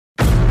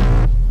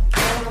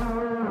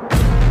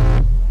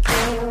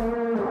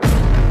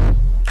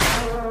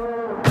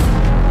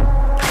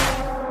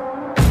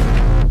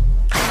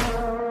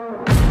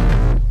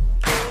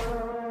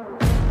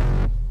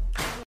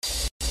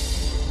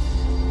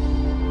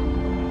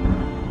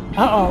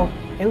Uh-oh,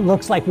 it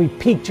looks like we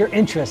piqued your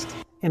interest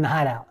in the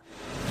Hideout.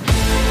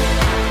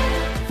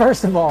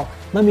 First of all,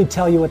 let me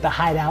tell you what the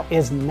Hideout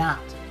is not.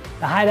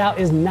 The Hideout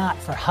is not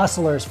for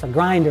hustlers, for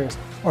grinders,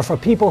 or for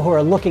people who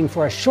are looking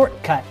for a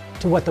shortcut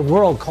to what the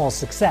world calls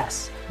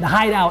success. The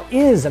Hideout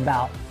is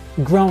about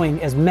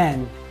growing as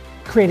men,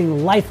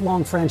 creating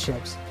lifelong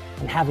friendships,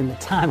 and having the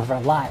time of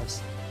our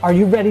lives. Are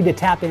you ready to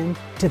tap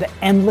into the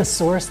endless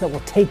source that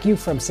will take you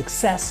from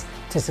success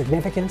to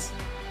significance?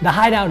 The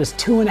Hideout is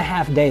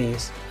 2.5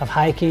 days of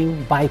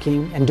hiking,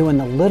 biking, and doing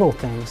the little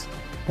things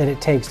that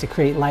it takes to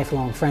create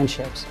lifelong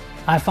friendships.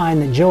 I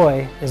find that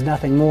joy is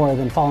nothing more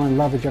than falling in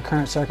love with your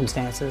current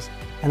circumstances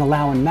and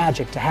allowing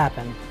magic to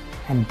happen.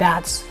 And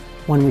that's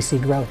when we see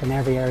growth in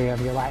every area of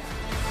your life.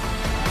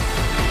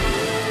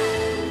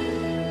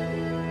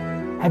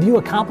 Have you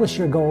accomplished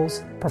your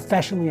goals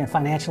professionally and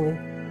financially,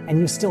 and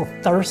you still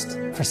thirst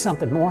for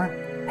something more?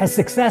 Has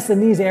success in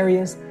these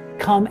areas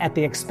come at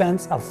the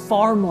expense of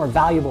far more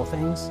valuable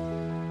things,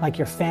 like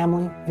your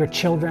family, your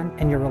children,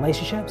 and your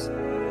relationships?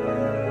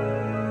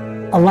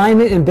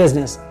 Alignment in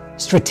business,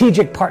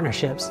 strategic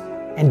partnerships,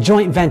 and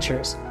joint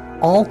ventures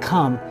all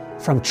come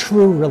from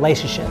true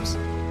relationships.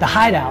 The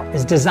Hideout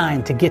is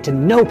designed to get to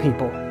know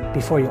people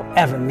before you'll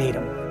ever meet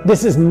them.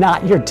 This is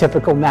not your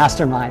typical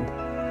mastermind.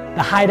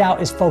 The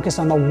Hideout is focused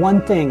on the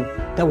one thing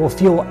that will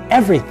fuel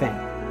everything: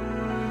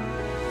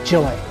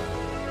 joy.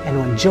 And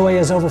when joy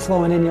is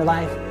overflowing in your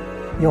life,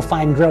 you'll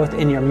find growth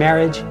in your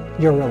marriage,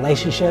 your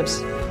relationships,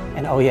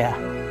 and oh yeah,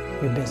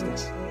 your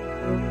business.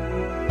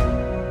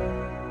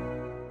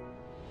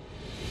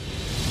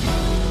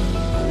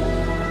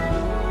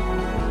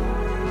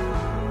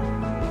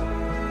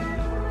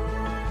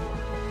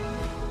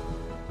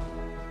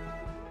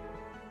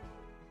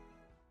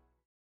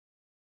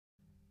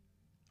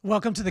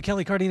 Welcome to the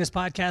Kelly Cardenas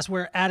podcast,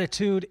 where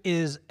attitude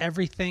is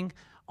everything.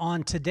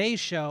 On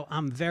today's show,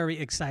 I'm very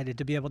excited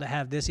to be able to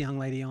have this young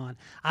lady on.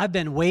 I've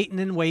been waiting,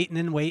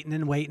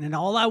 and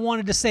all I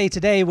wanted to say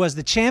today was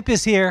the champ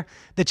is here.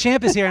 The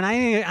champ is here, and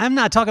I'm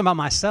not talking about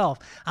myself.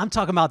 I'm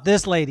talking about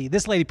this lady.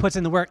 This lady puts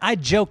in the work. I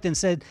joked and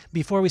said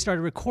before we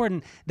started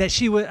recording that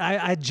she would.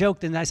 I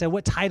joked and I said,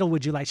 "What title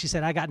would you like?" She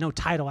said, "I got no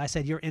title." I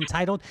said, "You're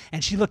entitled,"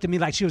 and she looked at me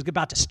like she was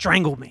about to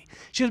strangle me.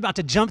 She was about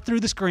to jump through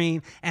the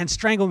screen and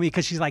strangle me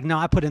because she's like, "No,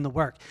 I put in the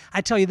work."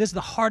 I tell you, this is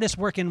the hardest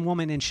working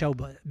woman in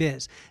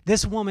showbiz.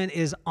 This woman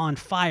is on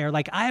fire.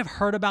 Like, I have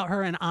heard about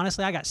her, and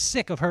honestly, I got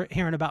sick of her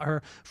hearing about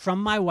her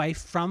from my wife,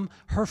 from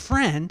her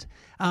friend,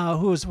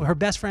 who is her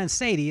best friend,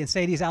 Sadie. And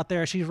Sadie's out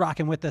there. She's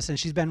rocking with us, and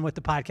she's been with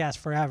the podcast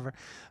forever.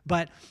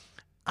 But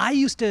I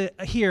used to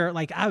hear,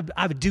 like,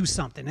 I would do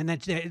something, and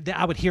then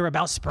I would hear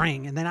about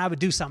spring, and then I would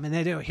do something, and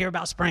then they would hear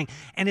about spring.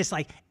 And it's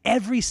like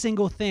every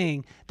single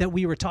thing that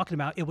we were talking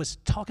about, it was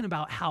talking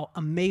about how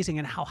amazing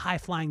and how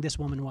high-flying this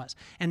woman was.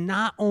 And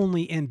not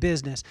only in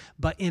business,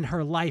 but in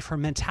her life, her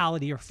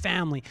mentality, her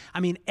family. I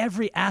mean,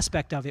 every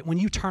aspect of it. When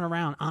you turn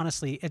around,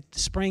 honestly,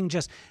 spring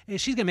she's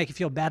going to make you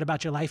feel bad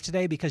about your life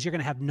today, because you're going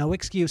to have no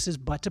excuses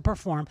but to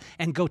perform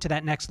and go to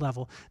that next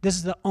level. This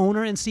is the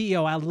owner and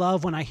CEO. I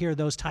love when I hear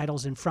those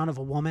titles in front of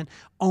a woman.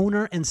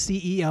 Owner and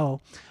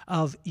CEO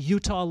of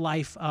Utah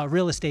Life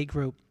Real Estate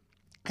Group.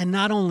 And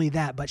not only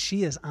that, but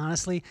she is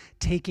honestly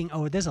taking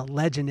over. There's a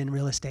legend in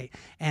real estate.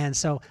 And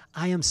so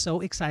I am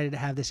so excited to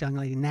have this young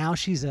lady. Now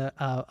she's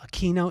a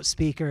keynote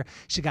speaker.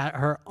 She got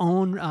her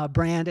own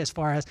brand, as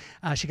far as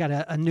she got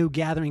a new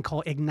gathering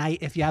called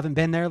Ignite. If you haven't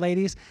been there,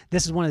 ladies,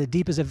 this is one of the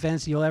deepest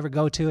events you'll ever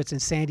go to. It's in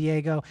San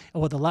Diego.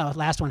 Well, the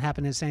last one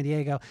happened in San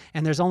Diego.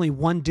 And there's only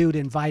one dude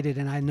invited,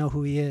 and I know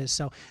who he is.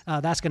 So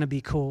that's going to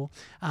be cool.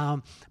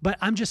 But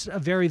I'm just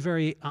very,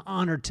 very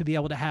honored to be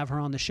able to have her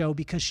on the show,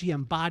 because she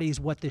embodies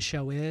what this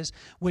show is,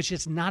 which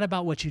is not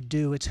about what you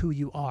do, it's who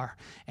you are.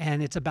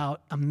 And it's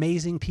about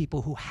amazing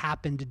people who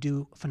happen to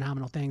do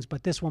phenomenal things.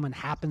 But this woman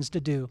happens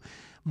to do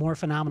more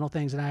phenomenal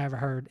things than I ever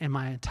heard in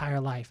my entire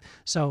life.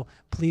 So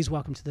please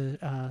welcome to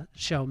the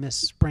show, Miss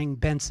Spring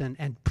Bengtzen.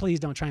 And please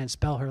don't try and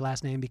spell her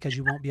last name, because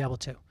you won't be able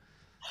to.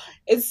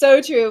 It's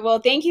so true. Well,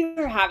 thank you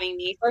for having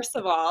me. First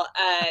of all,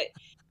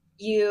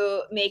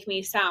 you make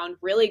me sound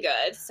really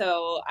good,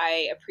 so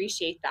I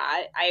appreciate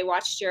that. I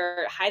watched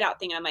your Hideout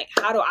thing. I'm like,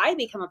 how do I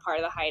become a part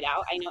of the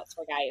Hideout? I know it's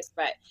for guys,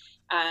 but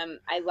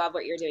I love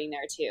what you're doing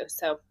there too.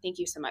 So thank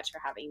you so much for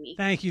having me.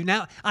 Thank you.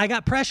 Now, I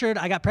got pressured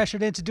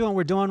into doing,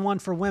 we're doing one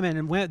for women,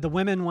 and the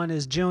women one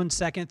is June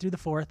 2nd through the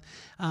 4th.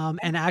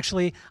 And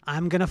actually,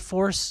 I'm going to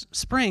force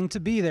Spring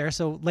to be there.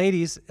 So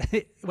ladies,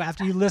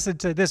 after you listen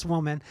to this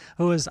woman,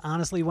 who is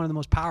honestly one of the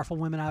most powerful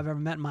women I've ever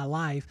met in my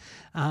life,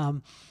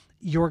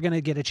 you're going to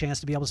get a chance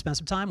to be able to spend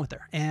some time with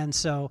her. And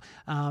so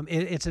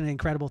it's an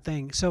incredible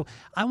thing. So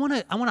I want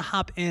to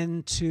hop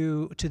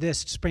into this,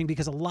 Spring,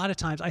 because a lot of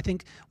times I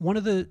think one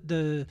of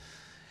the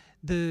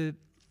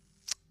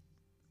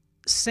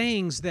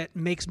sayings that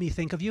makes me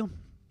think of you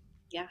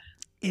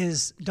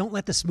is, don't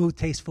let the smooth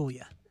taste fool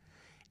you.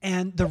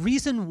 And the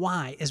reason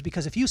why is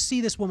because if you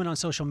see this woman on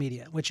social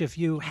media, which if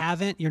you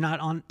haven't, you're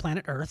not on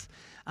planet Earth.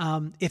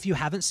 If you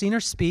haven't seen her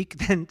speak,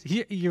 then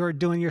you're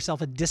doing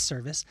yourself a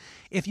disservice.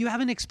 If you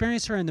haven't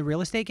experienced her in the real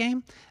estate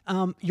game,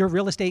 your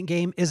real estate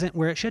game isn't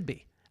where it should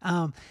be.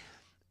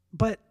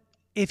 But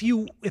if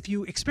you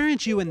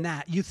experience you in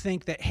that, you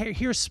think that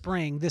here's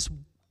Spring, this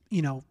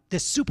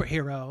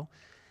superhero,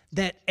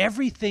 that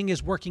everything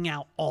is working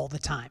out all the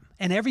time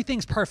and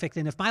everything's perfect.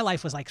 And if my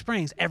life was like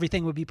Spring's,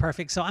 everything would be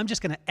perfect. So I'm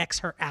just going to X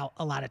her out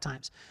a lot of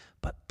times.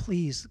 But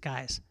please,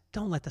 guys,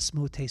 don't let the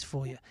smooth taste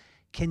fool you.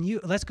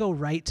 Let's go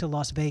right to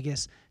Las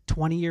Vegas,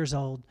 20 years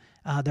old.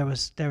 There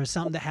was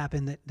something that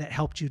happened that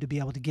helped you to be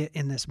able to get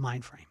in this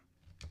mind frame.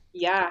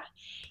 Yeah.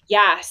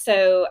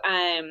 So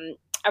I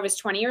was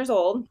 20 years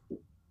old.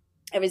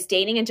 I was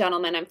dating a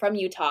gentleman. I'm from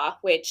Utah,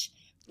 which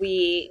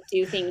we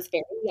do things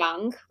very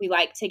young. We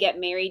like to get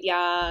married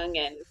young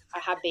and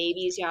have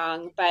babies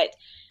young. But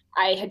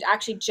I had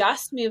actually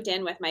just moved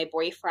in with my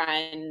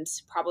boyfriend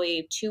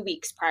probably 2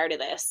 weeks prior to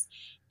this.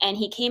 And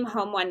he came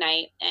home one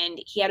night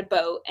and he had a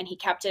boat and he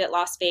kept it at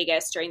Las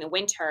Vegas during the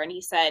winter. And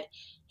he said,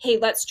 hey,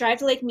 let's drive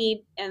to Lake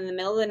Mead in the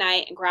middle of the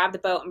night and grab the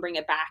boat and bring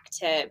it back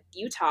to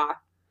Utah.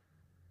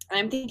 And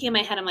I'm thinking in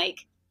my head, I'm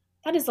like,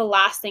 that is the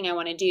last thing I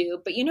want to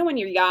do. But when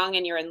you're young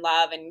and you're in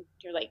love and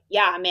you're like,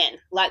 yeah, I'm in,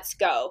 let's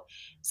go.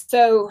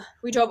 So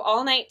we drove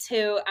all night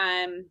to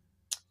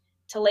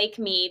Lake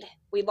Mead.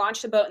 We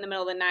launched the boat in the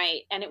middle of the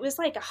night and it was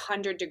like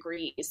 100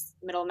 degrees,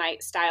 middle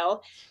night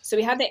style. So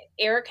we had the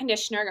air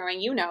conditioner going,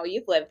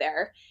 you've lived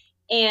there.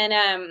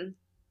 And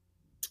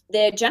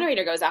the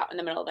generator goes out in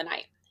the middle of the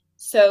night.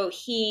 So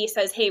he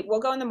says, hey,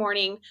 we'll go in the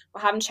morning.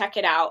 We'll have him check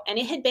it out. And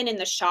it had been in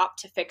the shop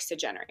to fix the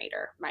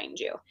generator, mind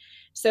you.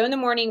 So in the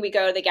morning, we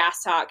go to the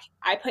gas tank.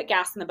 I put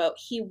gas in the boat.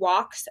 He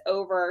walks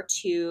over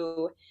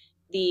to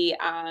the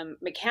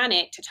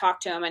mechanic to talk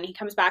to him. And he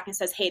comes back and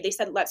says, hey, they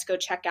said, let's go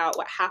check out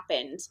what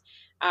happened,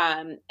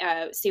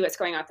 see what's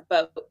going on with the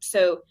boat.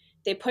 So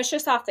they push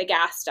us off the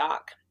gas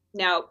dock.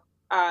 Now,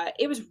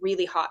 it was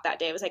really hot that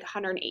day. It was like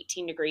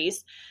 118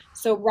 degrees.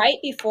 So right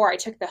before I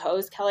took the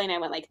hose, Kelly and I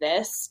went like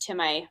this to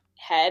my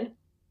head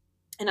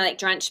and I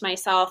drenched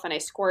myself and I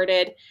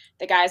squirted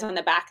the guys on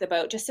the back of the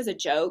boat just as a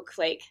joke,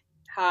 like,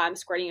 I'm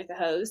squirting with the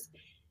hose.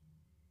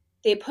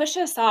 They push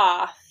us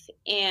off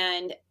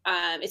and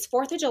it's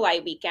 4th of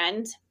July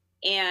weekend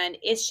and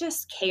it's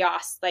just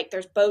chaos. Like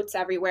there's boats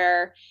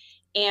everywhere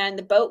and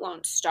the boat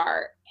won't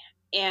start.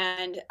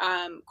 And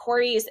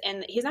Corey's,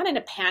 and he's not in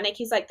a panic.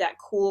 He's like that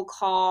cool,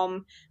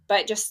 calm,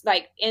 but just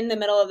like in the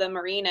middle of the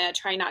marina,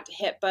 trying not to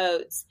hit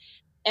boats.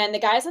 And the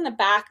guys on the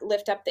back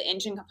lift up the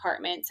engine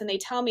compartments and they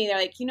tell me, they're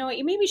like, you know what,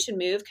 you maybe should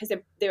move because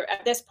they're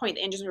at this point,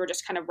 the engines were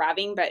just kind of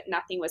revving, but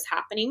nothing was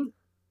happening.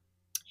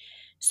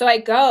 So I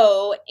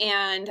go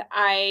and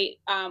I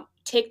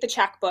take the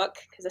checkbook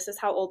because this is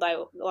how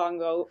long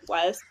ago it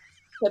was,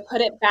 to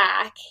put it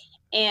back.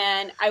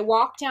 And I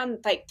walk down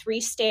like 3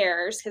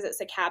 stairs because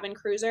it's a cabin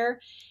cruiser.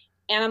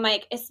 And I'm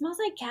like, it smells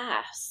like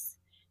gas.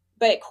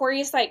 But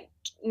Corey's like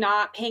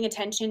not paying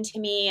attention to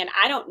me. And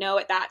I don't know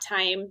at that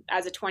time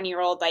as a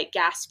 20-year-old, like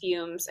gas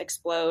fumes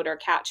explode or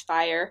catch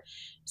fire.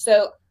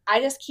 So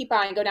I just keep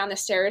on, go down the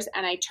stairs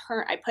and I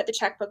put the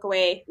checkbook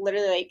away,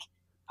 literally like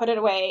put it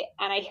away.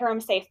 And I hear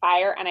him say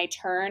fire and I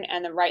turn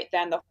and right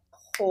then the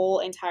whole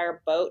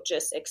entire boat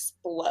just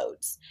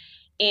explodes.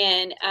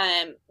 And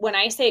when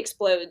I say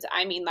explodes,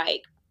 I mean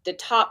like the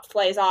top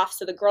flies off.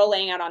 So the girl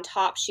laying out on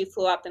top, she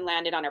flew up and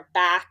landed on her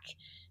back.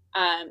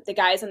 The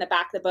guys in the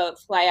back of the boat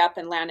fly up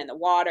and land in the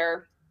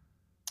water.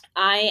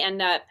 I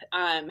end up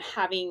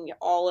having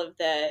all of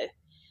the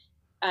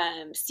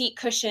seat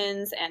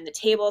cushions and the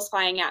tables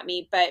flying at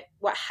me. But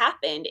what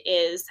happened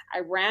is I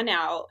ran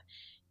out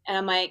and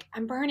I'm like,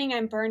 I'm burning.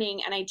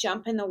 And I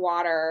jump in the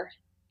water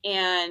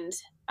and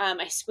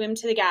I swim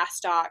to the gas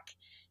dock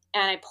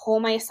and I pull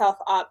myself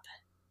up.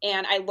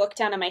 And I look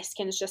down and my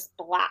skin's just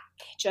black,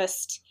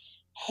 just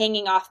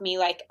hanging off me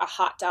like a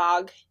hot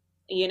dog,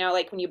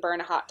 like when you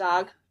burn a hot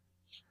dog.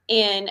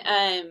 And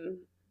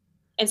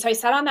so I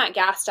sat on that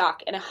gas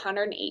dock at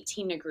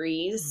 118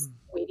 degrees,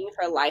 waiting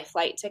for a life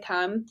flight to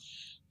come.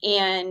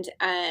 And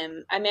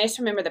I just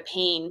remember the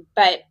pain.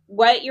 But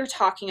what you're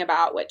talking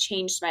about, what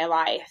changed my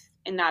life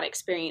in that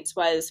experience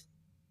was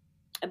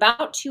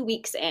about 2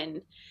 weeks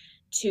in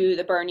to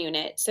the burn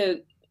unit. So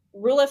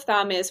rule of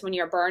thumb is when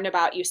you're burned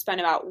you spend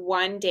about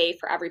 1 day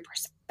for every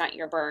percent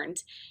you're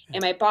burned.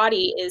 And my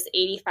body is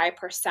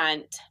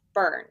 85%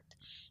 burned.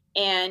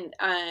 And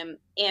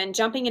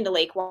jumping into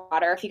lake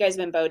water, if you guys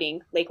have been boating,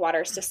 lake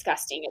water is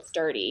disgusting. It's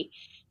dirty.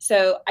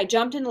 So I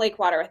jumped into lake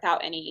water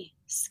without any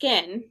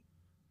skin,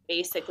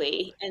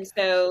 basically. And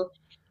so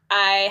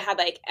I had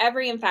like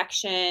every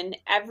infection.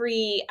 I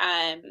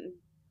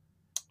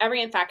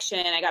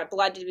got a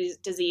blood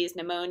disease,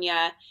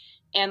 pneumonia.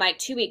 And like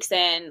 2 weeks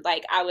in,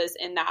 like I was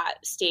in that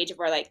stage of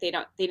where like they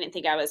didn't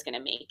think I was going to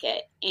make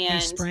it.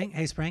 And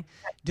Hey Spring,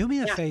 do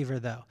me a favor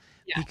though.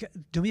 Yeah.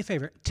 Do me a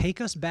favor.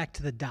 Take us back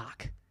to the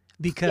dock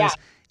because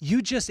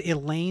You just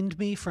Elained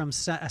me from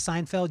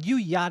Seinfeld. You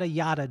yada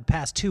yada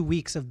past 2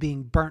 weeks of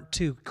being burnt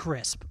to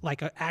crisp,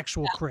 like an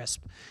actual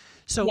crisp.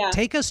 So Yeah.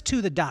 take us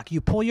to the dock.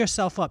 You pull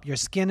yourself up. Your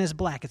skin is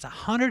black. It's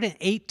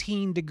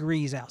 118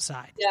 degrees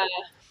outside. Yeah.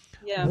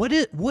 Yeah.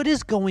 What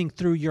is going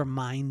through your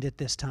mind at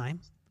this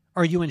time?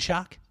 Are you in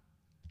shock?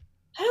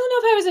 I don't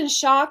know if I was in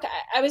shock.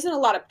 I was in a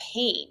lot of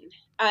pain.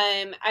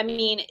 I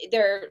mean,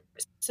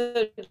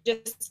 so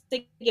just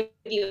to give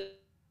you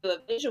a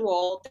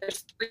visual,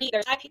 there's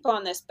 5 people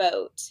on this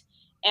boat,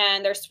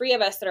 and there's 3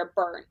 of us that are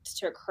burnt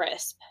to a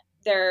crisp.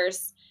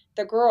 There's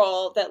the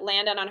girl that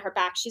landed on her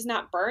back. She's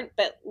not burnt,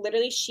 but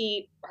literally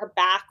her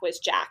back was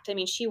jacked. I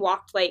mean, she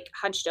walked like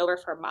hunched over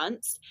for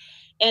months.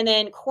 And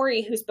then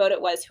Corey, whose boat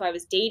it was, who I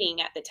was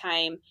dating at the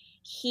time,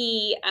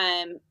 he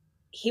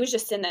was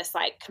just in this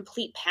like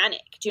complete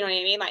panic. Do you know what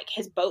I mean? Like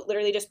his boat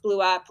literally just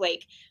blew up.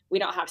 Like we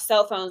don't have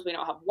cell phones. We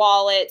don't have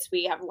wallets.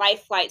 We have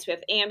life flights. We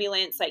have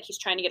ambulance. Like he's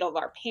trying to get hold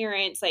of our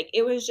parents. Like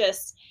it was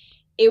just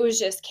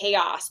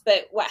chaos.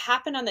 But what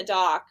happened on the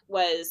dock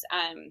was,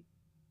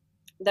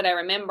 that I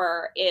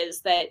remember is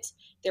that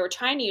they were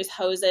trying to use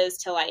hoses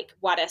to like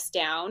wet us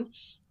down.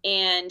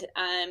 And,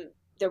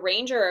 the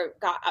ranger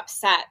got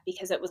upset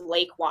because it was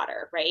lake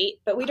water, right?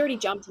 But we'd already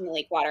jumped in the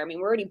lake water. I mean,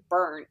 we're already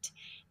burnt.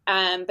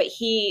 But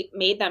he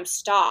made them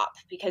stop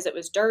because it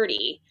was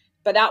dirty.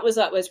 But that was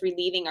what was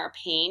relieving our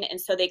pain. And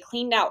so they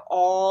cleaned out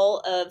all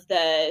of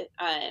the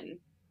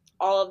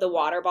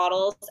water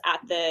bottles at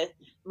the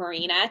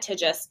marina to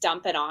just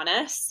dump it on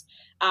us,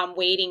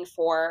 waiting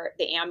for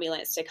the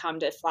ambulance to come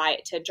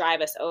to drive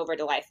us over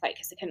to Life Flight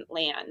because it couldn't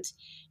land.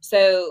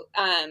 So,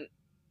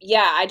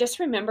 yeah, I just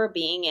remember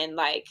being in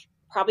like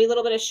probably a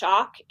little bit of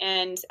shock.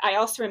 And I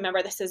also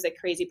remember, this is the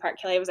crazy part,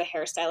 Kelly, I was a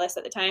hairstylist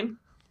at the time,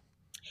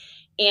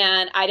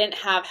 and I didn't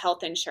have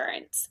health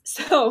insurance.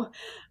 So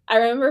I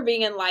remember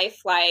being in Life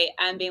Flight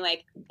and being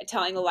like,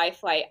 telling the Life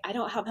Flight, I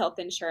don't have health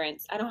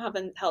insurance. I don't have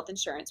health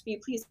insurance. Will you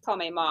please call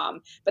my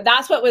mom? But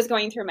that's what was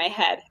going through my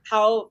head.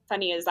 How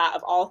funny is that,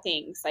 of all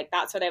things? Like,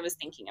 that's what I was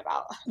thinking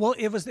about. Well,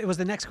 it was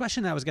the next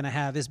question I was going to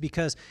have, is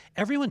because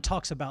everyone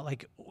talks about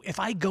like,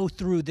 if I go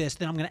through this,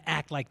 then I'm going to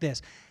act like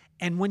this.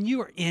 And when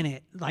you're in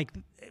it, like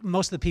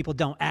most of the people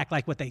don't act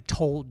like what they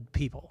told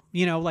people,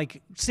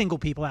 like single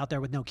people out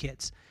there with no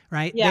kids,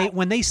 right? Yeah.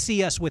 When they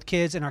see us with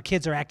kids and our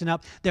kids are acting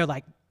up, they're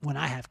like, when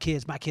I have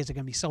kids, my kids are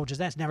going to be soldiers.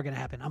 That's never going to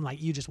happen. I'm like,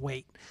 you just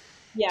wait.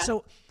 Yeah.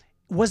 So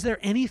was there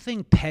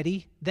anything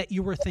petty that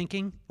you were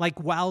thinking, like,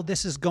 while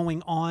this is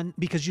going on?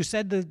 Because you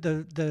said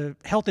the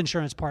health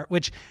insurance part,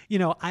 which,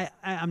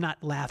 I'm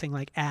not laughing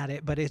like at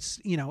it, but it's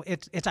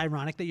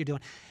ironic that you're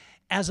doing.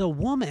 As a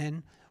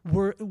woman,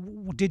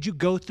 did you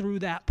go through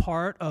that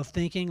part of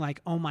thinking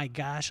like, oh my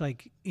gosh,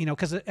 like,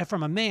 because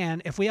from a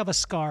man, if we have a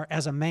scar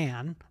as a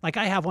man, like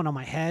I have one on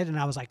my head and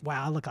I was like,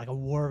 wow, I look like a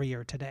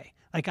warrior today.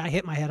 Like I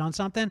hit my head on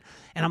something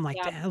and I'm like,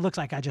 it looks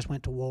like I just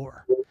went to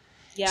war.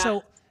 Yeah.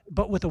 So,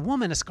 but with a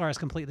woman, a scar is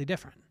completely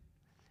different.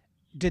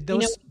 Did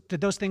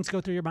those things go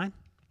through your mind?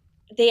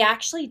 They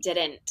actually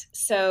didn't.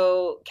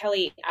 So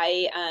Kelly,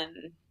 I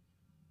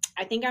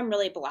think I'm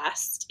really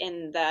blessed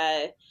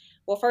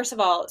well, first of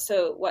all,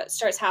 so what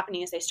starts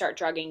happening is they start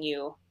drugging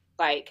you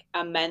like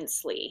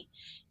immensely.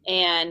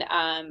 And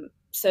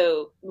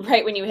so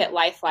right when you hit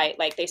Life Flight,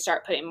 like they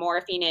start putting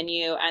morphine in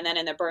you. And then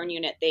in the burn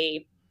unit,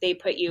 they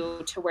put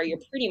you to where you're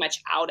pretty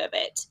much out of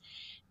it.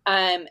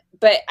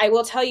 But I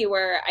will tell you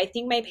where I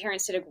think my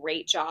parents did a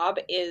great job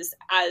is,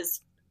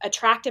 as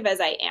attractive as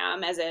I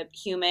am as a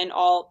human,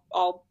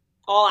 all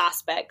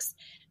aspects,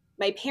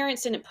 my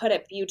parents didn't put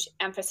a huge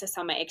emphasis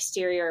on my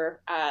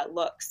exterior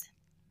looks.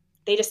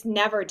 They just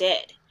never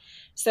did.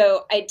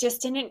 So I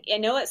just didn't, I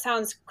know it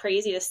sounds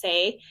crazy to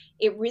say,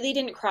 it really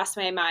didn't cross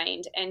my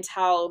mind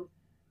until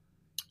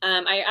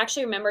I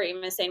actually remember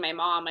even saying to my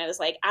mom, I was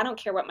like, I don't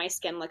care what my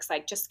skin looks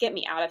like, just get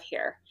me out of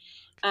here.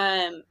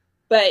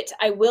 But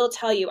I will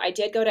tell you, I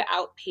did go to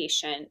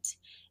outpatient,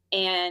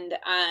 and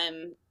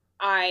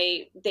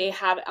they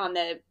had on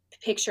the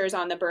pictures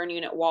on the burn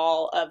unit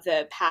wall of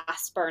the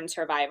past burn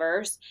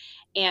survivors.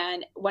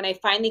 And when I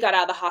finally got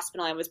out of the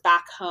hospital, I was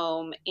back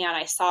home and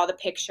I saw the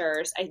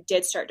pictures. I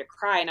did start to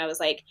cry, and I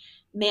was like,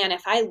 man,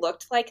 if I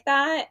looked like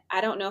that,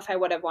 I don't know if I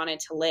would have wanted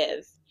to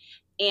live.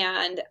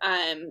 And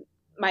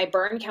my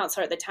burn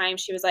counselor at the time,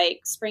 she was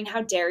like, Spring,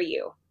 how dare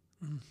you?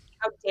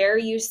 How dare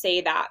you say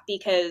that?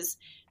 Because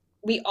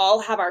we all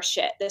have our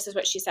shit. This is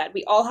what she said.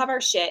 We all have our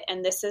shit,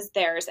 and this is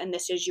theirs and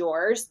this is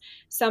yours.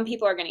 Some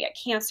people are going to get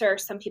cancer.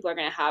 Some people are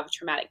going to have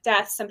traumatic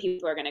deaths. Some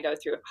people are going to go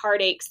through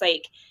heartaches.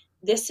 Like,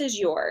 this is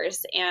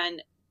yours.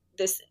 And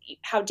this,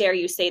 how dare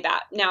you say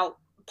that? Now,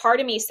 part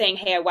of me saying,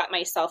 hey, I wet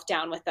myself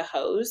down with the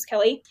hose,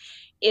 Kelly,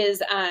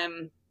 is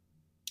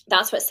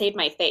that's what saved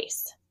my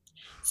face.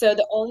 So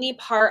the only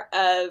part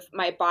of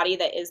my body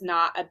that is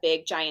not a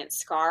big giant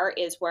scar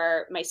is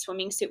where my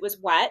swimming suit was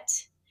wet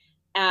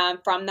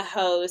from the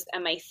hose,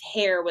 and my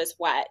hair was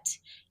wet.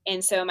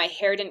 And so my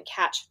hair didn't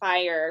catch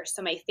fire.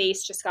 So my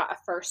face just got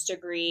a 1st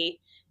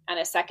degree and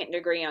a 2nd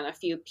degree on a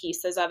few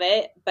pieces of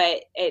it,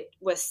 but it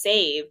was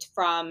saved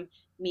from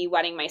me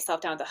wetting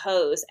myself down with the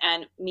hose,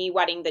 and me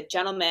wetting the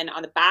gentleman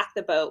on the back of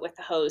the boat with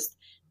the hose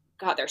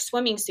got their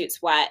swimming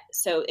suits wet.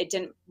 So it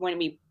didn't, when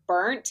we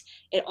burnt,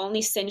 it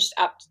only singed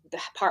up the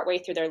partway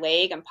through their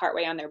leg and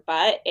partway on their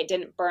butt. It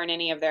didn't burn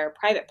any of their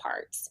private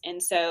parts.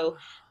 And so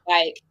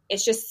like,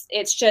 it's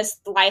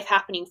just life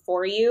happening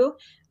for you,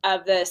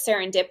 of the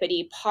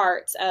serendipity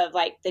parts of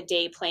like the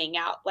day playing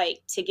out.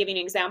 Like, to give you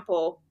an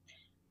example,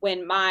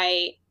 when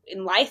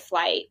in life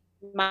flight,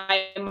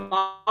 my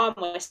mom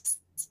was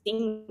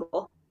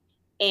single,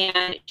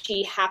 and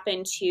she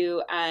happened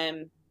to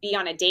be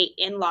on a date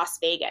in Las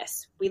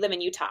Vegas. We live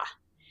in Utah.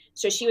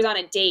 So she was on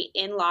a date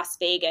in Las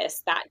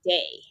Vegas that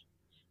day.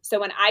 So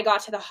when I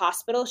got to the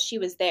hospital, she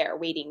was there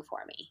waiting for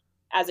me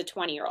as a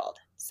 20-year-old.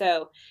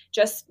 So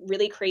just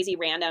really crazy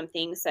random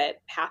things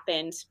that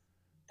happened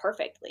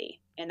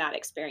perfectly in that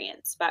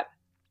experience. But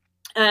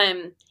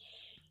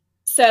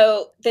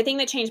so the thing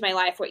that changed my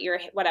life,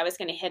 what I was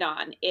going to hit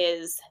on,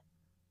 is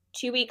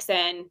 2 weeks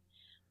in,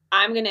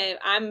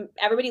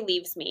 everybody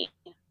leaves me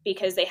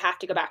because they have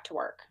to go back to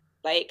work.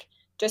 Like,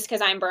 just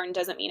because I'm burned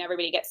doesn't mean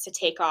everybody gets to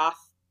take off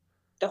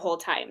the whole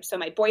time. So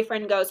my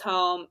boyfriend goes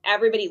home,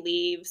 everybody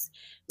leaves.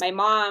 My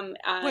mom,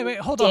 wait,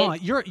 hold on.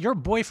 Your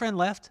boyfriend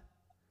left?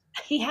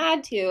 He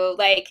had to,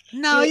 like,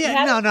 no.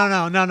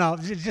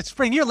 Just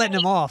Spring, you're letting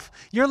him off.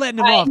 You're letting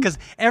him off, because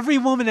every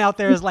woman out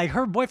there is like,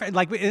 her boyfriend,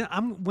 like,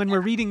 when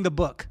we're reading the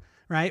book,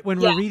 right? When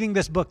we're reading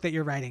this book that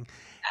you're writing,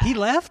 he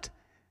left?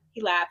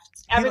 He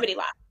left. Everybody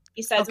left.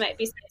 Besides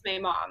my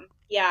mom.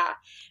 Yeah.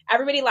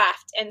 Everybody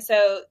left. And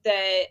so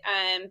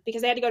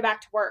because they had to go back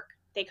to work,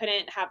 they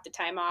couldn't have the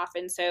time off.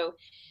 And so,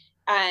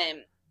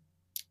 I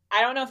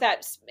don't know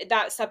if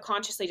that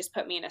subconsciously just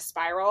put me in a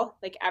spiral,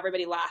 like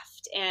everybody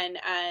left. And,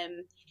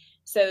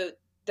 so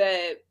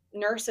the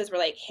nurses were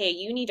like, hey,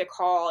 you need to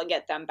call and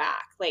get them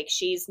back. Like,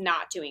 she's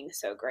not doing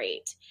so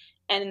great.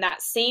 And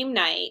that same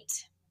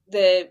night,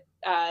 the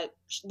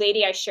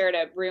lady I shared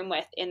a room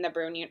with in the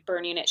burn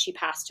unit, she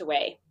passed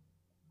away.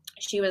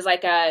 She was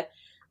like a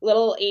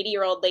little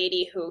 80-year-old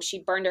lady who she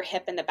burned her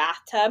hip in the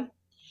bathtub.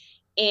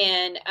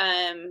 And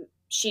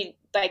she,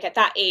 like, at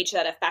that age,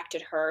 that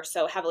affected her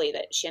so heavily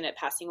that she ended up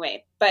passing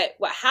away. But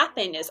what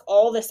happened is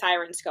all the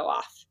sirens go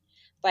off,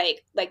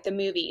 like the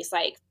movies,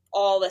 like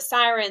all the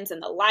sirens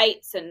and the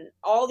lights, and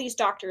all these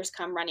doctors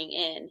come running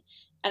in,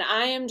 and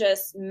I am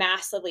just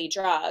massively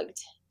drugged.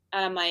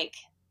 And I'm like,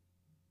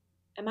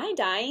 am I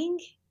dying?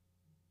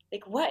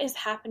 Like, what is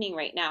happening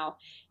right now?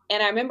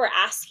 And I remember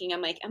asking,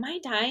 I'm like, am I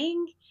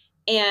dying?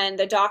 And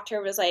the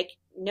doctor was like,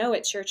 no,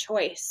 it's your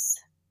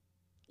choice.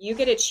 You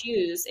get to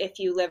choose if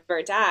you live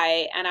or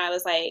die. And I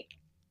was like,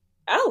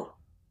 oh,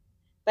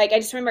 like, I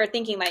just remember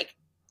thinking, like,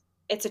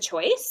 it's a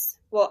choice.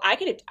 Well, I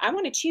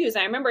want to choose.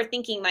 I remember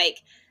thinking,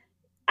 like,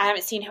 I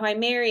haven't seen who I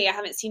marry. I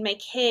haven't seen my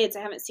kids.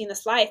 I haven't seen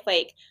this life.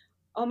 Like,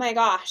 oh my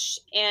gosh.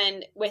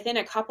 And within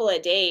a couple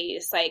of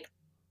days, like,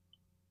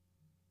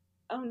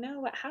 oh no,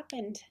 what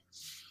happened?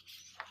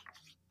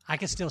 I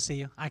can still see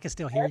you. I can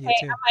still hear you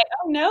too. I'm like,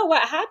 oh no,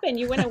 what happened?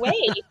 You went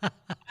away. I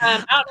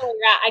don't know where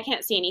you're at. I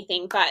can't see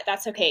anything, but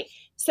that's okay.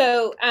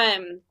 So,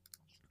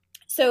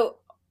 so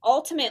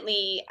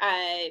ultimately,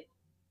 I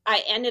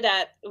ended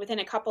up, within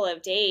a couple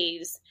of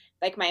days,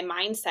 like, my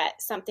mindset,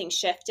 something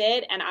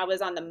shifted, and I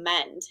was on the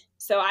mend.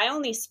 So I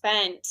only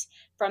spent,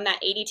 from that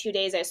 82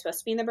 days I was supposed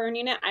to be in the burn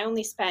unit, I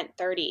only spent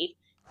 30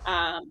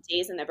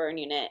 days in the burn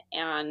unit,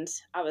 and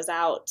I was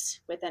out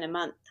within a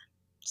month.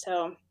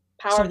 So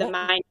power of the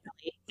mind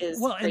really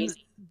is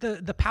crazy.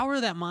 And the power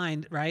of that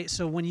mind, right?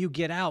 So when you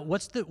get out,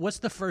 what's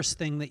the first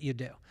thing that you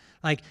do?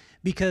 Like,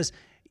 because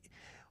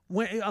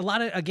a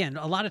lot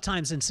of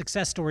times in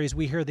success stories,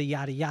 we hear the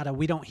yada yada.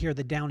 We don't hear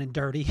the down and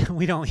dirty.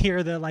 We don't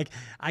hear the, like,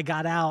 I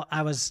got out,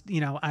 I was,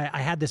 I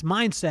had this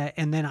mindset,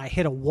 and then I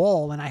hit a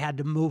wall and I had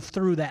to move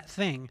through that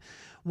thing.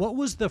 What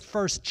was the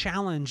first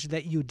challenge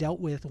that you dealt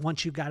with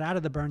once you got out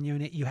of the burn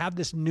unit? You have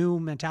this new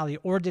mentality,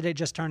 or did it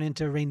just turn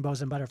into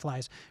rainbows and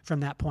butterflies from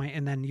that point,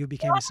 and then you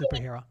became a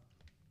superhero?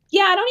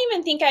 Yeah, I don't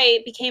even think I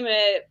became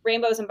a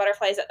rainbows and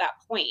butterflies at that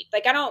point.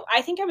 Like,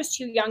 I think I was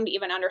too young to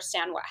even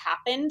understand what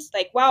happened.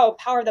 Like, wow,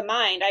 power of the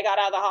mind, I got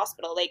out of the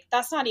hospital. Like,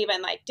 that's not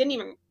even, like, didn't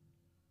even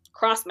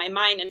cross my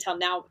mind until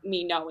now,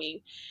 me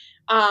knowing.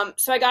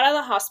 So I got out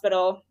of the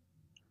hospital.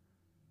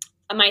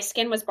 My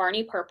skin was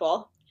Barney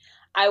purple.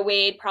 I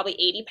weighed probably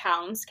 80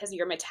 pounds because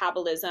your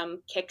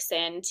metabolism kicks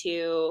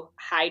into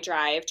high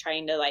drive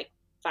trying to, like,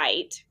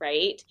 fight,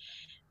 right?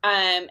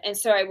 And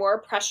so I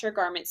wore pressure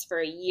garments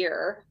for a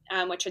year,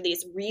 which are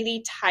these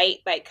really tight,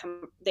 like,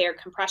 they're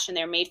compression.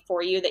 They're made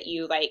for you that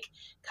you, like,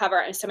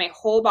 cover. And so my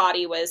whole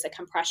body was a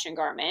compression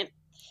garment.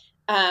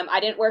 I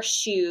didn't wear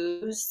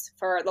shoes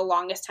for the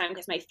longest time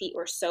because my feet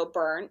were so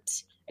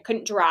burnt. I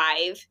couldn't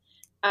drive.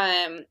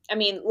 I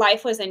mean,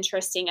 life was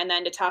interesting. And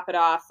then to top it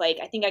off, like,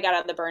 I think I got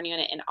out of the burn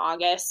unit in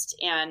August,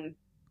 and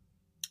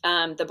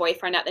the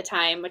boyfriend at the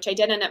time, which I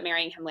did end up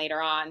marrying him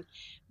later on,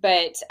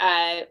 but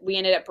we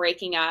ended up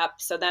breaking up.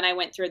 So then I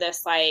went through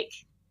this, like,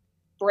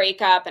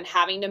 breakup and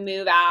having to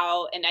move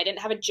out, and I didn't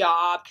have a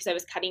job because I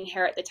was cutting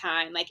hair at the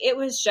time. Like, it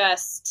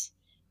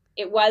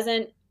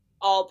wasn't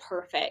all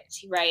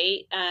perfect,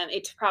 right?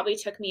 It probably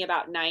took me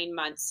about 9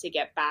 months to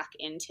get back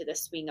into the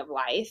swing of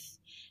life,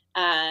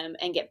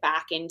 and get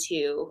back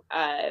into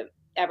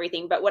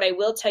everything. But what I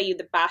will tell you,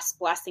 the best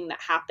blessing that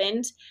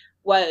happened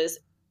was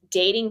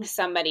dating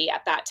somebody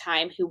at that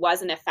time who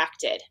wasn't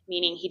affected,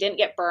 meaning he didn't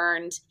get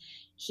burned.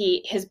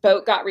 His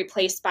boat got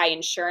replaced by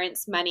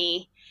insurance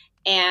money.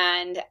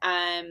 And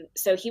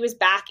so he was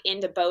back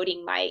into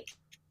boating like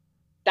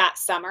that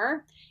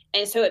summer.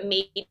 And so it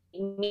made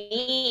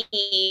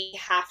me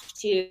have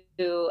to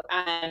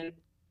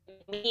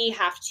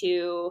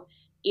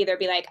either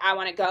be like, I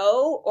want to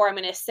go, or I'm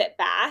going to sit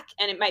back.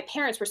 And my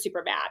parents were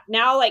super bad.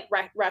 Now, like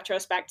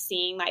retrospect,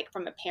 seeing like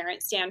from a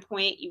parent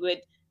standpoint, you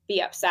would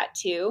be upset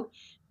too.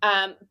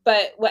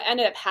 But what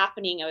ended up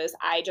happening was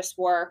I just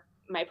wore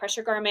my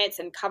pressure garments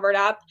and covered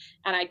up,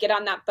 and I'd get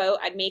on that boat.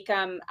 I'd make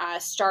them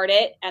start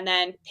it and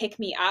then pick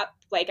me up.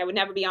 Like I would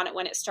never be on it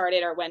when it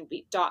started or when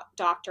we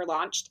docked or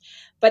launched,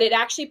 but it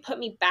actually put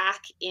me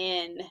back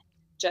in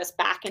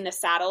the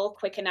saddle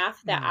quick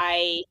enough that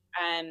I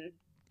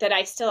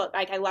still,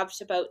 like, I love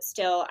to boat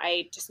still.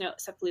 I just know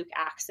it's a fluke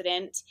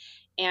accident,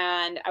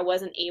 and I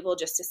wasn't able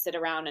just to sit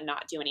around and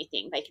not do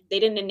anything. Like they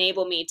didn't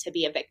enable me to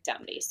be a victim,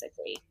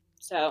 basically.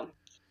 So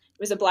it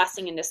was a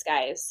blessing in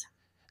disguise.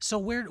 So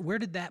where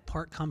did that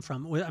part come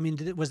from? I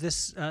mean, was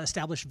this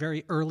established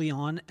very early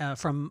on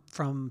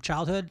from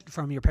childhood,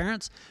 from your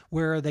parents,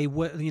 where they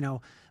would,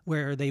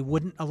 where they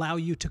wouldn't allow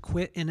you to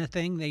quit in a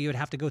thing that you would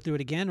have to go through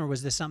it again, or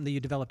was this something that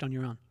you developed on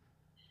your own?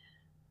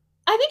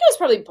 I think it was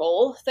probably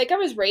both. Like I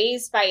was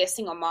raised by a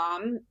single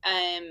mom,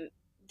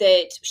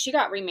 that she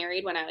got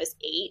remarried when I was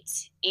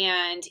 8,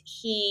 and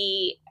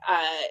he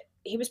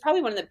was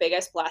probably one of the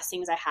biggest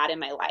blessings I had in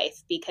my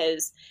life,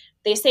 because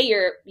they say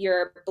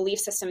your belief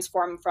systems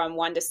form from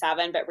 1 to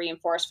 7, but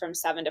reinforced from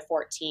 7 to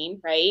 14,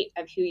 right?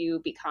 Of who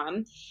you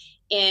become.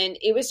 And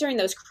it was during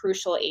those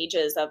crucial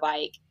ages of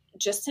like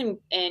just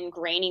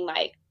ingraining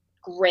like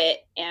grit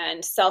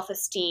and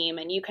self-esteem,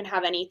 and you can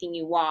have anything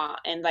you want,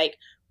 and like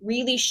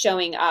really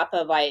showing up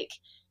of a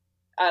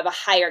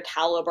higher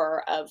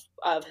caliber of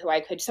who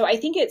I could. So I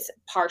think it's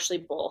partially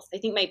both. I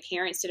think my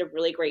parents did a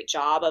really great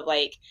job of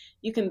like,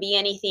 you can be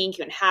anything,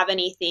 you can have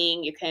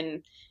anything, you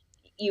can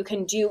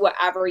do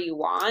whatever you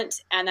want.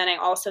 And then I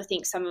also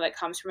think some of it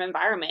comes from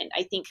environment.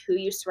 I think who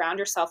you surround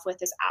yourself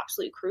with is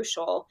absolutely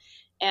crucial.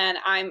 And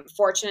I'm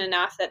fortunate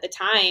enough that at the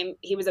time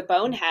he was a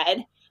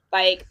bonehead,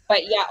 like,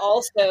 but yeah,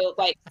 also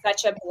like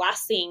such a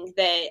blessing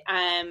that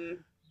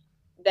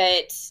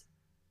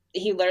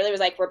he literally was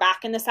like, we're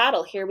back in the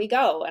saddle. Here we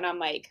go. And I'm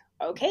like,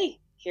 okay,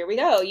 here we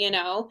go.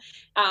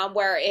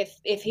 Where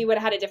if he would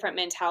have had a different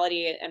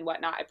mentality and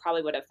whatnot, it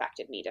probably would have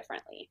affected me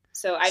differently.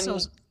 So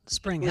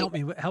Spring, help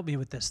me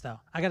with this though.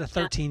 I got a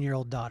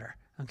 13-year-old daughter.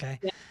 Okay.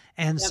 Yeah.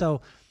 And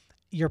so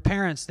your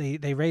parents,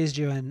 they raised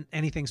you and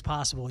anything's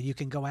possible. You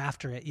can go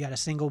after it. You had a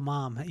single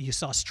mom. You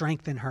saw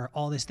strength in her,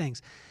 all these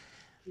things.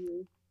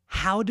 Mm-hmm.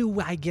 How do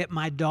I get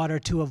my daughter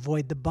to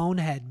avoid the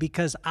bonehead?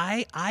 Because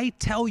I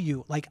tell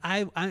you, like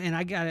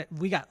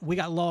we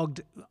got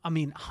logged, I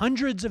mean,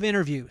 hundreds of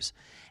interviews,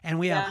 and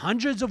we have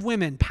hundreds of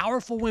women,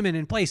 powerful women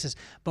in places.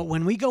 But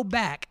when we go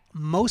back,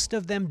 most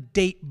of them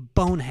date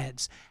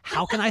boneheads.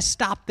 How can I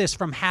stop this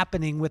from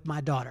happening with my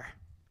daughter?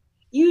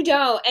 You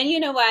don't. And you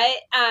know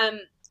what?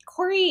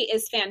 Corey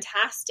is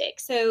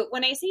fantastic. So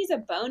when I say he's a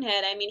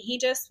bonehead, I mean, he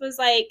just was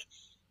like,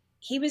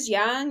 he was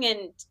young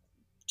and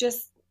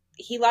just,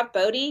 he loved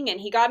boating, and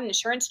he got an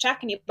insurance check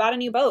and he bought a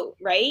new boat.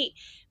 Right.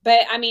 But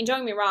I mean, don't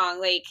get me wrong.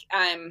 Like,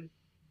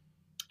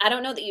 I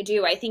don't know that you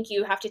do. I think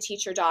you have to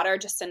teach your daughter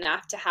just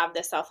enough to have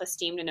the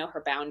self-esteem to know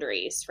her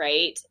boundaries,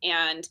 right?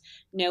 And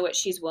know what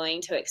she's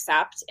willing to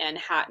accept and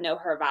know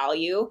her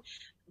value.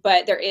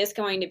 But there is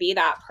going to be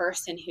that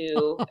person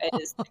who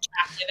is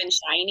attractive and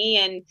shiny,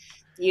 and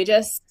you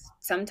just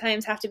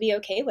sometimes have to be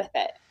okay with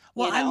it.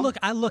 Well,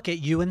 I look at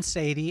you and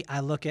Sadie. I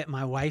look at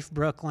my wife,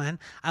 Brooklyn.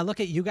 I look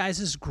at you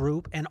guys'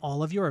 group, and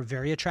all of you are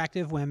very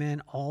attractive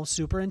women, all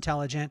super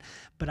intelligent.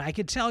 But I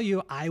could tell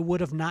you, I would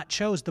have not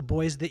chose the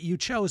boys that you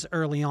chose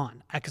early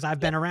on, because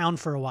I've been around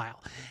for a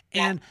while.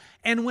 And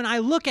when I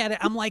look at it,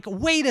 I'm like,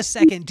 wait a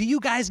second, do you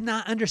guys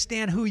not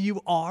understand who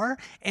you are?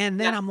 And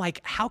then I'm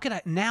like, how could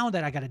I, now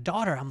that I got a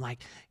daughter, I'm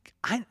like,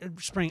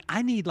 Spring,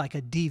 I need like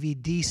a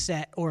DVD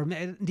set, or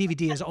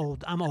DVD is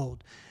old. I'm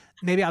old.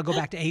 Maybe I'll go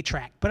back to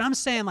 8-track. But I'm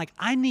saying, like,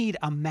 I need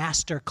a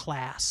master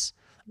class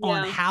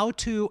on how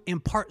to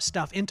impart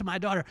stuff into my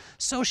daughter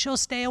so she'll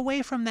stay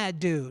away from that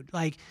dude.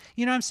 Like,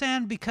 you know what I'm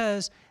saying?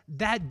 Because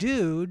that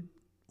dude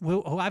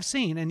who I've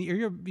seen, and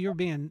you're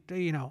being,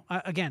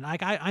 again,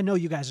 like I know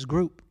you guys'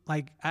 group,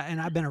 like,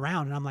 and I've been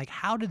around, and I'm like,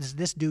 how does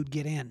this dude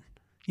get in?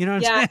 You know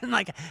what I'm saying?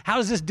 Like, how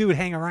does this dude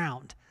hang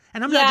around?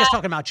 And I'm not just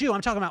talking about you.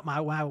 I'm talking about my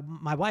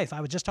wife.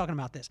 I was just talking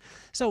about this.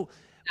 So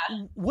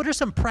what are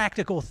some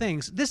practical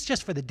things? This is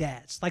just for the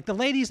dads. Like the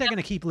ladies, they're going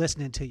to keep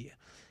listening to you.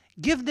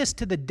 Give this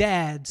to the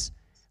dads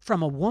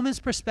from a woman's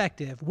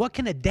perspective. What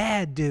can a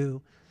dad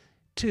do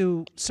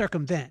to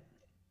circumvent?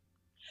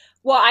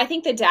 Well, I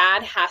think the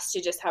dad has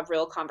to just have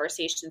real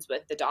conversations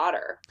with the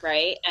daughter,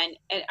 right?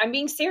 And I'm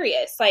being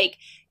serious. Like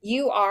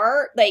you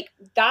are like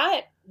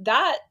that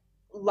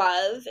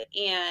love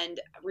and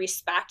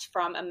respect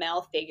from a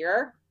male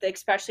figure,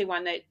 especially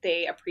one that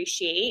they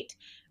appreciate,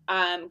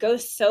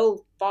 goes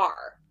so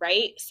far,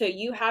 right? So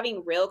you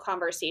having real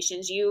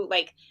conversations, you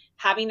like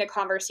having the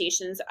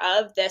conversations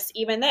of this,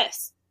 even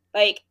this,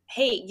 like,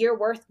 hey, you're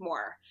worth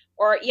more,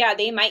 or, yeah,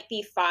 they might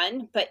be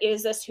fun, but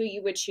is this who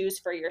you would choose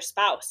for your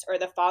spouse or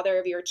the father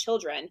of your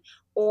children?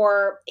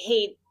 Or,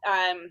 hey,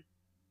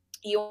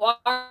 you are,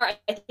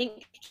 I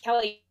think,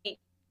 Kelly,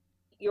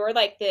 you're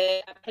like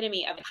the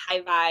epitome of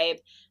high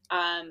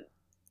vibe,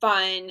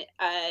 fun,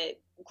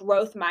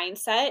 growth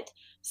mindset.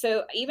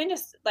 So even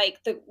just like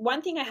the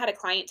one thing I had a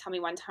client tell me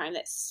one time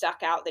that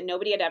stuck out that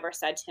nobody had ever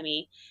said to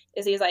me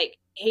is he's like,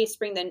 hey,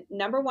 Spring, the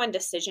number one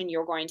decision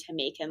you're going to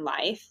make in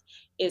life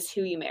is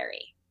who you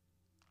marry,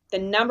 the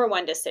number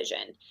one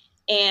decision.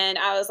 And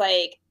I was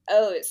like,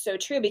 oh, it's so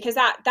true, because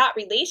that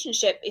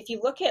relationship, if you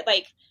look at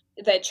like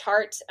the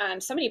chart,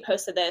 somebody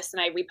posted this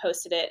and I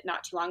reposted it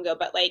not too long ago,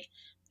 but like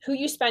who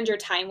you spend your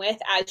time with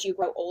as you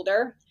grow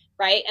older,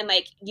 right? And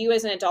like you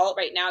as an adult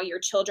right now, your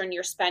children,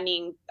 you're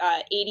spending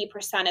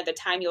 80% of the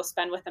time you'll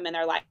spend with them in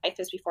their life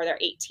is before they're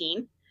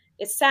 18.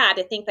 It's sad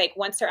to think like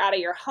once they're out of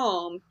your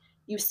home,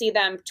 you see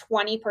them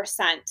 20%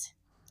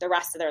 the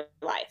rest of their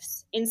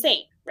lives.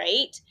 Insane,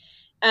 right?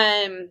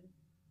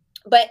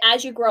 But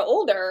as you grow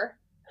older,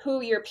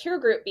 who your peer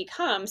group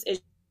becomes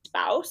is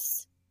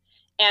spouse,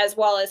 as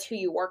well as who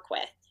you work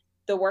with,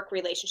 the work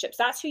relationships.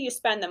 That's who you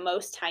spend the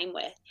most time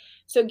with.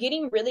 So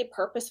getting really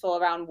purposeful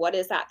around what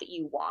is that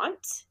you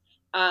want,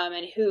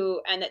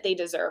 and that they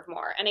deserve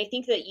more. And I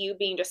think that you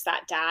being just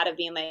that dad of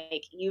being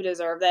like, you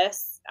deserve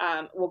this,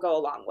 will go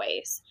a long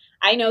ways.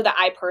 I know that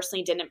I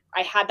personally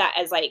I had that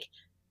as like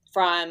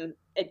from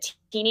a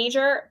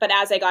teenager, but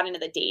as I got into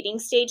the dating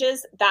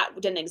stages, that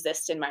didn't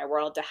exist in my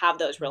world to have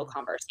those real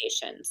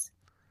conversations,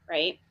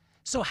 right?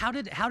 So how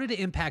did it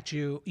impact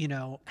you? You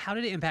know, how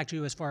did it impact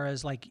you as far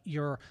as like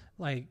your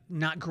like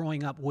not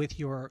growing up with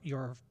your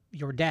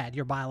dad,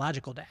 your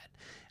biological dad,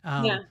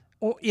 Yeah.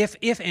 or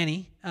if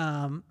any,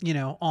 you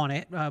know, on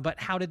it. But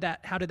how did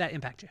that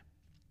impact you?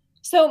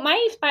 So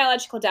my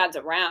biological dad's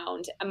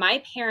around.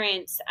 My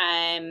parents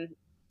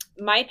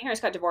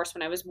got divorced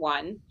when I was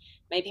one.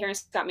 My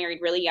parents got married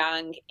really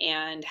young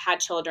and had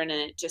children, and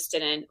it just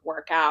didn't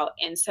work out.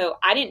 And so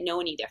I didn't know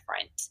any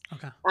different.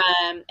 Okay.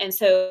 And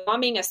so,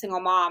 mom being a single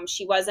mom,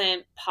 she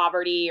wasn't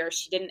poverty or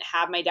she didn't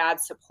have my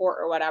dad's support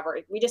or whatever.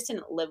 We just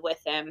didn't live with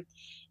him.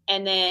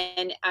 And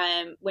then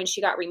when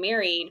she got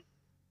remarried,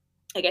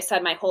 like I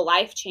said, my whole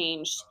life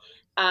changed.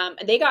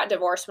 They got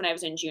divorced when I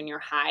was in junior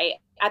high.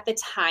 At the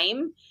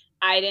time,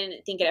 I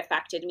didn't think it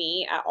affected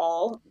me at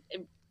all.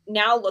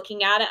 Now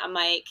looking at it, I'm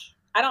like,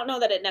 I don't know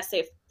that it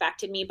necessarily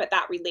affected me, but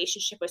that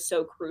relationship was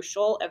so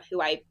crucial of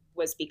who I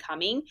was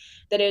becoming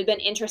that it would have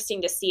been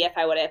interesting to see if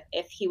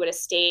he would have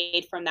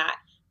stayed from that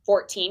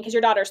 14, because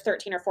your daughter's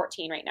 13 or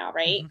 14 right now,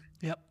 right?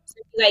 Mm-hmm. Yep. So,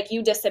 like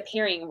you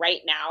disappearing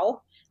right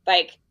now,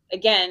 like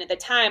again, at the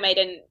time I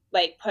didn't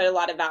like put a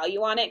lot of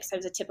value on it because I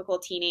was a typical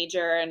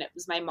teenager and it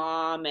was my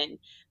mom.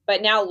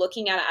 But now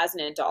looking at it as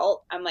an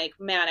adult, I'm like,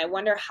 man, I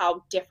wonder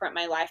how different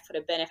my life would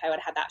have been if I would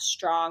have had that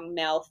strong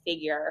male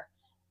figure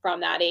from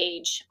that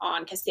age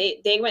on, because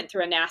they went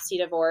through a nasty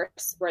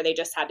divorce where they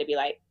just had to be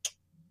like,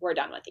 we're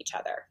done with each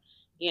other,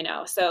 you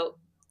know? So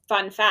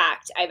fun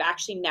fact, I've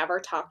actually never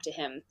talked to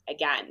him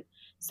again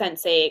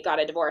since they got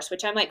a divorce,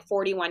 which I'm like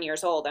 41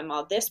 years old. And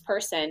while this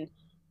person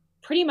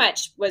pretty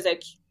much was a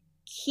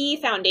key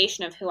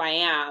foundation of who I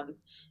am,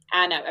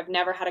 and I've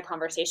never had a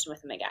conversation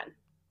with him again.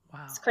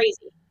 Wow. It's crazy.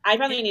 I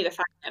probably need to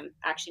find him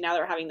actually now that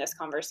we're having this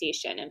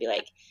conversation and be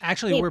like,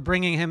 actually, hey, we're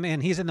bringing him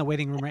in. He's in the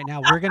waiting room right now.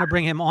 We're going to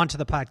bring him onto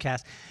the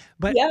podcast.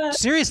 But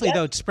seriously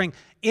though, Spring,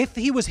 if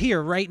he was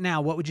here right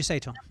now, what would you say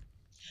to him?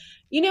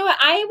 You know what?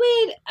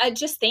 I would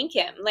just thank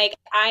him. Like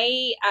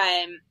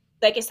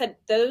like I said,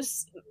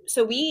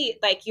 so we,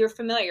 like, you're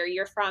familiar,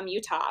 you're from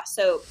Utah.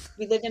 So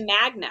we lived in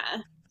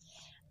Magna,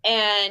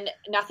 and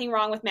nothing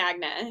wrong with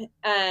Magna.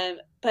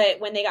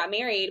 But when they got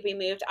married, we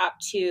moved up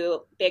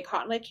to Big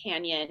Cottonwood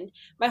Canyon.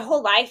 My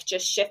whole life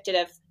just shifted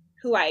of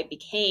who I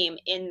became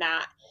in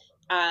that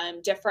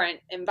different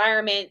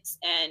environments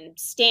and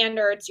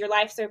standards. Your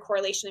life's a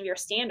correlation of your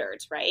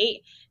standards, right?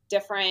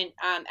 Different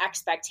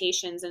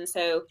expectations. And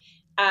so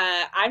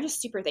I'm just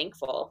super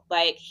thankful.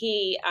 Like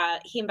he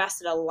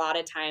invested a lot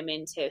of time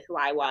into who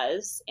I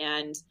was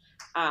and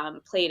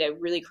played a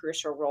really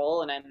crucial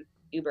role, and I'm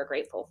uber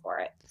grateful for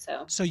it.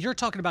 So you're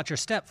talking about your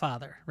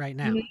stepfather right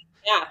now. Mm-hmm.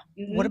 Yeah.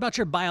 Mm-hmm. What about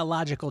your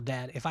biological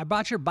dad? If I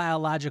brought your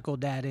biological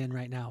dad in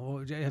right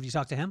now, have you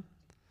talked to him?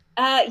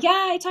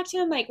 Yeah, I talk to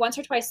him like once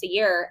or twice a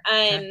year.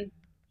 Okay.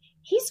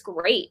 He's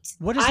great.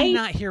 What does he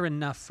not hear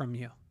enough from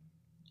you?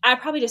 I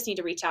probably just need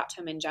to reach out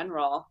to him in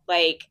general.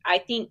 Like, I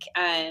think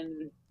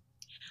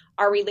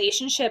our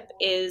relationship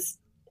is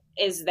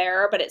is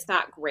there, but it's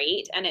not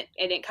great. And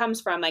it comes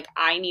from like,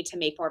 I need to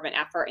make more of an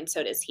effort. And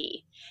so does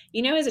he,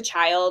 as a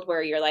child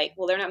where you're like,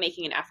 well, they're not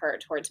making an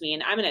effort towards me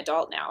and I'm an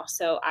adult now.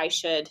 So I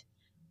should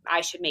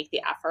make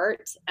the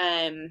effort.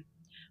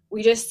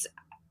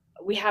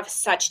 We have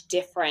such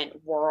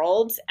different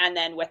worlds. And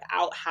then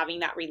without having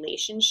that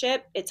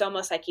relationship, it's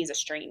almost like he's a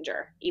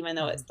stranger, even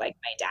though it's like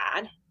my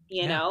dad,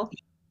 Yeah.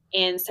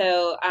 And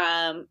so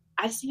I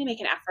just need to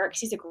make an effort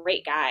because he's a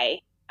great guy.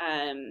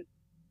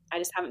 I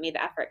just haven't made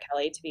the effort,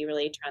 Kelly, to be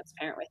really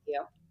transparent with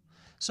you.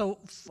 So,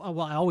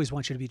 well, I always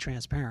want you to be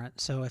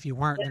transparent. So if you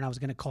weren't, then I was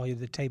going to call you to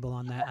the table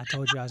on that. I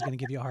told you I was going to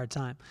give you a hard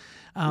time.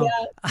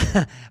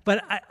 Yeah.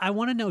 But I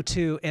want to know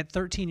too, at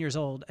 13 years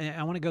old,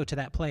 I want to go to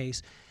that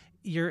place.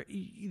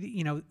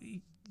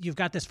 You've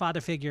got this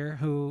father figure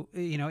who,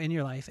 in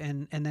your life,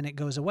 and then it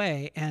goes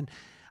away. And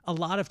a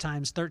lot of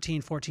times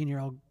 13,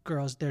 14-year-old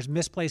girls, there's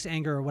misplaced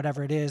anger or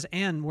whatever it is.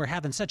 And we're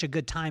having such a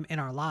good time in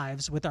our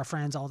lives with our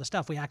friends, all the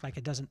stuff. We act like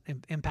it doesn't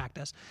impact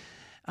us.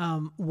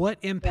 What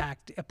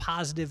impact,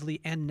 positively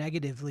and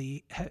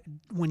negatively,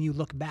 when you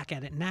look back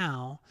at it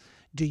now,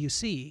 do you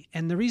see?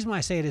 And the reason why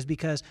I say it is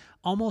because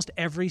almost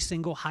every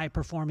single high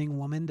performing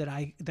woman that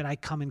I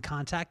come in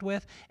contact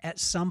with at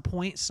some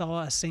point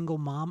saw a single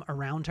mom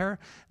around her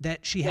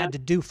that she had to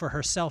do for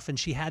herself, and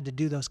she had to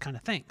do those kind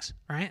of things,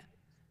 right?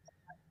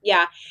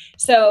 Yeah.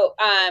 So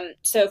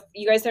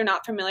you guys are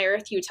not familiar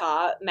with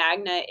Utah.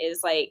 Magna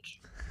is like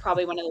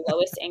probably one of the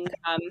lowest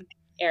income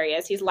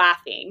areas. He's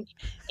laughing.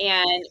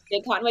 And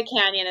Big Cottonwood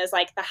Canyon is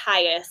like the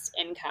highest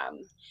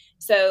income.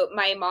 So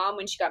my mom,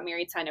 when she got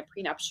married, signed a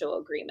prenuptial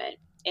agreement.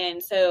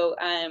 And so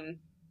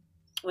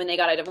when they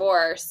got a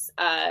divorce,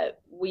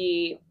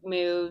 we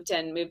moved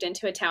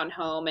into a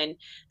townhome, and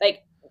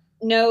like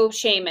no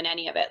shame in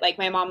any of it. Like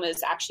my mom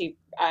was actually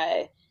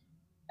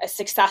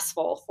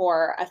successful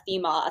for a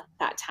female at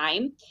that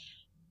time.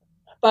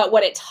 But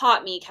what it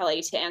taught me,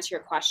 Kelly, to answer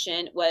your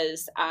question,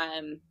 was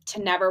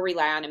to never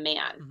rely on a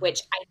man,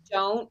 which I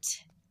don't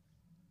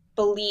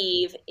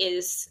believe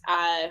is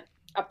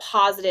a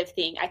positive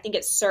thing. I think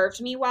it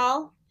served me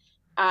well.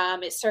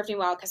 It served me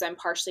well because I'm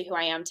partially who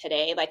I am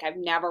today. Like I've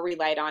never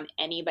relied on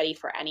anybody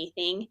for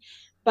anything.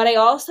 But I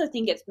also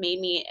think it's made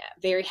me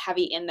very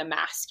heavy in the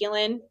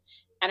masculine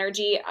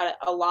energy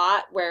a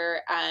lot,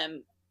 where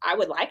I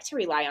would like to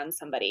rely on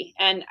somebody.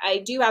 And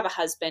I do have a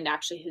husband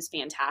actually who's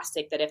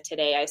fantastic, that if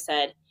today I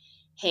said,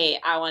 hey,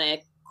 I want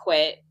to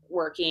quit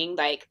working,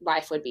 like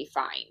life would be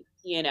fine,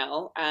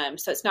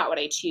 So it's not what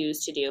I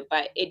choose to do,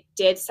 but it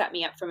did set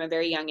me up from a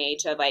very young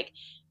age of like,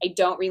 I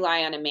don't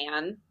rely on a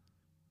man.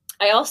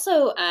 I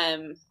also,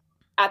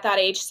 at that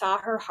age, saw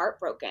her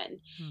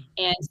heartbroken.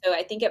 And so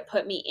I think it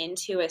put me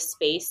into a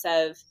space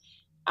of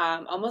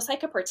almost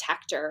like a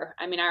protector.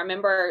 I mean, I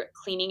remember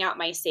cleaning out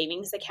my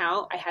savings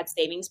account. I had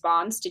savings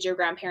bonds. Did your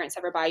grandparents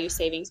ever buy you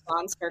savings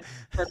bonds for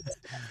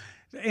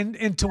in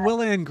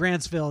Tooele and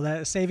Grantsville,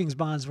 that savings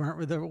bonds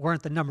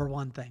weren't the number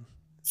one thing.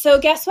 So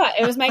guess what?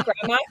 It was my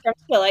grandma from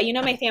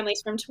Tooele. My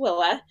family's from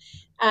Tooele.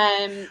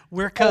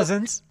 We're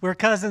cousins. We're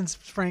cousins,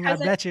 Spring. I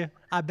bet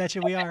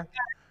you we are.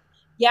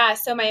 Yeah,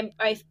 so my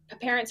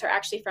parents are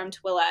actually from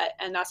Tooele,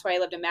 and that's why I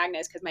lived in Magna,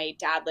 is because my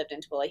dad lived in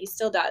Tooele. He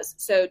still does.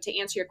 So to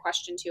answer your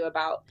question too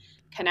about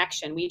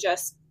connection, we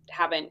just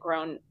haven't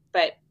grown.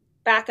 But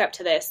back up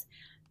to this,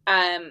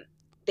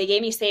 they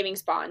gave me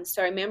savings bonds.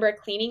 So I remember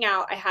cleaning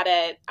out.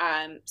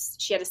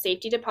 She had a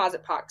safety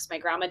deposit box. My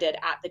grandma did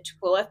at the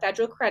Tooele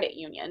Federal Credit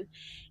Union.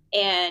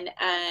 And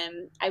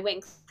I went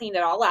and cleaned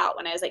it all out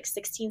when I was like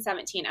 16,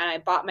 17. And I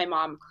bought my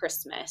mom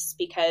Christmas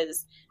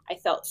because I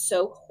felt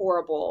so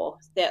horrible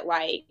that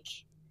like,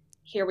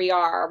 here we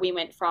are. We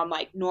went from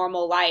like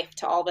normal life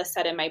to all of a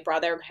sudden my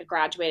brother had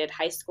graduated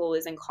high school,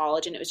 was in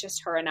college, and it was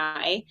just her and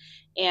I.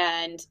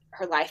 And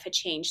her life had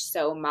changed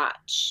so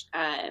much.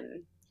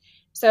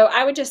 So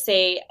I would just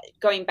say,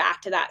 going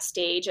back to that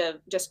stage of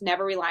just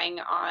never relying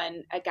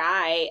on a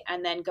guy,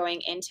 and then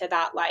going into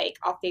that, like,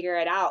 I'll figure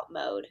it out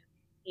mode,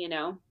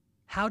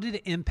 How did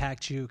it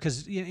impact you?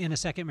 Because in a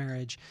second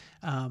marriage,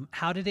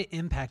 how did it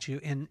impact you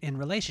in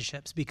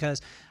relationships? Because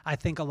I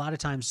think a lot of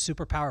times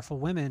super powerful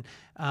women,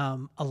 a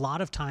lot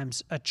of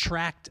times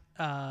attract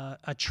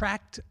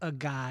a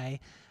guy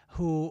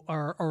who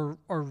or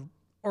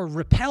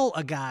repel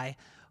a guy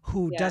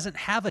who doesn't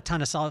have a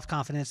ton of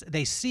self-confidence.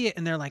 They see it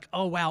and they're like,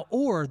 oh, wow.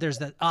 Or there's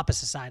the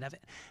opposite side of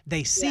it.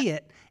 They see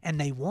it and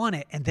they want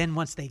it. And then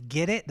once they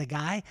get it, the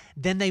guy,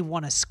 then they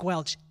want to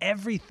squelch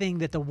everything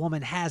that the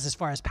woman has as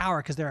far as power,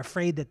 because they're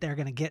afraid that they're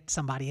going to get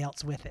somebody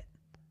else with it.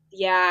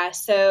 Yeah.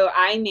 So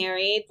I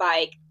married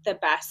like the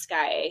best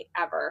guy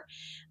ever.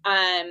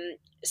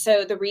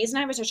 So the reason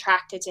I was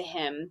attracted to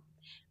him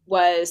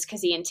was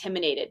because he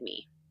intimidated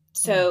me.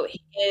 So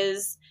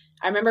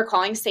I remember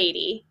calling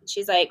Sadie.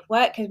 She's like,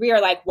 what? Because we are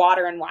like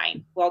water and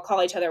wine. We'll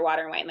call each other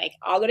water and wine. Like,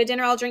 I'll go to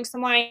dinner, I'll drink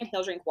some wine,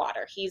 he'll drink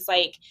water. He's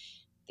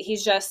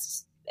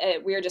just,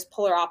 we are just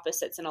polar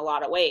opposites in a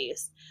lot of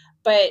ways.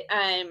 But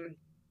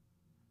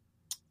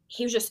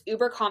he was just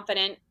uber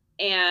confident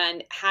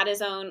and had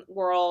his own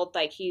world.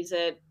 Like, he's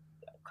a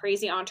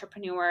crazy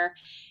entrepreneur.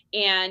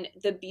 And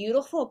the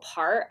beautiful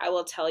part, I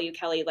will tell you,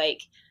 Kelly,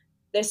 like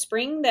the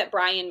spring that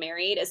Brian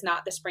married is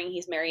not the spring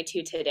he's married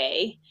to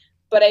today.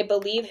 But I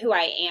believe who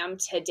I am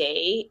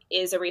today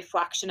is a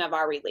reflection of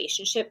our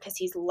relationship because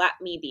he's let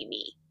me be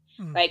me.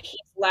 Like he's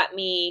let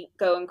me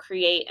go and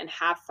create and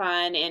have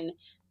fun and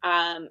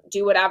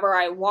do whatever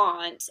I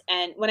want.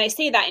 And when I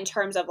say that in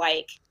terms of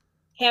like,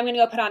 hey, I'm going to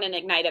go put on an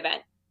Ignite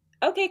event.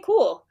 Okay,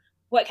 cool.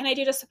 What can I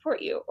do to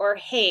support you? Or,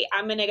 hey,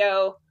 I'm going to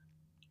go,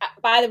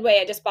 by the way,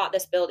 I just bought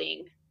this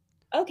building.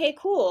 Okay,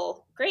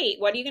 cool. Great.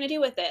 What are you going to do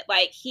with it?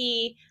 Like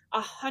he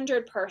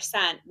 100%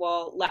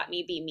 will let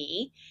me be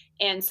me.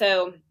 And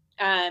so,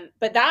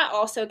 but that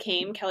also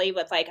came, Kelly,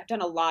 with like, I've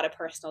done a lot of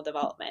personal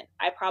development.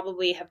 I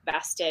probably have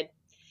invested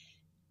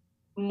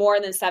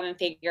more than 7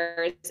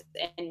 figures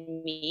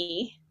in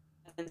me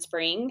in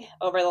spring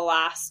over the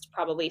last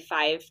probably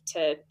 5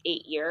 to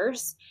 8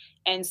 years.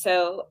 And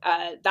so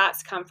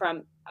that's come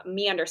from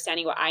me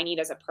understanding what I need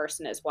as a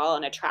person as well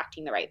and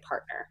attracting the right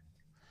partner.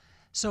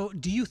 So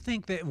do you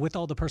think that with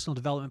all the personal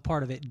development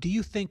part of it, do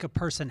you think a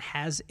person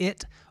has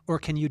it or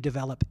can you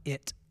develop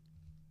it?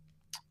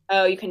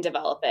 Oh, you can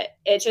develop it.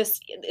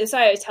 It's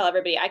why I always tell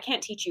everybody, I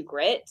can't teach you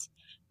grit,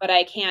 but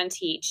I can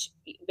teach.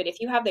 But if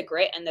you have the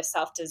grit and the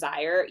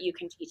self-desire, you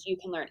can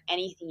learn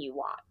anything you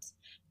want.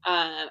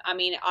 I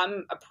mean,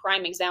 I'm a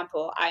prime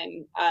example.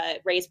 I'm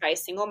raised by a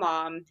single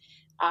mom,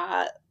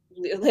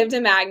 lived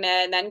in Magna,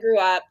 and then grew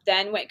up,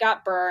 then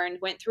got burned,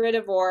 went through a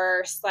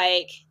divorce,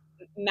 like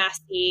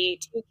messy,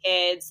 2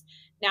 kids.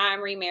 Now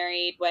I'm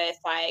remarried with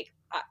I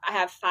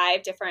have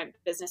 5 different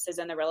businesses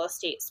in the real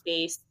estate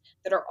space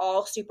that are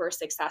all super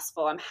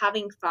successful. I'm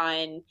having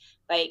fun.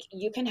 Like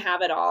you can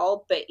have it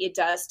all, but it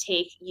does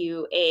take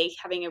you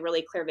having a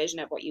really clear vision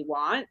of what you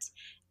want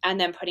and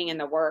then putting in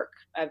the work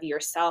of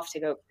yourself to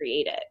go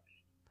create it.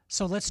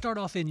 So let's start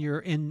off in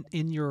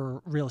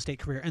your real estate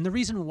career. And the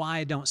reason why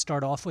I don't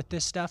start off with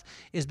this stuff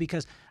is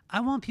because I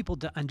want people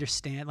to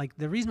understand, like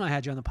the reason I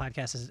had you on the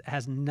podcast is it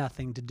has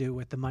nothing to do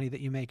with the money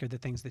that you make or the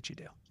things that you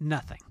do.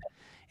 Nothing.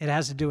 It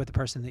has to do with the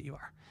person that you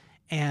are.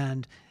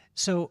 And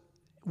so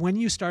when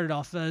you started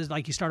off,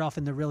 like you start off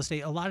in the real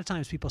estate, a lot of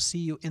times people see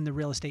you in the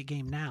real estate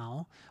game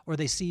now, or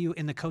they see you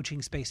in the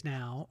coaching space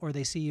now, or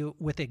they see you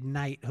with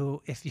Ignite,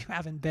 who, if you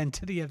haven't been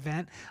to the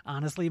event,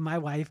 honestly, my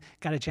wife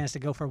got a chance to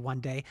go for one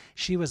day.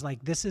 She was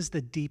like, this is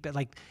the deepest,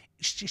 like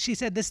she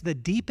said, this is the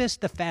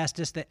deepest, the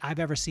fastest that I've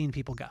ever seen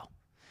people go.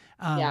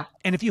 Yeah.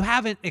 And if you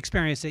haven't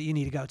experienced it, you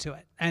need to go to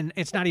it. And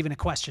it's not even a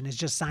question. It's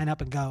just sign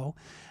up and go.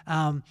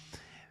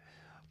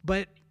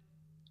 But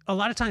a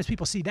lot of times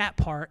people see that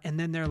part and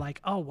then they're like,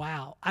 oh,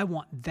 wow, I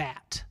want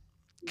that.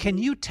 Can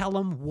you tell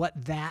them what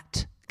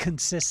that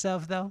consists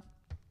of, though?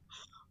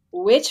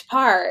 Which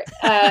part?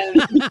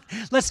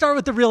 Let's start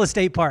with the real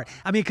estate part.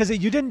 I mean, because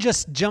you didn't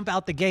just jump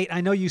out the gate.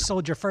 I know you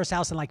sold your first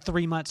house in like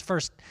 3 months,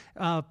 first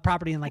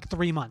property in like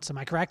 3 months. Am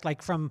I correct?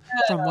 Like from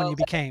when you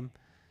became?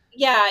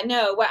 Yeah,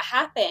 no, what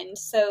happened?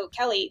 So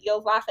Kelly,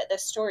 you'll laugh at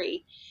this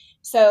story.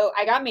 So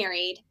I got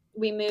married.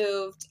 We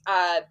moved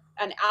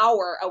an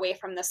hour away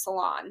from the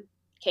salon.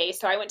 Okay,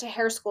 so I went to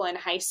hair school in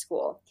high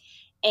school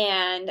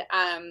and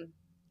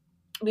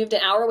moved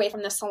an hour away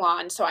from the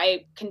salon. So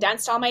I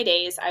condensed all my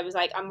days. I was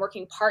like, I'm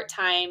working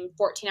part-time,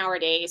 14-hour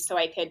days, so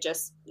I could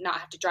just not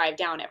have to drive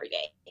down every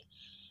day.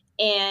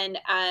 And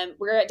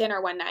we were at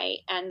dinner one night,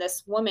 and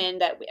this woman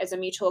that as a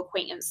mutual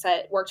acquaintance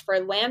that worked for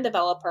a land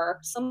developer,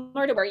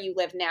 similar to where you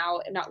live now,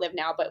 not live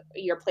now, but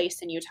your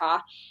place in Utah.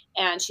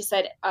 And she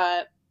said,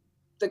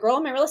 the girl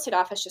in my real estate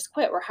office just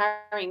quit. We're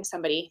hiring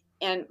somebody.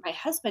 And my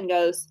husband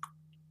goes,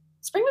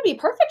 spring would be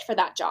perfect for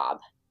that job.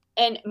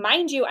 And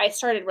mind you, I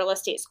started real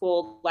estate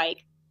school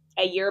like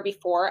a year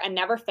before and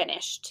never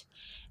finished.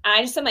 And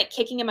I just am like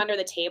kicking him under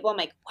the table. I'm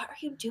like, what are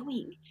you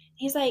doing? And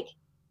he's like,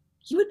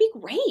 you would be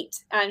great.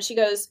 And she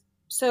goes,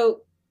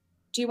 so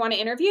do you want to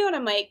interview? And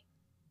I'm like,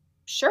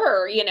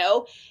 sure,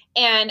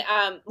 And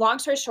long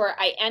story short,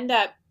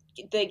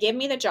 they give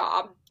me the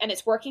job and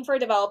it's working for a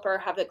developer,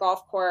 have the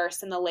golf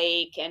course and the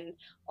lake and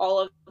all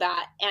of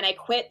that. And I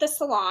quit the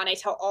salon. I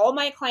tell all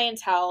my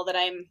clientele that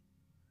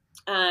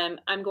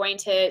I'm going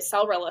to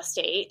sell real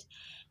estate.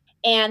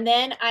 And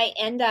then I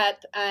end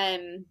up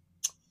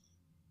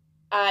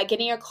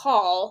getting a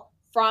call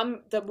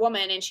from the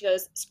woman and she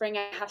goes, Spring,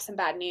 I have some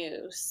bad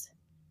news.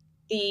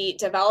 The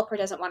developer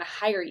doesn't want to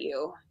hire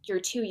you. You're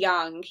too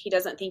young. He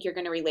doesn't think you're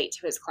going to relate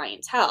to his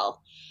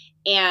clientele.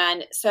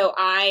 And so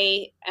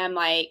I am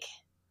like,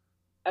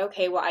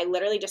 okay, well, I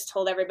literally just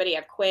told everybody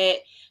I've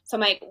quit. So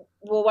I'm like,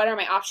 well, what are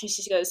my options?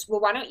 She goes,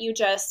 well, why don't you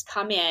just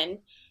come in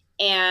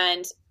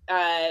and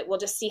we'll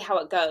just see how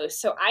it goes.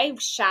 So I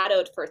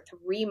shadowed for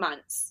 3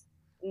 months.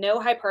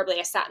 No hyperbole.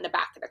 I sat in the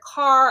back of the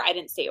car. I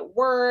didn't say a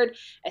word.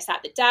 I sat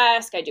at the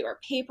desk. I do her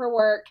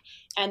paperwork.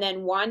 And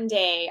then one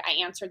day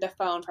I answered the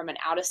phone from an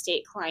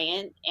out-of-state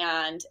client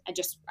and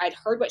I'd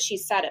heard what she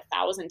said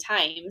 1,000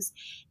 times.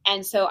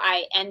 And so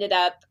I ended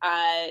up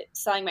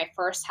selling my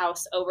first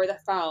house over the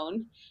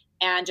phone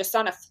and just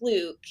on a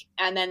fluke.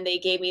 And then they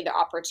gave me the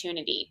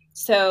opportunity.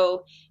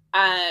 So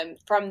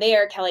From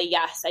there, Kelly,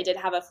 yes, I did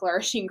have a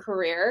flourishing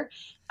career.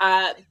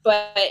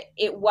 But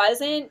it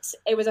wasn't,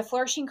 it was a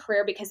flourishing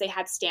career because they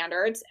had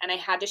standards and I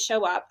had to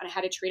show up and I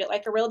had to treat it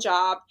like a real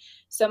job.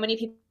 So many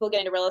people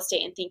get into real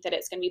estate and think that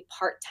it's going to be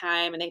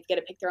part-time and they get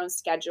to pick their own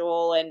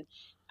schedule. And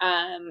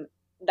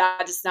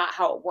that is not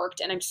how it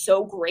worked. And I'm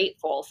so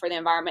grateful for the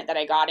environment that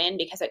I got in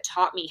because it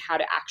taught me how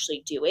to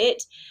actually do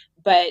it.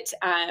 But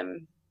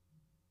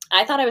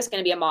I thought I was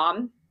going to be a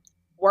mom,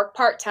 work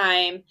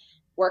part-time,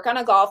 work on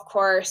a golf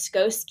course,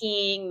 go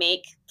skiing,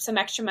 make some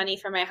extra money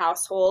for my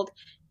household.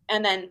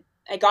 And then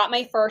I got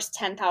my first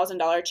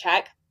 $10,000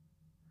 check.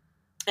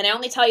 And I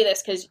only tell you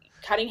this because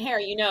cutting hair,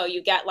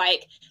 you get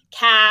like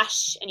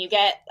cash and you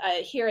get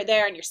here or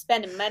there and you're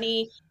spending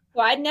money.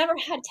 So I'd never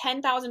had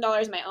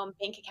 $10,000 in my own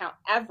bank account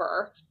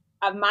ever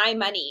of my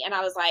money. And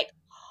I was like,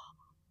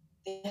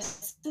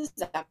 this is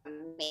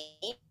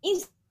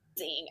amazing.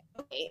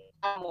 Okay,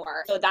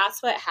 more. So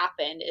that's what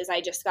happened is I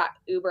just got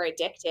uber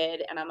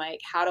addicted and I'm like,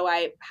 how do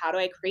I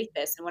create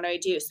this? And what do I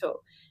do?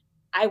 So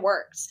I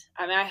worked.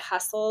 I mean, I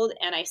hustled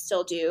and I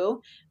still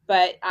do,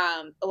 but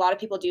a lot of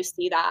people do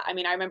see that. I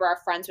mean, I remember our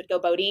friends would go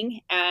boating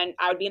and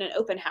I would be in an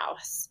open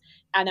house.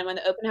 And then when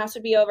the open house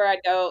would be over,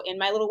 I'd go in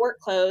my little work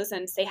clothes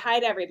and say hi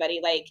to everybody.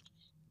 Like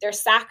there's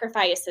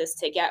sacrifices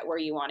to get where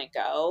you want to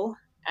go.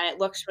 And it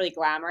looks really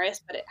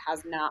glamorous, but it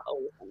has not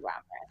always been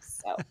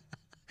glamorous. So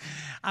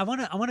I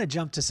want to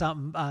jump to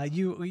something.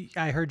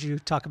 I heard you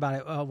talk about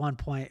it at one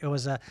point. It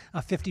was a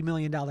 $50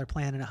 million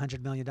plan and a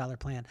 $100 million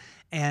plan.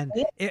 And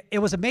it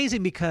was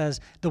amazing because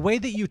the way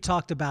that you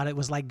talked about it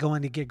was like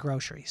going to get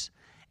groceries.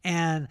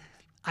 And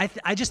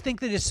I just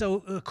think that it's so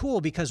cool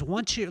because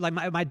once you, like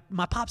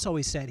my pops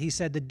always said, he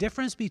said the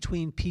difference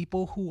between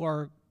people who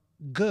are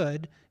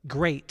good,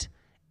 great,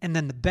 and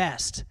then the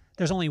best,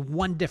 there's only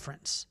one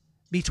difference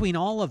between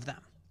all of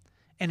them.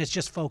 And it's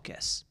just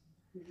focus.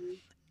 Mm-hmm.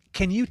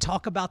 Can you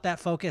talk about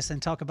that focus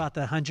and talk about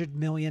the $100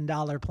 million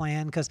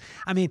plan? Because,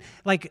 I mean,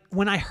 like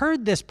when I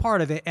heard this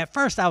part of it, at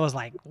first I was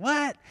like,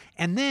 what?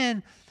 And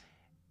then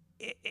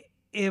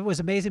it was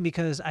amazing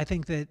because I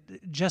think that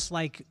just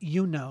like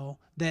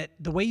that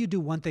the way you do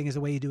one thing is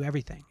the way you do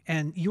everything.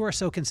 And you are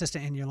so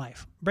consistent in your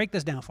life. Break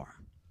this down for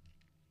them.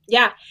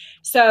 Yeah.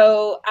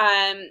 So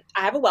I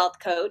have a wealth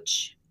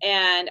coach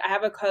and I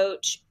have a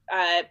coach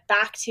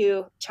back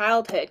to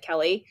childhood,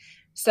 Kelly.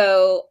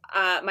 So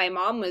my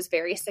mom was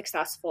very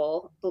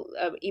successful,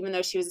 even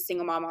though she was a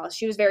single mom.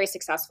 She was very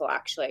successful,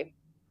 actually.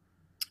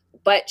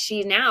 But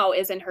she now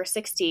is in her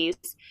 60s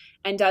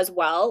and does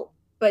well,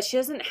 but she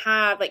doesn't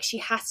have, like, she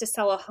has to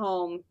sell a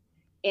home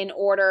in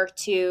order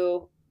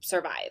to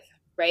survive,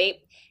 right?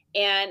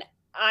 And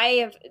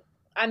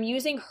I'm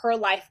using her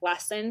life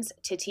lessons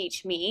to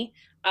teach me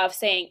of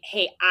saying,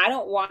 hey, I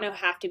don't want to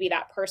have to be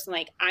that person.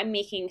 Like I'm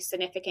making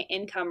significant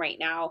income right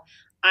now.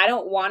 I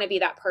don't want to be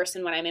that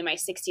person when I'm in my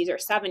 60s or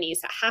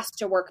 70s that has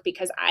to work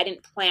because I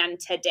didn't plan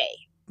today,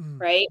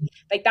 right?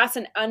 Like that's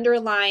an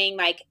underlying,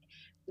 like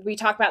we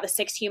talk about the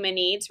 6 human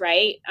needs,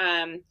 right?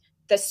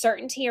 The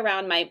certainty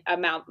around my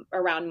amount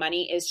around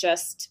money is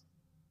just,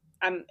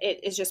 it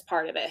is just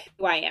part of it,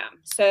 who I am.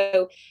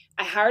 So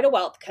I hired a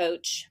wealth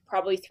coach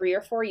probably 3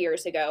 or 4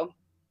 years ago.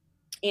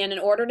 And in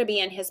order to be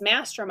in his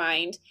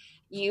mastermind,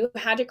 you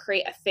had to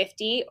create a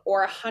 $50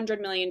 or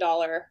 $100 million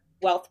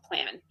wealth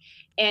plan.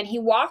 And he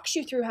walks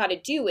you through how to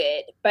do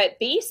it. But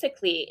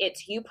basically,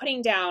 it's you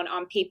putting down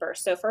on paper.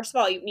 So first of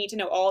all, you need to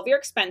know all of your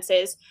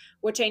expenses,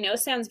 which I know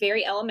sounds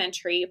very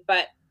elementary,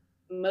 but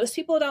most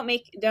people don't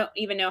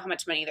even know how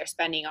much money they're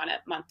spending on a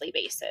monthly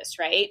basis,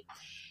 right?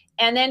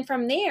 And then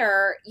from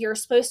there, you're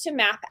supposed to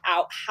map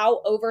out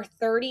how over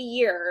 30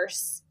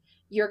 years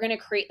you're going to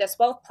create this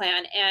wealth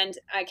plan. And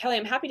Kelly,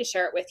 I'm happy to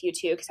share it with you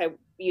too, because I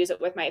use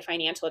it with my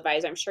financial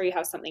advisor. I'm sure you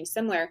have something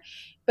similar,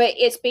 but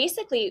it's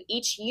basically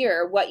each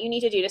year what you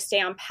need to do to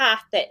stay on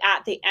path that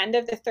at the end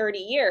of the 30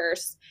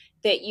 years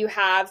that you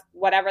have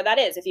whatever that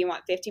is, if you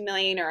want 50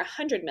 million or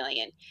 100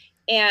 million.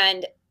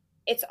 And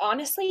it's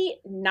honestly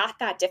not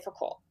that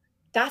difficult.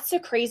 That's the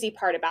crazy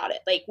part about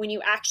it. Like when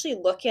you actually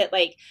look at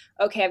like,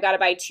 okay, I've got to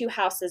buy 2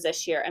 houses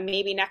this year and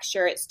maybe next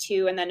year it's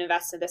 2 and then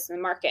invest in this in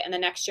the market. And the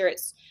next year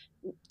it's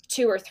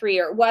 2 or 3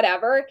 or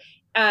whatever.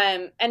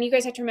 And you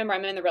guys have to remember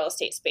I'm in the real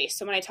estate space.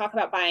 So when I talk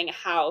about buying a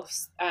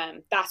house,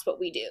 that's what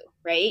we do.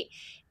 Right.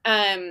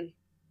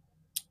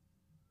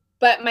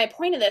 But my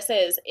point of this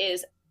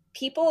is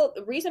people,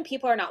 the reason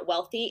people are not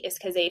wealthy is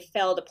because they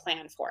fail to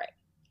plan for it.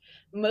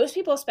 Most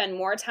people spend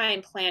more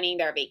time planning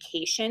their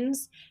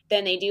vacations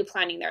than they do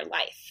planning their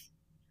life.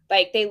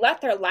 Like they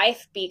let their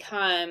life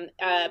become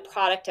a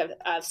product of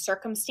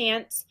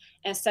circumstance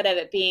instead of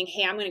it being,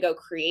 hey, I'm going to go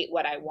create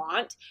what I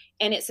want.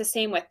 And it's the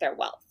same with their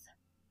wealth.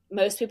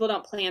 Most people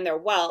don't plan their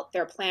wealth.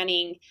 They're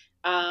planning,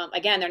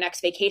 again, their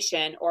next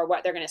vacation or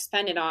what they're going to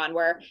spend it on.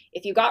 Where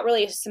if you got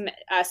really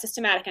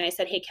systematic and I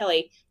said, hey,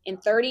 Kelly, in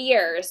 30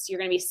 years, you're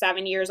going to be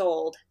 7 years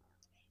old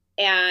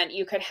and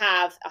you could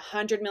have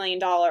 $100 million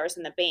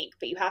in the bank,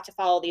 but you have to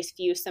follow these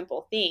few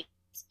simple things.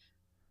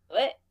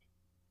 What?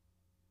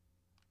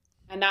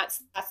 And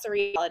that's the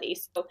reality.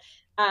 So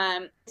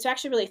it's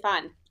actually really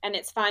fun, and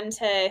it's fun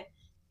to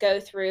go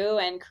through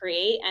and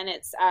create, and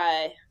it's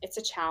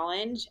a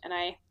challenge, and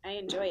I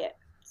enjoy it.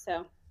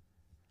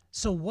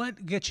 So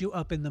what gets you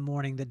up in the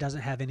morning that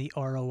doesn't have any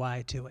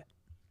ROI to it?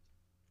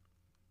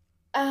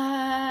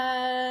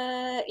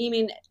 You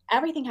mean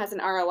everything has an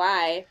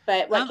ROI,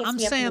 but what gets I'm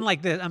me up in saying the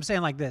like this. I'm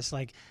saying like this.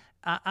 Like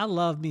I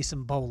love me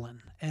some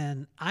bowling,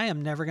 and I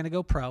am never going to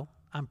go pro.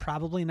 I'm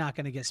probably not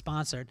going to get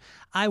sponsored.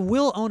 I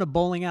will own a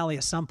bowling alley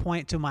at some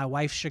point, to my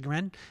wife's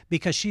chagrin,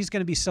 because she's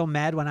going to be so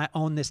mad when I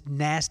own this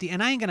nasty,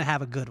 and I ain't going to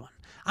have a good one.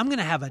 I'm going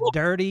to have a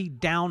dirty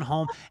down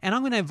home, and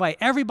I'm going to invite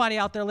everybody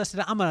out there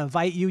listening. I'm going to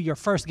invite you. Your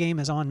first game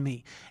is on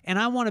me. And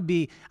I want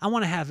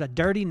to have a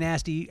dirty,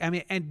 nasty,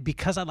 and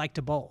because I like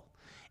to bowl.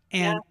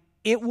 And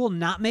it will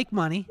not make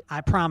money,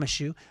 I promise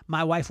you.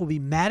 My wife will be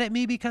mad at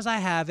me because I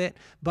have it,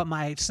 but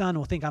my son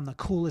will think I'm the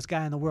coolest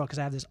guy in the world because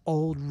I have this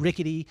old,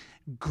 rickety,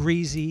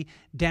 greasy,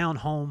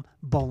 down-home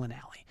bowling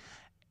alley.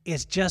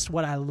 It's just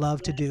what I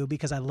love to do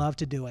because I love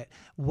to do it.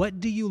 What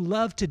do you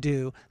love to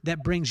do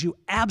that brings you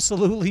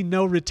absolutely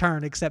no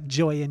return except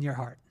joy in your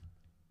heart?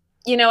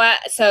 You know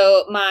what?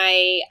 So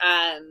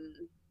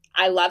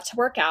I love to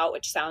work out,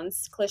 which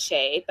sounds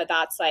cliche, but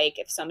that's like,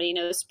 if somebody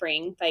knows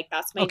spring, like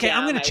that's my Okay, jam.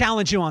 I'm going to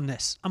challenge you on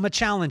this. I'm going to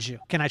challenge you.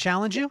 Can I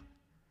challenge you?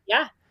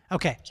 Yeah.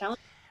 Okay. Challenge.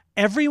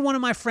 Every one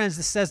of my friends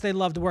that says they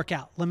love to work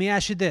out, let me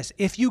ask you this.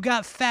 If you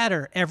got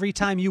fatter every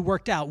time you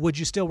worked out, would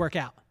you still work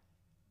out?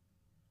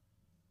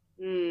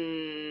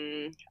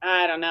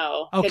 I don't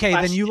know. Okay,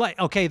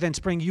 then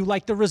Spring, you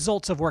like the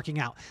results of working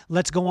out.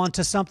 Let's go on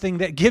to something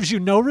that gives you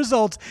no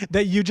results,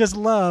 that you just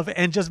love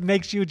and just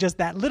makes you just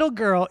that little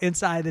girl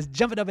inside that's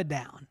jumping up and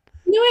down.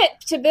 You know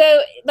what? To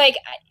be like,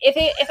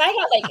 if I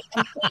got like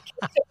complete,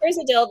 so here's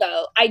the deal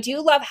though. I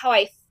do love how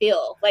I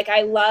feel. Like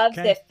I love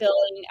the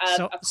feeling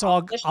of.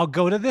 So I'll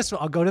go to this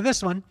one. I'll go to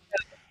this one.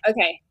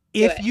 Okay.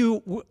 If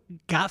you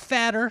got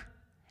fatter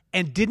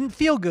and didn't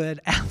feel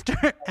good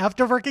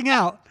after working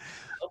out.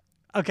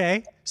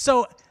 Okay,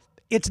 so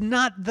it's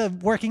not the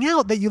working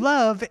out that you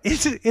love;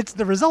 it's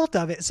the result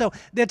of it. So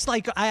it's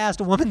like, I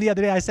asked a woman the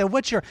other day. I said,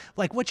 "What's your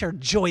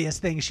joyous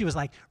thing?" She was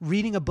like,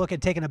 "Reading a book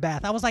and taking a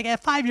bath." I was like,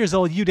 "At 5 years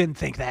old, you didn't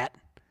think that.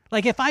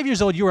 Like at 5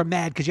 years old, you were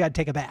mad because you had to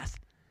take a bath.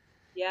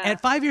 Yeah.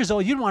 At 5 years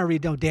old, you didn't want to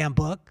read no damn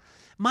book.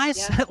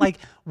 Like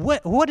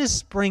what does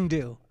spring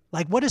do?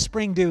 Like, what does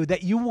spring do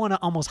that you want to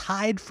almost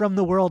hide from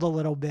the world a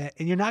little bit,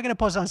 and you're not going to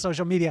post it on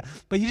social media,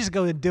 but you just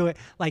go and do it?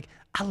 Like,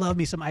 I love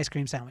me some ice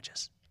cream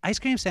sandwiches. Ice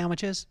cream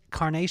sandwiches,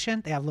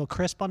 Carnation, they have a little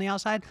crisp on the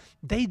outside.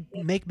 They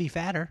make me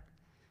fatter,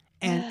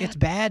 and it's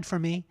bad for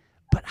me,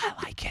 but I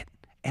like it.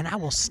 And I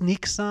will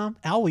sneak some.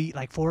 I'll eat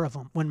like 4 of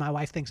them when my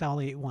wife thinks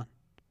I'll eat one.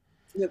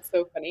 That's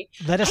so funny.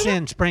 Let us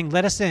in, Spring.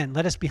 Let us in.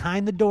 Let us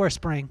behind the door,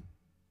 Spring.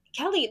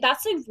 Kelly,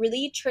 that's a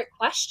really trick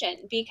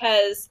question,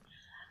 because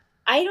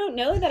I don't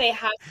know that I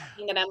have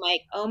something that I'm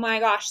like, oh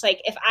my gosh,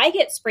 like if I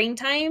get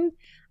springtime,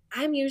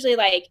 I'm usually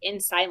like in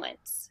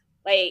silence.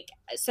 Like,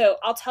 so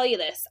I'll tell you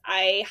this.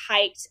 I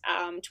hiked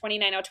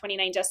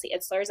 29029 Jesse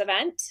Itzler's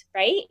event,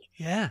 right?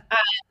 Yeah.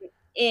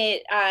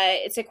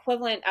 It's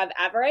equivalent of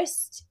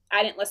Everest.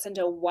 I didn't listen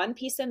to one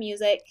piece of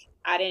music.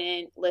 I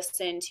didn't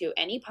listen to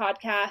any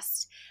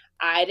podcast.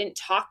 I didn't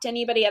talk to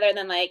anybody other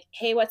than like,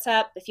 hey, what's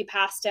up? If you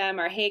passed him,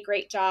 or hey,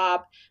 great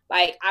job.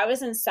 Like, I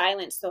was in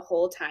silence the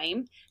whole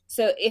time.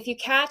 So if you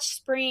catch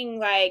spring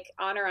like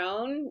on our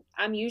own,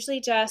 I'm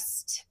usually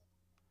just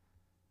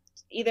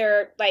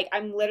either like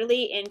I'm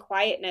literally in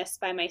quietness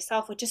by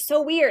myself, which is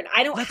so weird.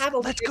 I don't have a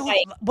let's weird, go.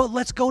 like, Well,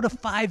 let's go to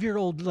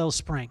 5-year-old little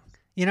Spring.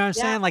 You know what I'm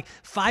saying? Like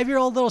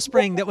 5-year-old little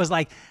Spring that was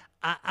like,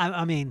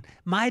 I mean,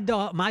 my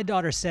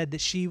daughter said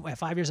that she, at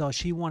 5 years old,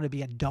 she wanted to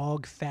be a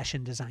dog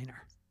fashion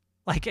designer.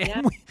 Like,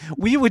 and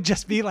we would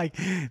just be like,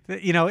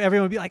 you know,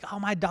 everyone would be like, oh,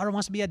 my daughter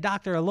wants to be a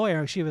doctor or a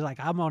lawyer. She was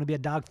like, I want to be a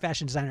dog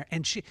fashion designer.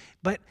 And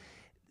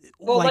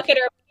well, like, look at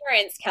her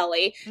parents,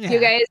 Kelly. Yeah. You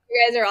guys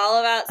are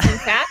all about some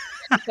fashion.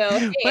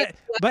 So, hey,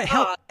 but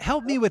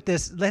help me with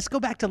this. Let's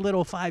go back to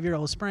little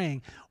 5-year-old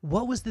Spring.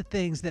 What was the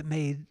things that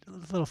made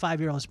little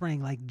 5-year-old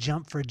Spring like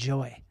jump for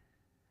joy?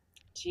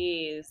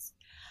 Jeez.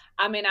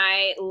 I mean,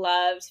 I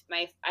loved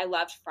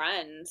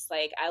friends.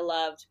 Like, I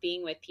loved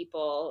being with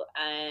people,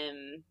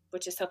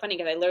 which is so funny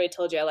because I literally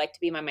told you I like to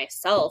be by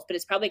myself, but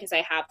it's probably because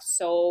I have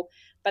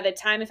by the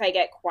time if I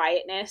get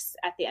quietness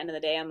at the end of the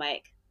day, I'm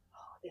like,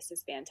 oh, this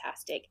is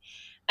fantastic.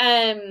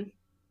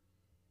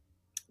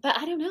 But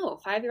I don't know,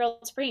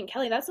 5-year-old Spring,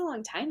 Kelly, that's a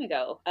long time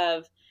ago.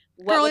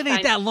 Girl, it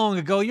ain't that long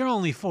ago. You're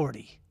only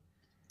 40.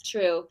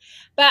 True.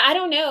 But I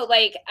don't know,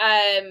 like,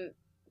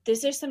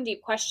 these are some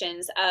deep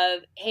questions of,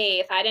 hey,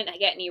 if I didn't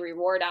get any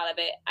reward out of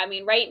it. I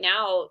mean, right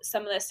now,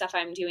 some of the stuff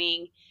I'm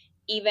doing,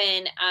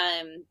 even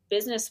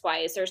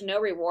business-wise, there's no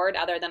reward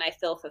other than I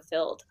feel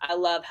fulfilled. I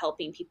love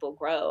helping people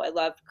grow. I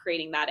love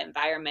creating that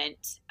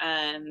environment.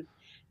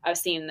 I've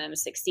seen them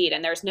succeed,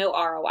 and there's no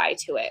ROI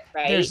to it,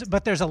 right?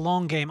 But there's a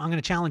long game. I'm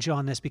going to challenge you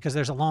on this because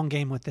there's a long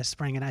game with this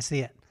Spring, and I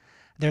see it.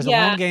 There's a long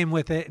Yeah. game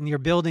with it, and you're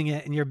building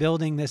it, and you're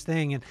building this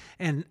thing,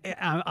 and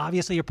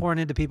obviously you're pouring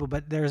into people,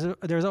 but there's a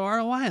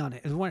ROI on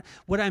it. And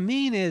what I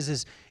mean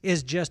is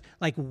just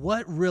like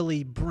what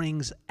really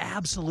brings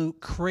absolute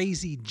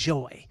crazy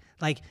joy,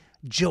 like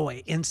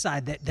joy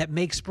inside that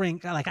makes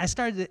spring. Like I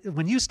started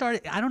when you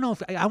started. I don't know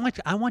if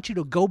I want you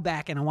to go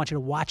back and I want you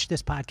to watch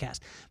this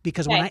podcast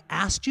because when Okay. I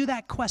asked you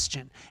that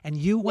question and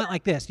you went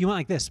like this,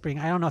 Spring.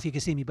 I don't know if you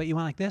can see me, but you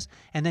went like this,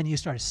 and then you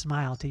started to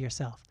smile to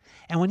yourself.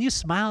 And when you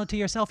smiled to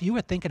yourself, you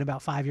were thinking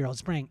about 5-year-old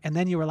Spring. And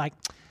then you were like,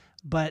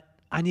 but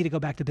I need to go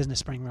back to business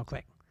Spring real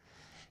quick.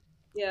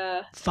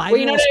 Yeah. Well,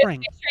 5-year-old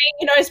Spring.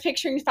 I was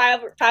picturing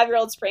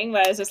 5-year-old Spring.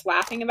 What I was just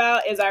laughing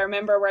about is I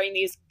remember wearing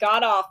these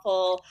god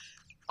awful,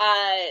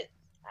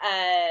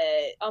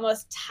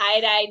 almost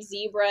tie-dyed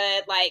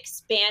zebra, like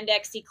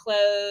spandexy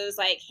clothes,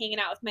 like hanging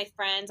out with my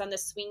friends on the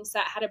swing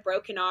set, had a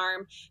broken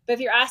arm. But if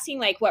you're asking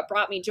like what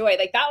brought me joy,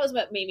 like that was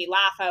what made me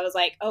laugh. I was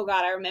like, oh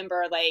God, I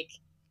remember like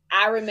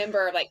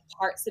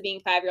parts of being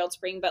 5-year-old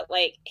Spring, but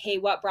like, hey,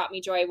 what brought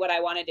me joy, what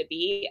I wanted to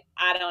be,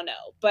 I don't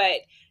know.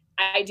 But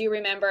I do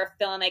remember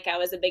feeling like I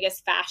was the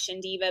biggest fashion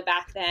diva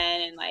back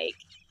then. And like,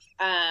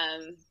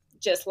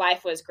 just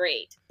life was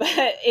great.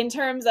 But in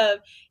terms of,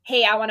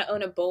 hey, I want to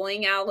own a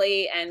bowling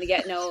alley and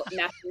get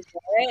nothing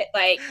for it.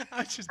 Like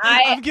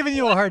I'm giving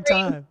you a hard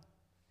time.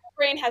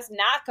 Brain has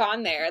not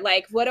gone there.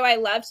 Like, what do I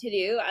love to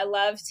do? I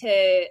love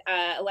to,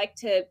 I like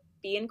to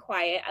be in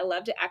quiet. I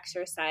love to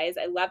exercise.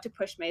 I love to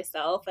push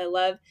myself. I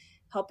love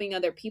helping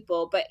other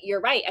people. But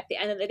you're right. At the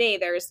end of the day,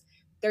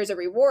 there's a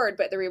reward,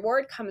 but the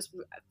reward comes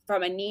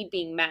from a need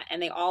being met, and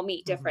they all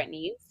meet different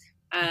needs.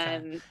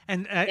 Okay.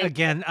 And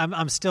again,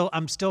 I'm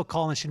still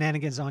calling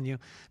shenanigans on you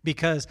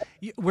because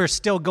we're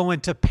still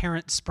going to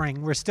parent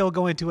Spring. We're still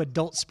going to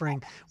adult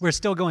Spring. We're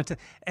still going to,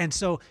 and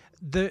so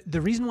the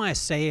reason why I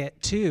say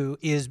it too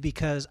is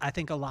because I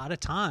think a lot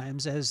of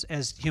times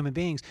as human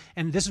beings,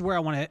 and this is where I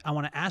want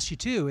to ask you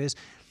too, is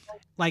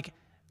like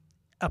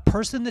a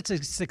person that's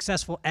as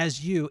successful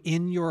as you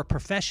in your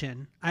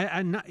profession.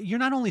 You're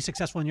not only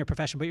successful in your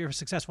profession, but you're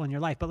successful in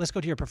your life. But let's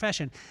go to your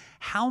profession.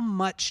 How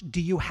much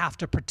do you have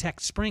to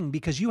protect Spring?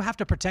 Because you have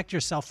to protect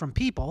yourself from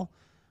people.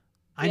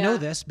 I know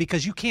this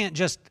because you can't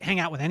just hang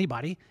out with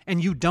anybody,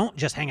 and you don't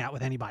just hang out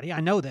with anybody. I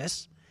know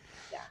this.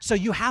 Yeah. So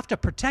you have to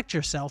protect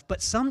yourself,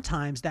 but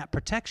sometimes that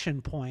protection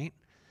point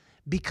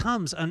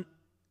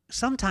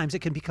sometimes it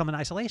can become an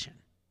isolation.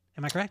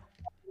 Am I correct?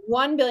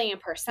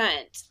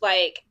 1,000,000,000%.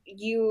 Like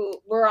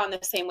we're on the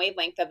same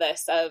wavelength of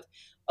this, of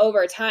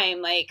over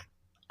time. Like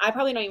I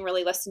probably don't even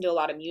really listen to a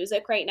lot of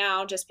music right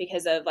now just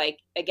because of like,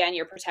 again,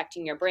 you're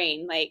protecting your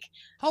brain. Like,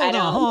 hold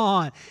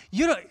on.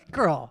 You don't,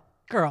 girl,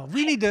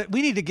 we need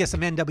to get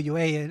some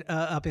NWA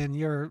up in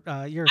your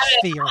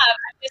sphere.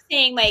 I'm just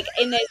saying like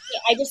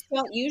I just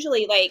don't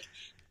usually like,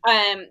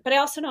 but I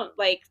also don't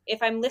like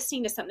if I'm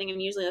listening to something, I'm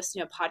usually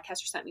listening to a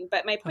podcast or something.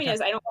 But my point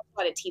is I don't watch a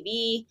lot of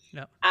TV.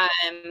 No.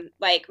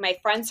 Like my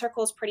friend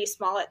circle is pretty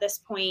small at this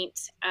point.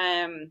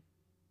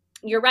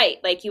 You're right.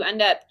 Like you end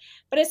up,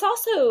 but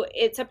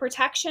it's a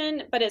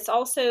protection, but it's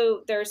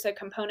also, there's a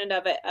component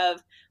of it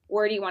of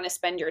where do you want to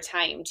spend your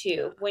time too?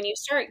 Yeah. When you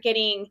start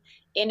getting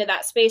into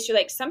that space, you're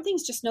like, some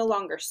things just no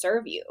longer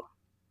serve you,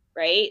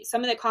 right?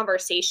 Some of the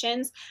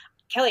conversations,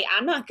 Kelly,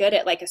 I'm not good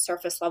at like a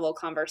surface level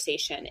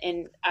conversation,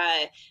 and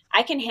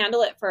I can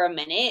handle it for a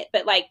minute,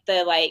 but like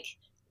the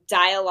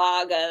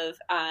dialogue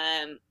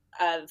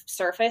of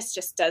surface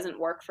just doesn't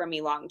work for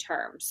me long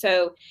term.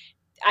 So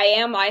I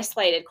am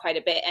isolated quite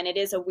a bit, and it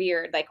is a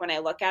weird, like when I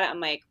look at it, I'm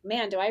like,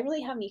 man, do I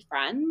really have any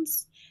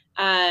friends?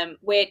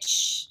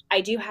 Which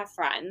I do have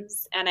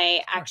friends, and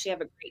I actually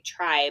have a great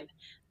tribe,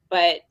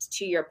 but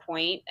to your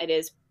point, it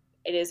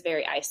is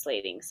very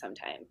isolating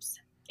sometimes.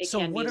 So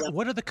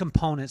what are the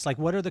components? Like,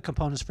 what are the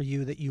components for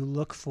you that you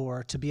look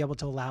for to be able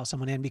to allow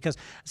someone in? Because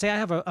say I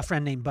have a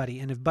friend named Buddy,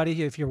 and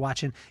if you're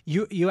watching,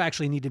 you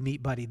actually need to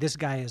meet Buddy. This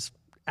guy is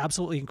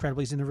absolutely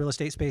incredible. He's in the real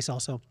estate space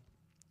also.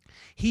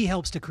 He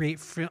helps to create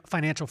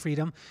financial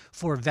freedom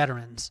for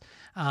veterans.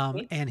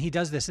 And he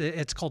does this.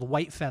 It's called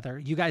White Feather.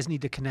 You guys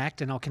need to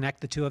connect, and I'll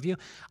connect the two of you.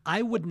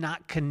 I would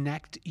not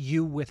connect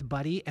you with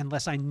Buddy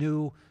unless I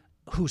knew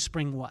who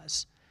Spring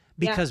was.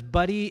 Because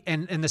Buddy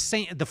and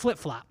the flip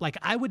flop, like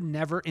I would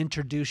never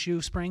introduce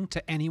you, Spring,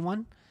 to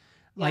anyone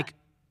like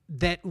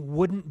that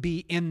wouldn't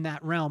be in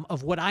that realm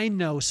of what I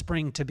know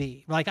Spring to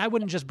be. Like I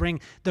wouldn't just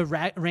bring the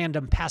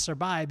random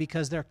passerby,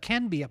 because there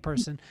can be a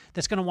person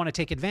that's going to want to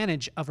take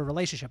advantage of a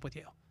relationship with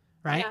you.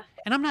 Right. Yeah.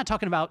 And I'm not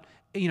talking about,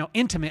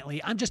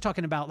 intimately. I'm just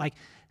talking about like,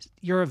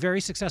 you're a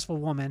very successful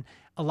woman.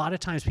 A lot of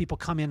times people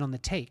come in on the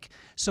take.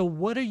 So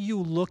what are you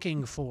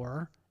looking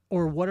for?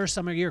 Or what are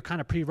some of your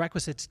kind of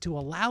prerequisites to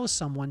allow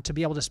someone to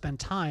be able to spend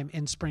time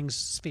in Spring's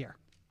sphere?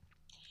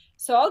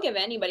 So I'll give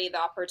anybody the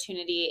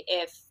opportunity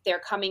if they're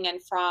coming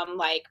in from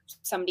like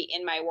somebody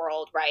in my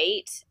world,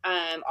 right?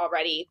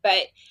 Already,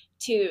 but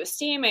to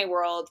stay in my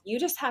world, you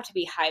just have to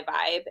be high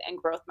vibe and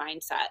growth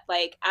mindset.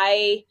 Like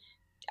I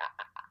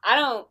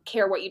don't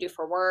care what you do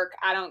for work.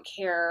 I don't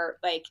care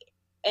like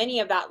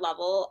any of that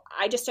level.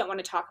 I just don't want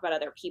to talk about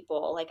other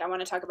people. Like I want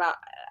to talk about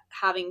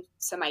having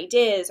some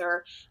ideas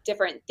or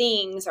different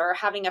things or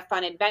having a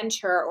fun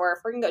adventure, or if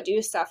we're gonna go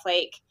do stuff,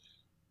 like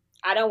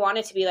I don't want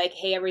it to be like,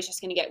 hey, everybody's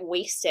just gonna get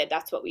wasted.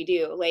 That's what we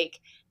do. Like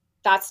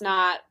that's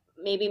not,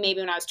 maybe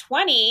when I was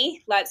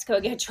 20, let's go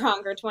get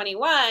drunk, or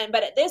 21.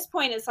 But at this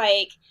point it's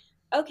like,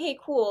 okay,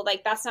 cool.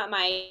 Like that's not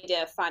my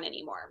idea of fun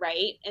anymore.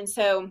 Right. And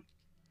so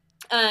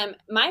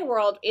my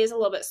world is a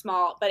little bit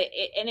small, but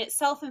and it's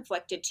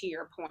self-inflicted, to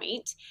your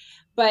point.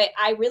 But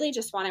I really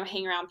just want to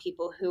hang around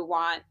people who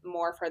want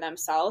more for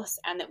themselves,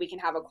 and that we can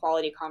have a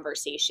quality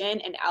conversation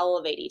and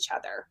elevate each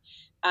other.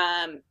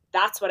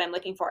 That's what I'm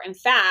looking for. In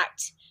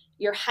fact,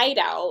 your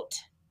hideout,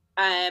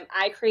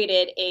 I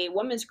created a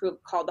women's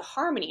group called the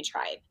Harmony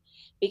Tribe,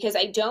 because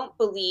I don't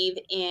believe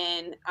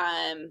in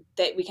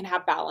that we can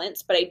have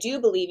balance, but I do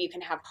believe you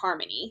can have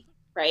harmony,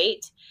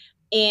 right?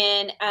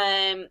 And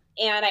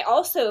I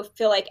also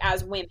feel like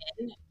as women,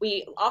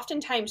 we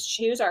oftentimes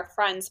choose our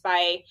friends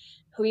by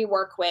who we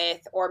work with,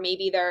 or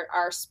maybe they're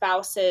our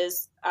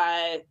spouses,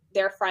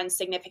 their friend's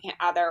significant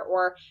other,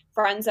 or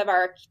friends of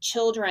our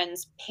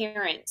children's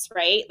parents,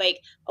 right? Like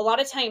a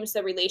lot of times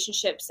the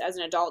relationships as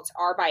an adult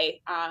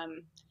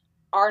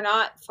are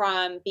not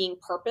from being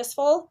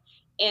purposeful.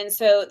 And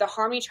so the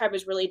Harmony Tribe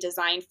was really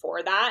designed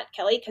for that,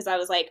 Kelly, because I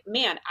was like,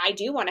 man, I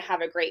do want to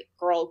have a great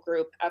girl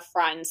group of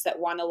friends that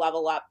want to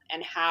level up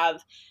and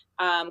have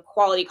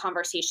quality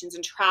conversations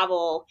and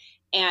travel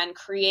and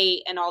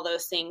create and all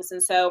those things.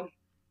 And so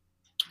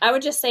I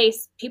would just say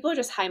people are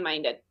just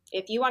high-minded.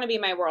 If you want to be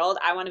in my world,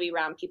 I want to be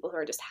around people who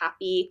are just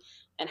happy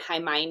and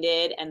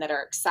high-minded and that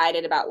are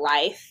excited about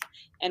life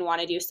and want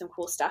to do some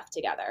cool stuff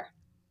together.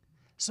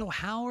 So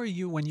how are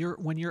you when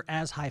you're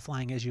as high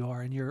flying as you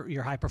are, and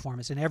you're high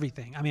performance and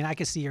everything? I mean, I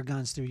can see your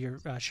guns through your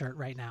shirt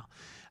right now,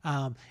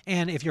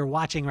 and if you're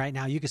watching right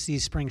now, you can see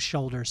Spring's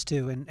shoulders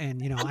too.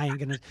 And you know,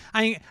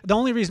 the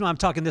only reason why I'm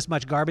talking this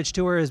much garbage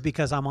to her is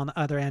because I'm on the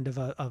other end of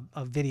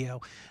a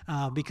video.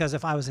 Because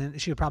if I was in,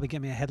 she would probably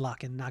get me a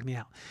headlock and knock me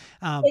out.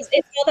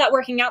 It's all that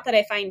working out that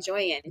I find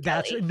joy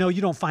in. No,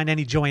 you don't find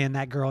any joy in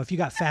that, girl. If you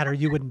got fatter,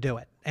 you wouldn't do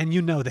it. And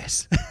you know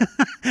this.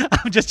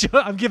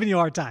 I'm giving you a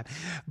hard time.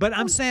 But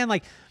I'm saying,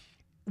 like,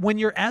 when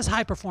you're as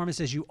high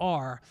performance as you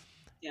are,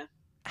 yeah,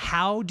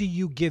 how do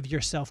you give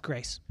yourself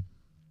grace?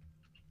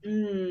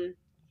 I'm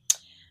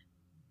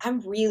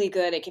really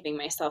good at giving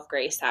myself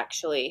grace,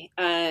 actually.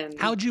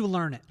 How'd you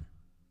learn it?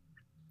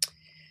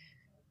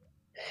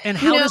 And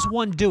how does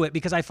one do it?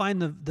 Because I find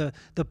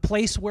the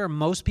place where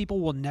most people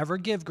will never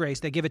give grace,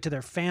 they give it to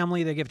their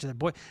family, they give it to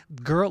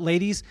their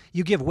ladies,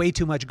 you give way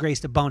too much grace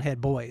to bonehead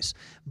boys.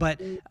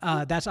 But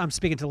I'm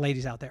speaking to the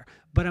ladies out there.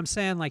 But I'm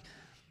saying, like,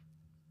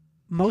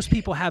 most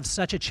people have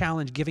such a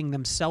challenge giving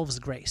themselves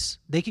grace.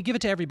 They could give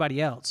it to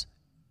everybody else.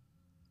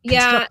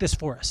 Construct this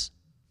for us.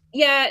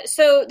 Yeah.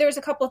 So there's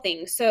a couple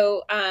things.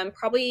 So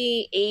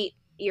probably 8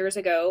 years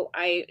ago,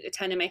 I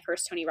attended my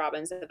first Tony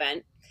Robbins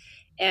event.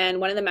 And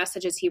one of the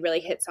messages he really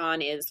hits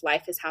on is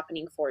life is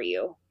happening for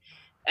you.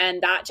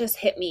 And that just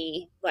hit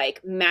me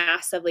like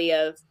massively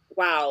of,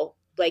 wow,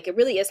 like it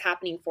really is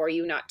happening for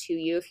you, not to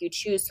you, if you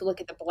choose to look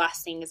at the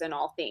blessings in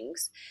all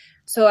things.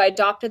 So I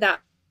adopted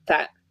that.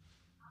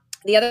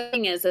 The other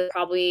thing is that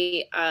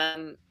probably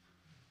 5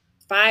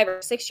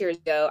 or 6 years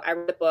ago, I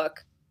read a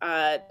book,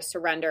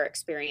 Surrender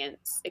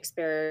Experience. Is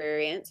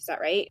that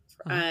right?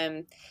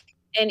 Uh-huh.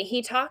 And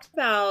he talked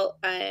about,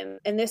 and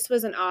this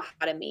was an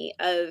aha to me,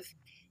 of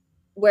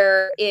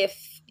where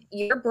if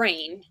your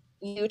brain,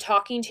 you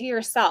talking to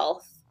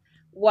yourself,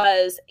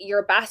 was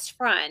your best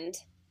friend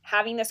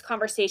having this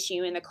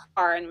conversation in the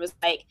car and was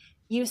like,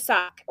 you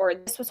suck, or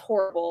this was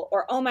horrible,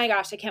 or oh my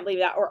gosh, I can't believe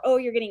that, or oh,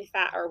 you're getting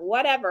fat, or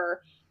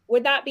whatever,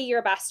 would that be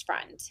your best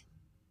friend?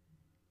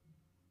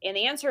 And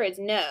the answer is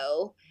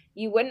no.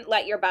 You wouldn't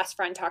let your best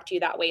friend talk to you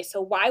that way.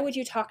 So why would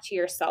you talk to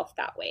yourself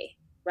that way?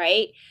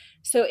 Right?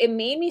 So it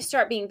made me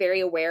start being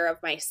very aware of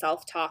my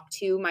self-talk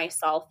to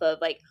myself, of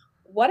like,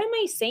 what am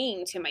I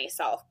saying to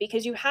myself?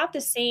 Because you have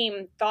the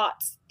same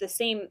thoughts, the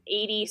same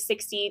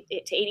 60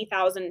 to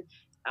 80,000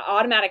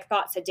 automatic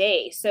thoughts a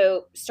day.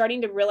 So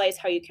starting to realize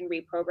how you can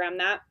reprogram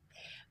that.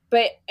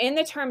 But in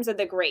the terms of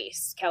the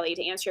grace, Kelly,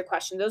 to answer your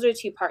question, those are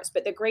 2 parts.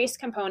 But the grace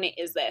component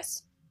is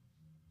this.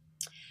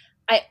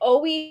 I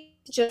always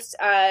just,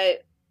 I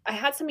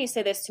had somebody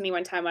say this to me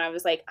one time when I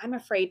was like, I'm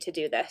afraid to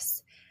do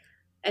this.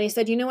 And he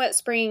said, you know what,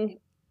 Spring,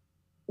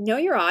 know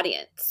your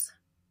audience.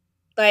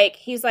 Like,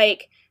 he's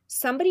like,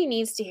 somebody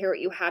needs to hear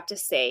what you have to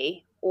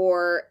say.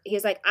 Or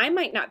he's like, I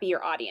might not be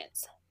your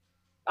audience.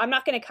 I'm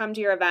not going to come to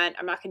your event.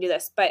 I'm not going to do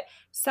this, but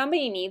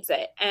somebody needs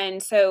it.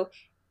 And so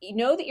you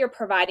know that you're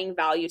providing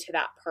value to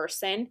that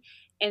person.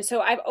 And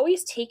so I've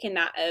always taken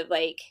that of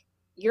like,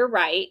 you're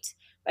right.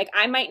 Like,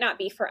 I might not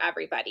be for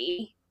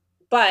everybody,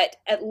 but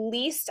at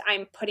least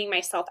I'm putting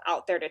myself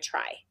out there to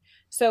try.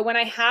 So when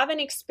I have an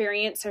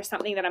experience or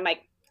something that I'm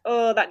like,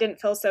 oh, that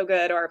didn't feel so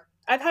good, or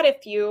I've had a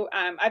few,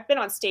 I've been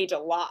on stage a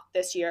lot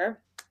this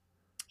year.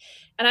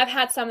 And I've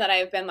had some that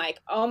I've been like,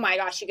 oh my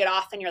gosh, you get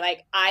off and you're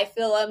like, I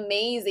feel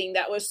amazing.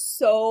 That was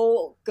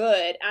so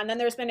good. And then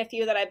there's been a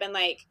few that I've been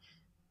like,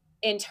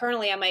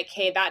 internally, I'm like,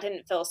 hey, that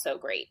didn't feel so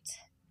great.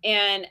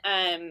 And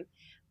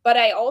but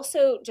I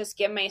also just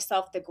give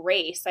myself the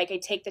grace. Like I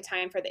take the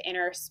time for the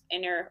inner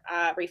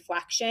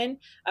reflection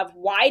of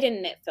why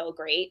didn't it feel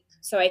great,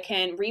 so I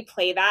can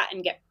replay that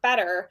and get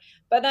better.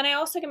 But then I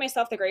also give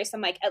myself the grace. I'm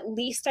like, at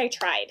least I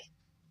tried,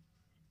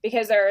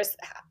 because there's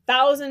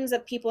thousands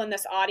of people in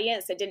this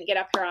audience that didn't get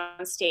up here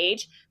on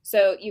stage.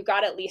 So you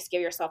got to at least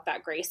give yourself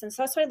that grace. And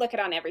so that's what I look at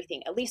on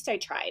everything. At least I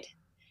tried.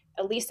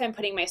 At least I'm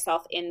putting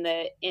myself in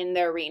the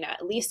arena.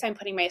 At least I'm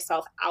putting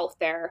myself out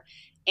there.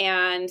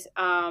 And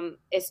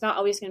it's not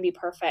always going to be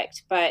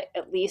perfect, but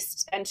at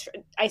least, and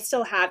I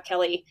still have,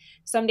 Kelly,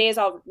 some days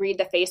I'll read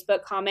the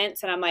Facebook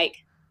comments and I'm like,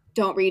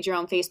 don't read your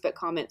own Facebook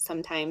comments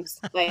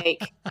sometimes. Like,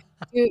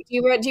 do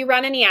you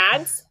run any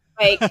ads?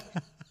 Like,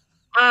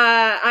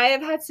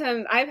 I've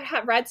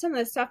read some of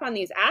the stuff on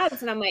these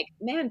ads and I'm like,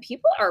 man,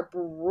 people are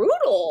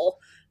brutal.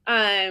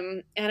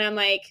 And I'm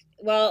like,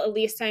 well, at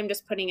least I'm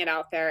just putting it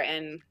out there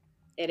and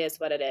it is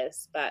what it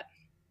is. But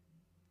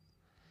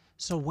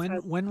so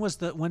when was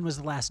the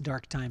last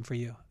dark time for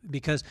you?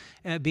 Because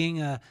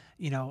being a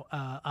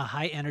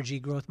high energy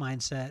growth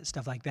mindset,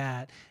 stuff like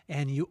that,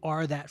 and you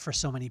are that for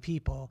so many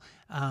people.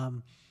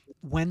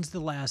 When's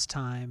the last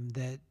time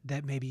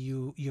that maybe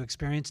you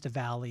experienced a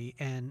valley,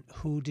 and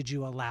who did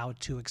you allow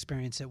to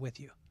experience it with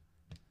you?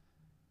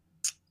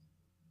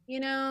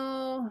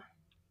 I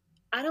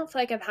don't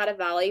feel like I've had a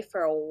valley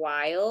for a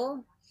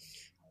while.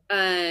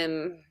 I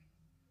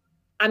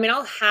mean,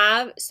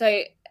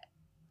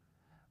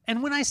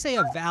 and when I say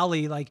a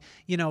valley, like,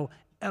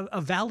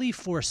 a valley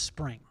for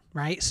spring,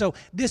 right? So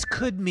this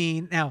could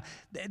mean, now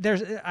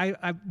there's,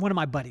 one of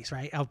my buddies,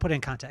 right? I'll put it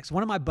in context.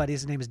 One of my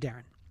buddies, his name is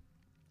Darren.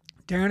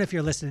 Darren, if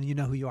you're listening, you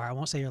know who you are. I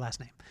won't say your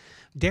last name.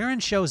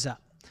 Darren shows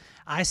up.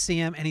 I see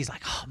him and he's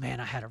like, oh man,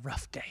 I had a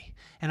rough day.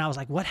 And I was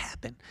like, what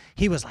happened?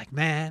 He was like,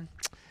 man,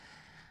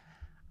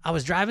 I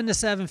was driving the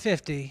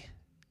 750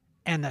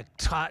 and the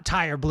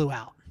tire blew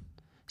out.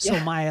 So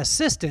my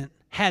assistant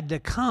had to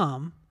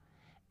come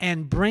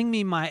and bring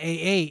me my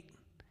A8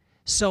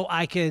 so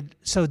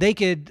they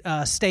could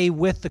stay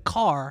with the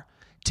car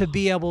to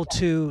be able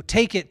to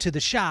take it to the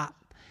shop.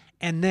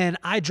 And then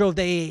I drove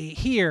the A8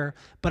 here,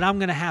 but I'm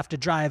going to have to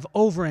drive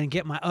over and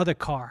get my other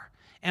car.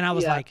 And I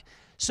was like,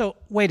 so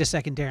wait a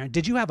second, Darren,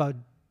 did you have a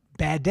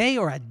bad day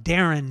or a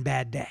Darren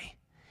bad day?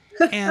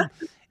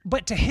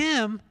 But to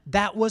him,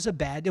 it was a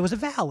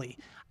valley.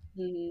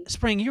 Mm-hmm.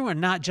 Spring, you are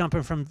not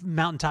jumping from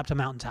mountaintop to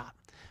mountaintop.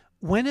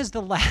 When is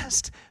the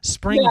last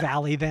spring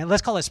valley then?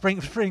 Let's call it spring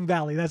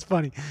valley. That's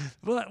funny.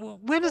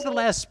 When is the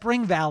last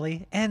spring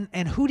valley, and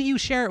who do you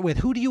share it with?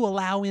 Who do you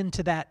allow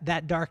into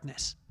that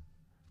darkness?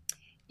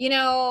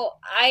 I'll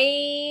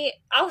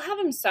have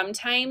them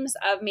sometimes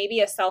of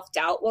maybe a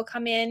self-doubt will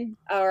come in,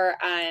 or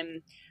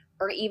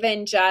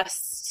even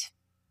just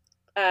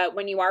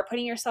when you are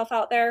putting yourself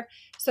out there.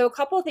 So a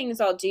couple of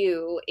things I'll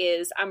do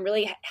is I'm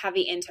really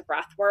heavy into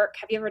breath work.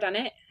 Have you ever done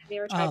it? Have you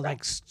ever tried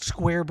like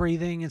square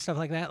breathing and stuff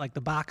like that, like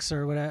the box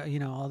or whatever,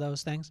 all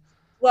those things?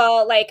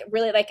 Well, like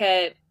really like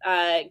a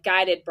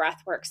guided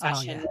breath work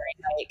session where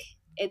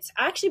it's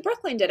actually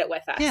Brooklyn did it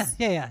with us.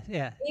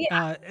 Yeah.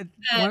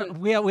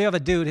 We have a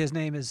dude, his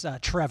name is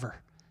Trevor.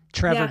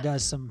 Trevor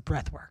does some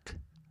breath work.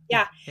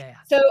 Yeah.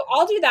 So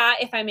I'll do that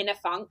if I'm in a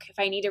funk, if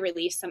I need to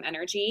release some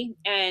energy,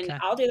 and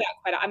I'll do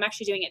that I'm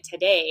actually doing it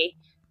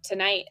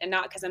tonight, and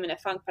not because I'm in a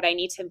funk, but I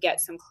need to get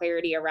some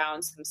clarity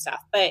around some stuff.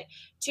 But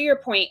to your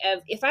point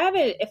of if I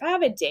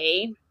have a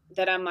day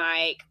that I'm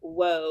like,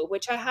 whoa,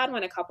 which I had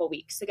one a couple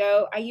weeks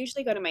ago, I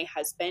usually go to my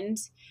husband,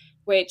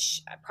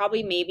 which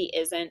probably maybe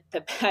isn't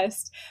the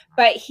best,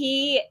 but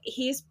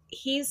he's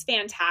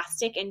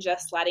fantastic in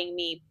just letting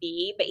me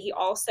be. But he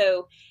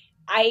also,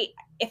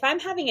 if I'm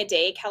having a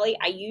day, Kelly,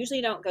 I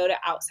usually don't go to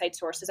outside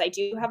sources. I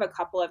do have a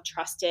couple of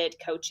trusted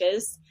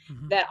coaches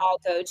that I'll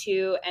go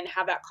to and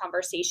have that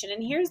conversation.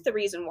 And here's the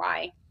reason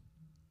why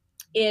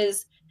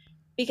is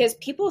because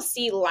people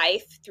see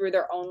life through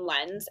their own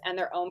lens and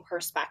their own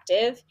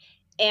perspective.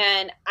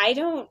 And I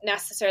don't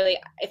necessarily,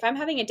 if I'm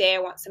having a day, I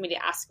want somebody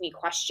to ask me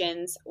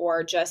questions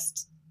or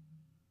just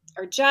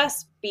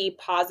be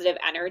positive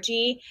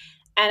energy.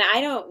 And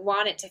I don't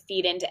want it to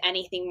feed into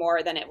anything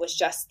more than it was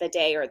just the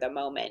day or the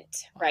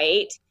moment,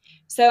 right?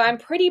 So I'm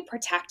pretty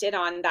protected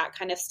on that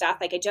kind of stuff.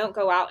 Like I don't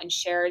go out and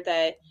share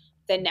the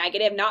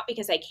negative, not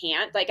because I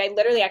can't. Like I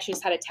literally actually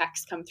just had a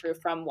text come through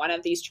from one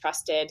of these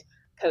trusted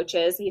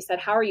coaches. He said,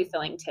 how are you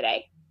feeling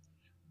today?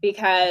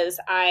 Because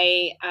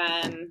I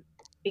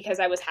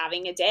was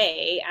having a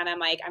day and I'm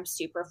like, I'm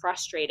super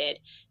frustrated.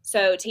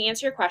 So to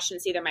answer your question,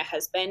 it's either my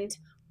husband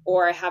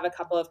or I have a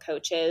couple of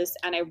coaches,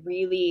 and I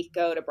really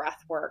go to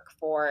breath work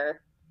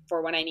for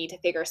when I need to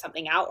figure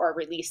something out or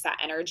release that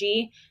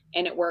energy,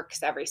 and it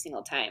works every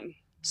single time.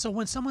 So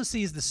when someone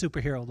sees the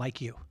superhero like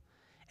you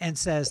and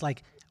says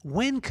like,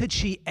 when could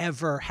she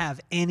ever have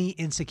any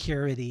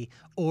insecurity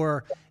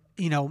or,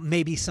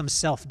 maybe some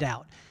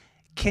self-doubt?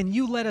 Can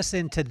you let us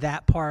into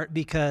that part?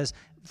 Because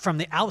from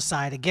the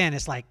outside, again,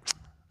 it's like,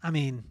 I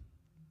mean,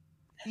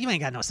 You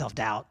ain't got no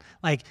self-doubt.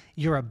 Like,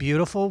 you're a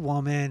beautiful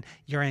woman.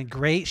 You're in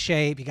great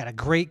shape. You got a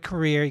great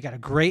career. You got a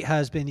great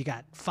husband. You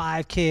got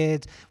 5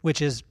 kids,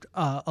 which is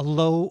a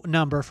low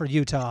number for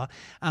Utah.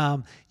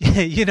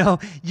 You know,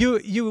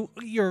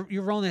 you're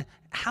rolling.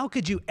 How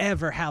could you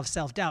ever have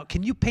self-doubt?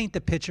 Can you paint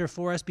the picture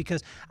for us?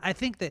 Because I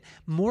think that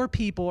more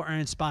people are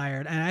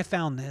inspired, and I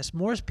found this,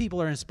 more people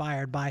are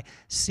inspired by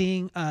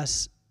seeing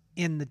us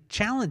in the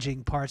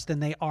challenging parts than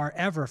they are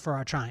ever for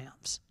our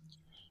triumphs.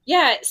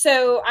 Yeah.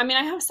 So, I mean,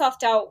 I have self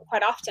doubt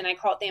quite often. I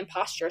call it the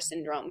imposter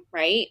syndrome,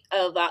 right?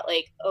 Of that,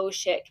 like, oh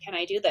shit, can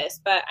I do this?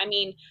 But I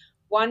mean,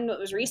 one that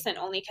was recent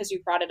only because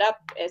you brought it up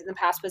in the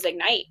past was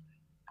Ignite.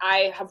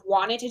 I have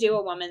wanted to do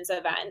a women's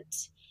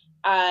event.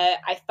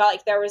 I felt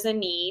like there was a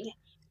need.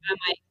 I'm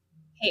like,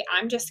 hey,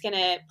 I'm just going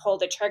to pull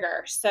the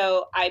trigger.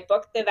 So I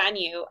booked the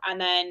venue,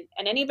 and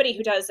anybody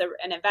who does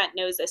an event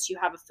knows this, you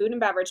have a food and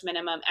beverage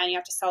minimum and you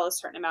have to sell a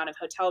certain amount of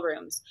hotel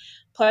rooms.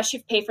 Plus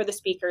you pay for the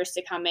speakers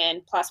to come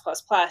in, plus,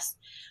 plus, plus.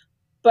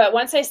 But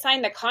once I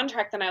signed the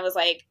contract, then I was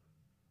like,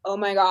 oh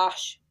my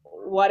gosh,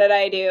 what did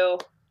I do?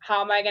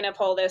 How am I going to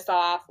pull this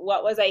off?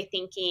 What was I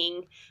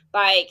thinking?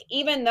 Like,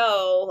 even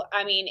though,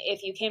 I mean,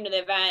 if you came to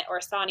the event or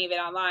saw any of it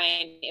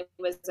online, it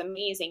was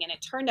amazing and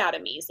it turned out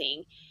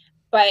amazing.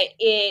 But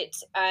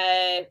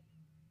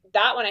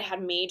that one I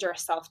had major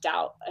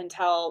self-doubt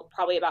until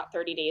probably about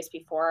 30 days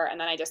before.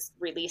 And then I just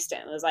released it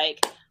and was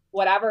like,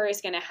 whatever is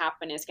going to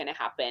happen is going to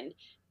happen.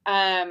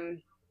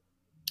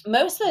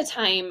 Most of the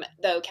time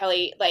though,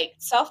 Kelly, like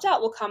self-doubt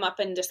will come up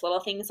in just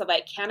little things of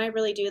like, can I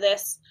really do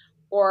this?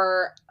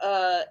 Or,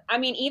 I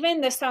mean,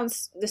 even this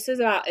is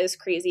about as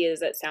crazy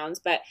as it sounds,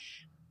 but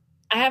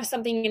I have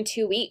something in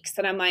 2 weeks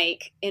that I'm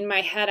like, in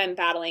my head, I'm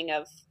battling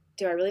of,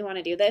 do I really want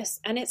to do this?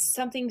 And it's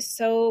something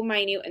so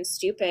minute and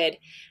stupid.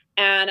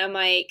 And I'm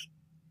like,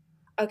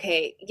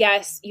 okay,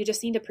 yes, you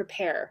just need to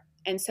prepare.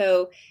 And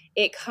so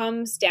it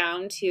comes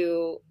down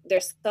to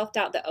there's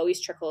self-doubt that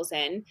always trickles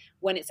in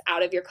when it's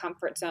out of your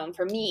comfort zone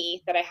for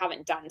me that I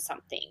haven't done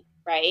something,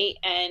 right?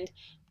 And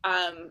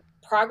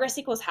progress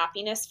equals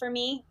happiness for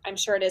me. I'm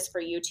sure it is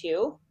for you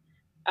too,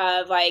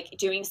 of like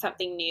doing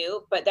something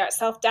new. But that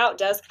self-doubt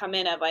does come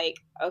in of like,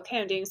 okay,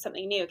 I'm doing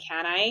something new.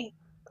 Can I?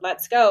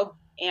 Let's go.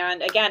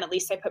 And again, at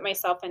least I put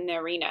myself in the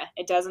arena.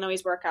 It doesn't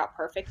always work out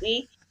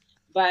perfectly,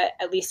 but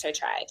at least I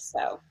tried.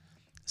 So,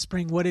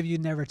 Spring, what have you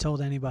never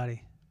told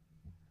anybody?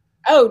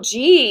 oh,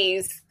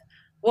 geez.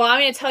 Well, I'm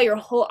going to tell your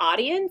whole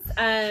audience.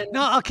 No,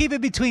 I'll keep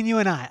it between you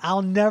and I.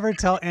 I'll never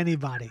tell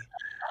anybody.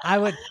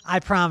 I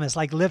promise,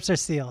 like lips are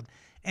sealed.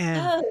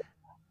 And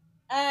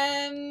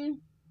I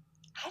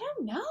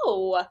don't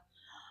know.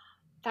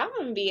 That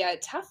would be a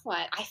tough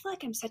one. I feel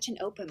like I'm such an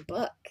open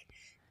book.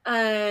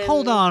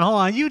 Hold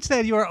on. You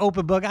said you were an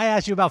open book. I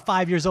asked you about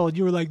 5 years old.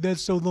 You were like,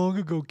 that's so long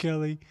ago,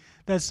 Kelly.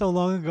 That's so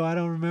long ago. I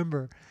don't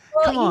remember.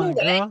 Well, Come on,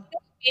 girl.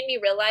 Made me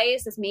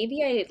realize is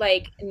maybe I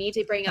like need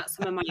to bring out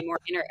some of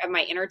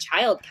my inner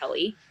child,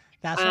 Kelly.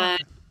 That's right.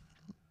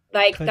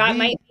 Like Could that be.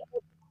 might be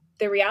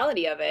the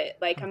reality of it.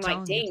 Like I'm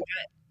like, telling you. dang,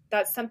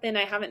 that's something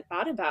I haven't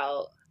thought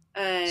about.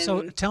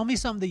 So tell me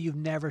something that you've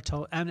never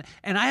told, and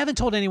I haven't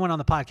told anyone on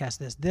the podcast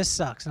this. This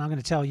sucks, and I'm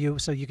going to tell you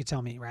so you can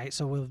tell me, right?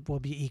 So we'll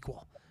be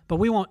equal.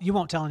 But you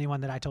won't tell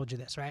anyone that I told you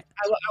this, right?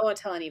 I won't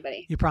tell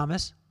anybody. You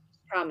promise?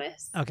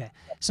 Promise. Okay.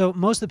 So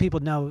most of the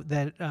people know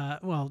that,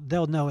 well,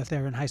 they'll know if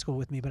they're in high school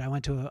with me, but I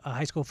went to a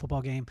high school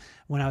football game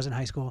when I was in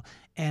high school,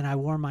 and I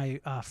wore my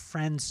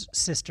friend's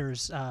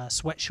sister's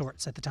sweat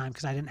shorts at the time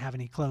because I didn't have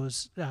any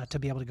clothes to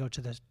be able to go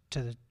to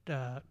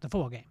the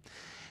football game.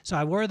 So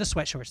I wore the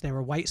sweat shorts. They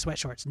were white sweat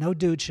shorts. No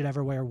dude should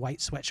ever wear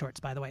white sweat shorts,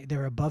 by the way. They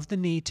were above the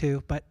knee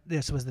too, but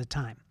this was the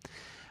time.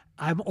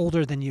 I'm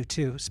older than you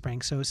too,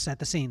 Spring, so set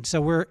the scene.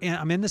 So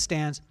I'm in the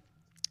stands.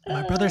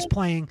 My brother's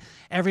playing.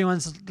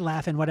 Everyone's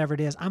laughing, whatever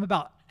it is. I'm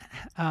about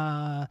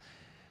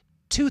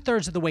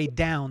 2/3 of the way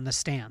down the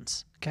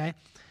stands, okay?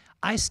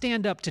 I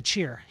stand up to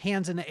cheer,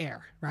 hands in the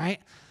air, right?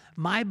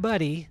 My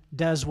buddy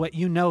does what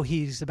you know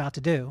he's about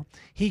to do.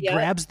 He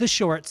grabs the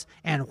shorts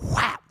and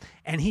whap,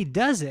 and he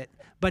does it,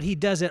 but he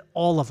does it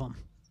all of them,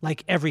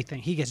 like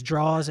everything. He gets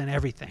draws and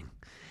everything.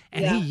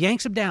 And he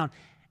yanks them down.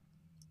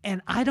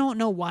 And I don't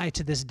know why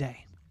to this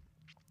day,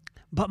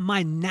 but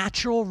my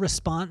natural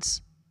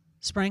response,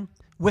 Spring,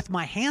 with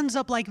my hands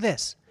up like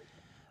this,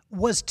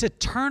 was to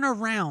turn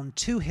around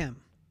to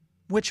him,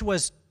 which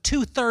was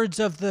 2/3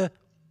 of the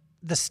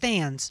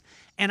stands.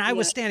 And I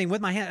was standing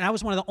with my hand, and I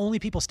was one of the only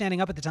people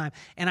standing up at the time.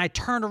 And I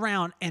turned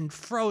around and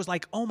froze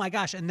like, oh my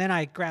gosh. And then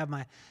I grabbed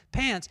my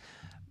pants.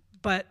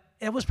 But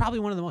it was probably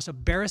one of the most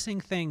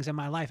embarrassing things in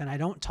my life. And I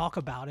don't talk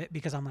about it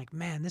because I'm like,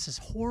 man, this is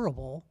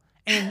horrible.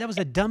 And that was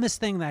the dumbest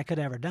thing that I could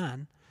have ever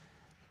done.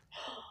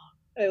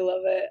 I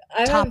love it.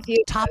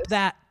 Top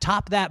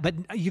that.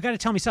 But you got to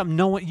tell me something.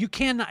 No one, you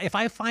cannot. If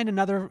I find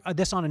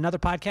this on another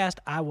podcast,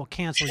 I will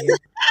cancel you.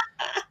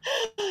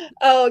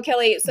 Oh,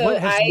 Kelly. So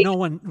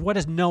what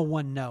does no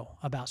one know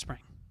about Spring?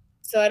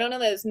 So I don't know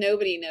that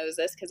nobody knows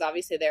this because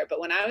obviously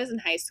but when I was in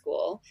high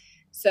school,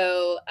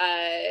 so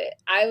I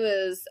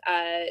was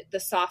the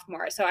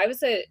sophomore. So I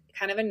was a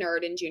kind of a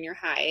nerd in junior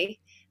high.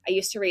 I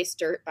used to race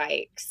dirt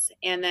bikes.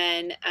 And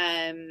then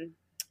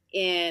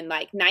in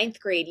like ninth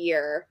grade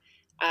year,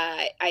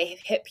 I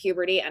hit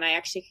puberty and I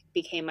actually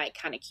became like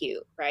kind of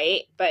cute,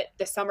 right? But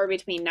the summer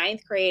between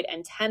ninth grade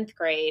and 10th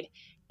grade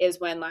is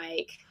when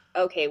like,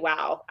 okay,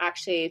 wow,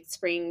 actually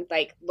spring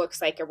like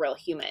looks like a real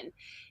human.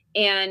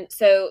 And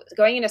so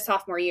going into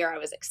sophomore year, I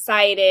was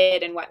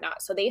excited and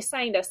whatnot. So they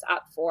signed us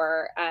up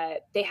for,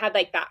 they had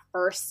like that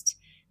first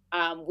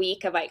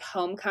week of like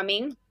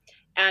homecoming.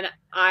 And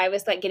I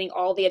was like getting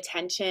all the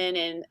attention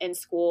in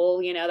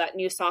school, you know, that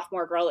new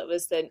sophomore girl, it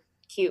was the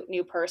cute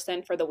new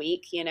person for the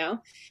week, you know.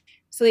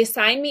 So they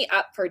signed me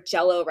up for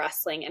Jello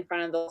wrestling in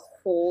front of the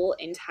whole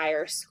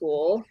entire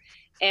school.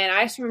 And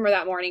I just remember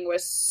that morning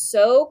was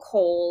so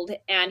cold.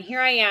 And here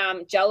I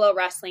am, Jello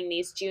wrestling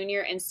these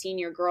junior and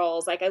senior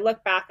girls. Like I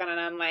look back on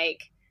it, I'm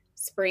like,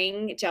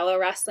 spring Jello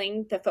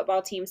wrestling, the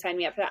football team signed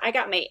me up for that. I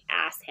got my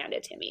ass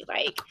handed to me.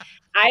 Like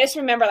I just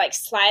remember like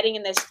sliding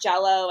in this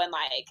Jello and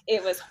like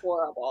it was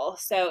horrible.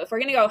 So if we're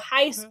gonna go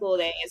high school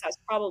days, that's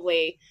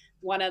probably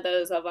one of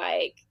those of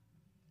like,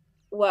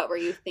 what were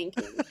you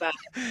thinking? But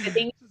I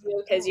think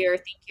you because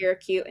you're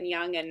cute and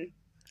young and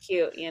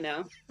cute, you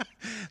know.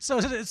 So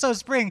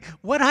Spring,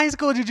 what high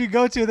school did you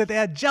go to that they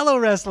had Jello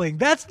wrestling?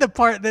 That's the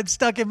part that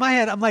stuck in my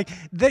head. I'm like,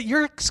 that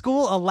your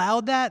school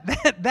allowed that?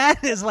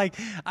 That is like,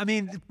 I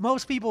mean,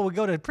 most people would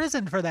go to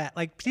prison for that.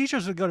 Like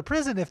teachers would go to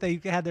prison if they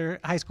had their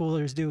high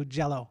schoolers do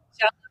Jello.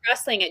 Jello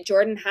wrestling at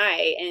Jordan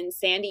High in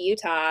Sandy,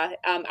 Utah,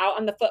 out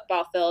on the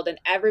football field, and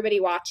everybody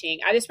watching.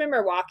 I just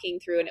remember walking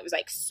through, and it was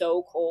like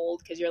so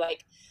cold because you're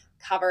like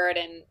covered,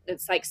 and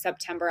it's like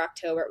September,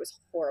 October. It was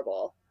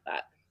horrible,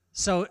 but.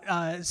 So,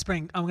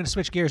 Spring, I'm going to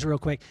switch gears real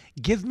quick.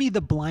 Give me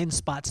the blind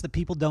spots that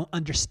people don't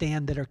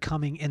understand that are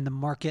coming in the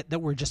market that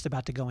we're just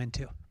about to go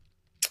into.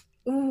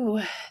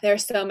 Ooh,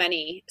 there's so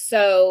many.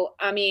 So,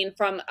 I mean,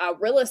 from a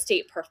real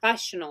estate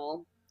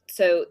professional,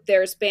 so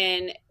there's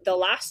been the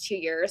last 2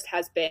 years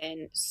has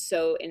been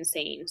so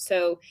insane.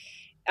 So,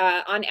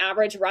 on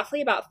average,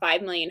 roughly about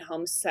 5 million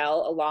homes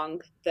sell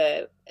along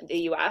the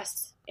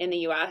U.S. in the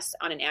U.S.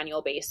 on an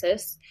annual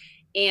basis.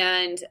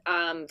 And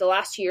the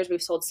last 2 years,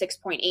 we've sold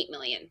 6.8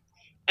 million.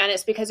 And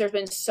it's because there's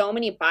been so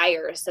many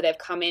buyers that have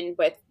come in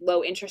with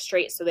low interest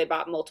rates. So they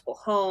bought multiple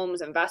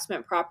homes,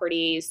 investment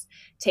properties,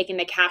 taking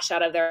the cash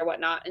out of there,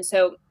 whatnot. And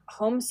so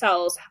home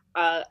sales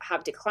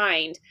have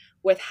declined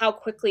with how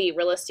quickly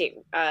real estate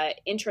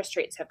interest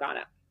rates have gone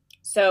up.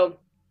 So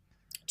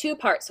two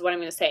parts of what I'm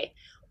going to say.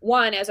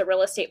 One, as a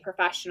real estate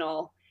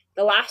professional,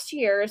 the last 2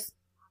 years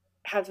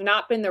have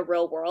not been the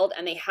real world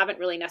and they haven't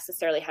really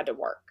necessarily had to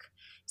work.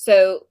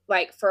 So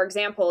like, for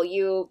example,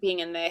 you being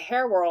in the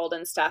hair world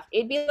and stuff,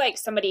 it'd be like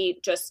somebody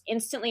just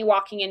instantly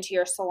walking into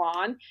your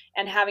salon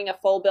and having a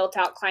full built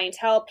out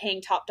clientele,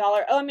 paying top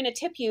dollar. Oh, I'm going to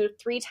tip you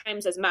 3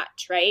 times as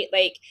much, right?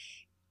 Like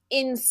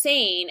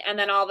insane. And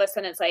then all of a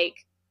sudden it's like,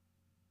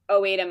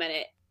 oh, wait a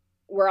minute.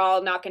 We're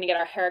all not going to get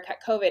our haircut.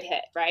 COVID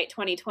hit, right?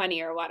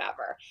 2020 or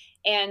whatever.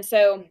 And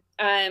so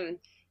a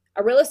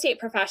real estate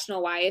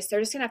professional wise,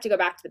 they're just going to have to go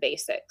back to the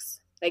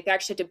basics. Like they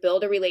actually have to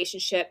build a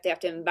relationship. They have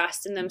to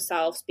invest in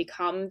themselves,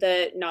 become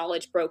the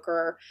knowledge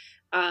broker.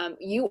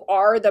 You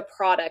are the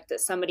product that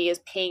somebody is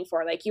paying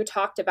for. Like you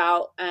talked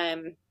about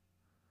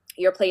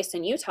your place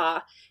in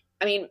Utah.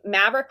 I mean,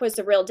 Maverick was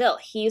the real deal.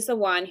 He's the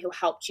one who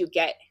helped you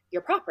get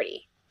your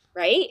property,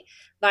 right?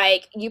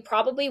 Like you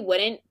probably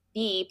wouldn't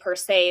be per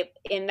se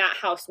in that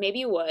house. Maybe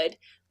you would,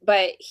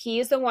 but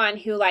he's the one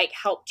who like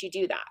helped you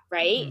do that,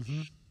 right?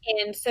 Mm-hmm.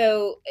 And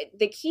so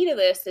the key to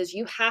this is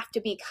you have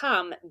to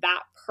become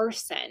that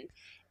person.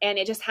 And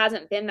it just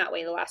hasn't been that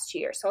way the last 2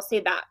 years. So I'll say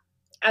that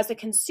as a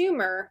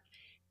consumer,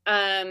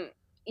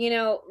 you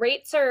know,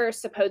 rates are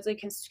supposedly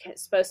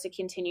supposed to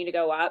continue to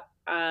go up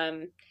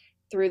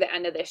through the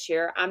end of this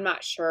year. I'm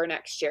not sure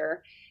next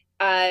year.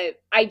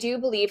 I do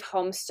believe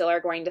homes still are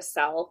going to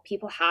sell.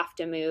 People have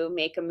to move,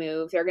 make a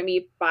move. There are going to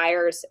be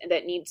buyers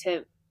that need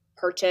to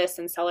purchase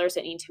and sellers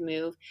that need to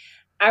move.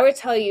 I would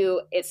tell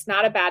you it's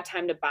not a bad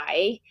time to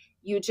buy.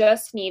 You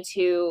just need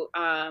to,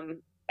 I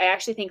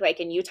actually think like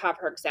in Utah,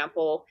 for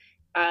example,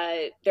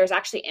 there's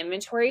actually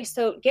inventory.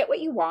 So get what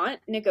you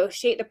want,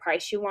 negotiate the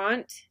price you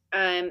want.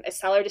 A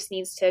seller just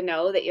needs to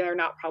know that you're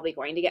not probably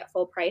going to get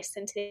full price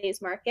in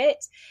today's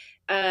market.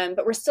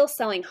 But we're still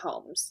selling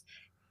homes.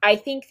 I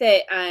think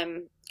that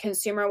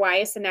consumer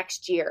wise, the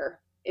next year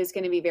is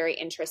going to be very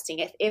interesting.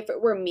 If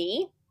it were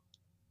me,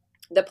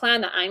 the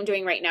plan that I'm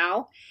doing right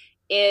now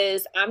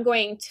is I'm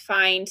going to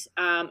find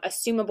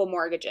assumable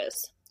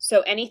mortgages.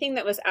 So anything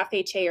that was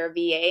FHA or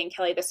VA, and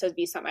Kelly, this would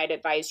be something I'd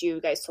advise you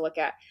guys to look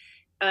at.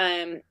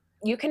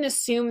 You can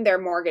assume their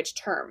mortgage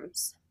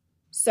terms.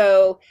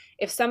 So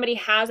if somebody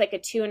has like a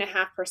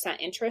 2.5%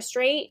 interest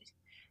rate,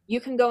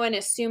 you can go and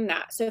assume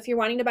that. So if you're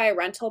wanting to buy a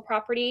rental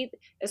property,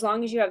 as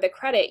long as you have the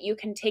credit, you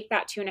can take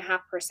that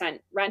 2.5%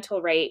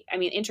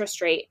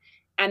 interest rate,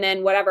 and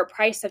then whatever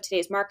price of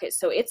today's market.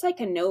 So it's like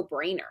a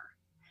no-brainer.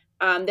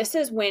 This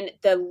is when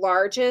the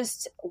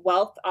largest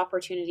wealth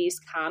opportunities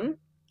come,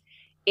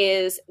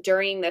 is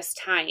during this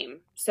time.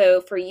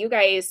 So for you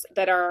guys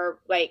that are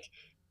like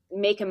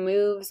making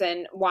moves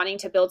and wanting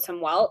to build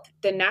some wealth,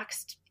 the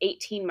next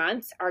 18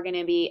 months are going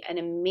to be an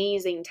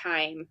amazing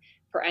time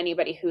for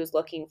anybody who's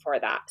looking for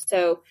that.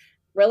 So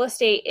real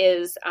estate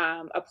is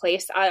a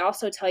place. I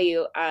also tell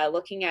you,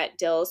 looking at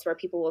deals where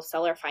people will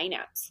sell or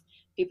finance,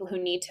 people who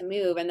need to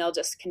move, and they'll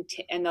just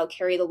and they'll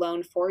carry the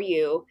loan for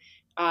you.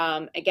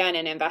 Again,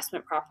 in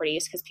investment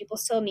properties, because people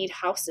still need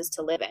houses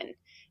to live in.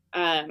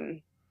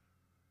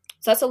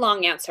 So that's a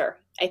long answer.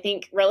 I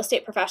think real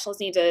estate professionals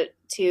need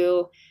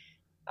to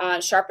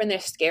sharpen their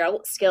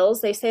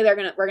skills. They say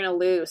we're gonna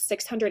lose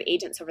 600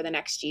 agents over the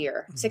next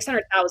year.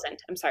 600,000.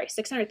 I'm sorry,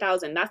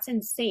 600,000. That's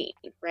insane,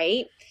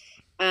 right?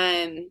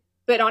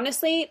 But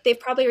honestly, they've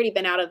probably already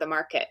been out of the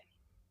market.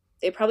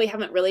 They probably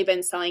haven't really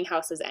been selling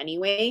houses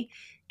anyway,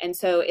 and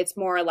so it's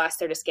more or less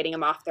they're just getting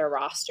them off their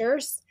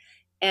rosters.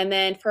 And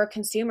then for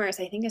consumers,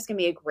 I think it's going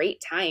to be a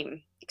great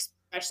time,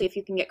 especially if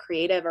you can get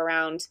creative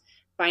around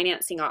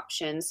financing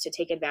options to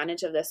take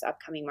advantage of this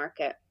upcoming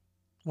market.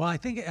 Well, I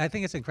think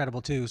it's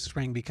incredible too,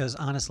 Spring, because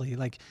honestly,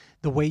 like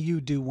the way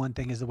you do one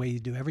thing is the way you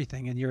do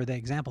everything, and you're the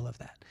example of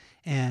that.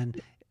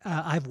 And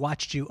I've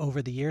watched you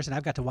over the years, and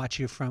I've got to watch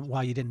you from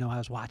while you didn't know I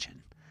was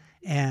watching.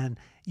 And,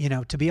 you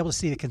know, to be able to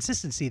see the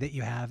consistency that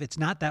you have, it's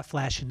not that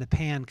flash in the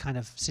pan kind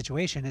of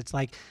situation. It's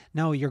like,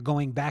 no, you're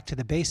going back to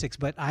the basics,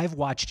 but I've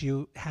watched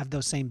you have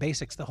those same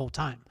basics the whole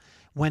time.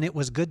 When it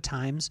was good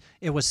times,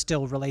 it was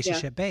still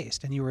relationship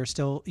based, and you were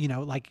still, you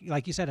know, like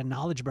you said, a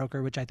knowledge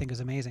broker, which I think is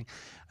amazing.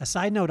 A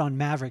side note on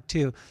Maverick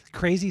too,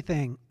 crazy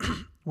thing,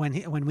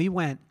 when we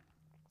went,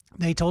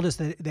 they told us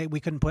that we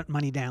couldn't put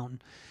money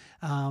down.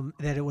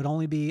 That it would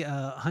only be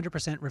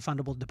 100%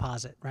 refundable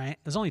deposit, right?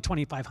 It was only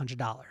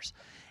 $2,500.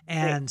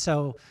 And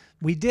so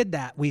we did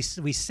that. We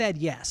said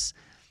yes.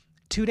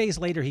 2 days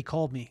later, he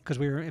called me because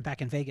we were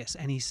back in Vegas,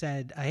 and he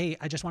said, "Hey,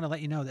 I just want to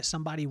let you know that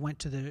somebody went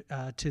to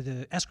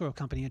the escrow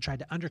company and tried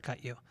to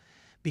undercut you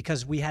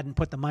because we hadn't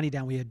put the money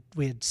down.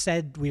 We had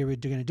said we were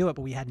going to do it,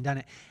 but we hadn't done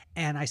it."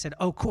 And I said,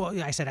 "Oh, cool."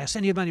 I said, "I'll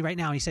send you the money right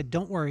now." And he said,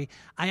 "Don't worry.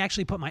 I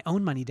actually put my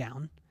own money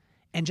down.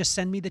 And just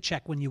send me the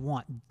check when you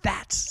want."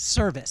 That's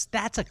service.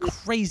 That's a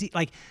crazy,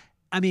 like,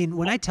 I mean,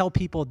 when I tell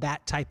people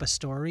that type of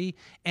story,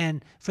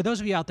 and for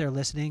those of you out there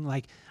listening,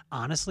 like,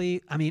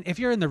 honestly, I mean, if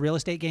you're in the real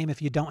estate game, if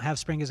you don't have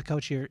Spring as a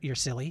coach, you're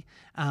silly.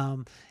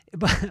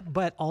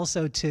 But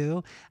also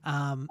too,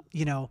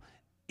 you know,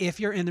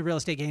 if you're in the real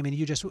estate game and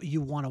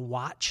you want to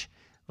watch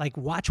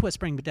what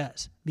Spring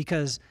does,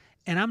 because,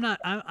 and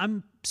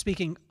I'm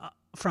speaking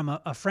from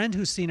a friend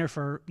who's seen her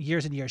for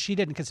years and years. She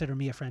didn't consider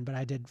me a friend, but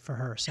I did for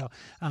her. So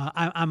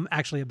I'm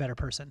actually a better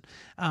person.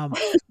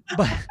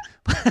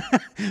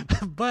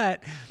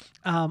 But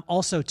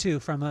also too,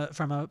 from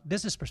a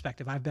business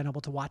perspective, I've been able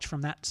to watch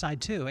from that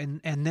side too.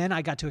 And then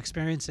I got to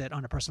experience it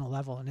on a personal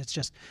level. And it's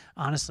just,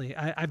 honestly,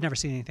 I've never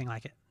seen anything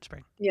like it,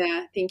 Spring.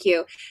 Yeah, thank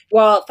you.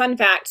 Well, fun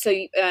fact. So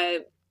you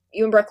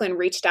and Brooklyn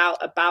reached out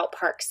about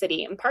Park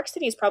City, and Park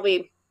City is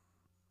probably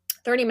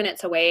 30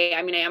 minutes away.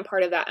 I mean, I am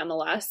part of that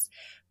MLS.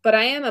 But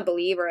I am a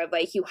believer of,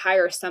 like, you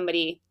hire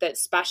somebody that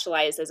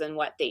specializes in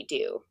what they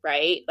do,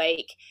 right?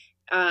 Like,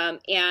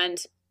 and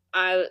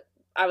I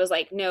was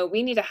like, no,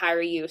 we need to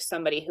hire you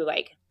somebody who,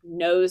 like,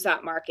 knows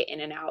that market in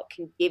and out,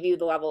 can give you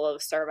the level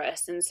of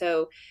service. And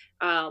so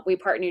we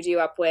partnered you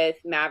up with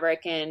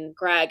Maverick and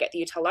Greg at the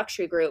Utah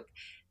Luxury Group.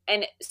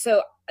 And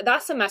so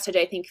that's a message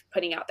I think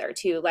putting out there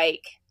too.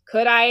 Like,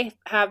 could I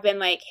have been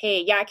like,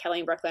 hey, yeah, Kelly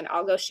and Brooklyn,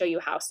 I'll go show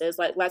you houses.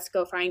 Let's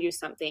go find you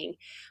something.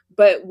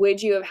 But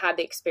would you have had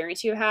the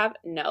experience you have?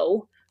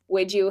 No.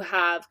 Would you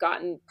have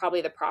gotten probably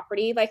the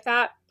property like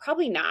that?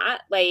 Probably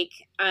not. Like,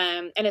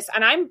 and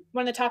I'm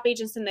one of the top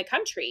agents in the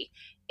country.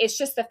 It's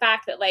just the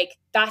fact that, like,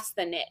 that's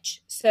the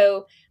niche.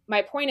 So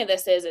my point of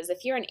this is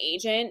if you're an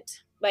agent,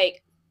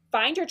 like,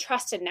 find your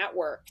trusted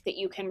network that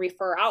you can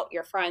refer out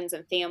your friends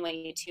and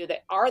family to,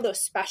 that are those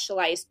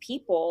specialized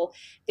people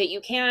that you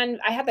can.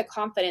 I have the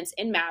confidence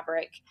in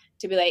Maverick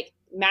to be like,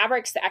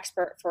 Maverick's the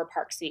expert for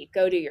Park City.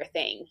 Go do your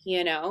thing,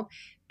 you know?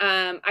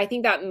 I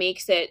think that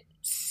makes it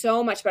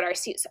so much better.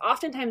 So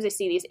oftentimes I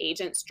see these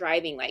agents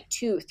driving like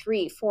 2,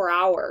 3, 4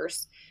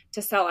 hours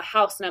to sell a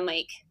house. And I'm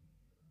like,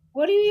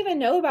 what do you even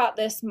know about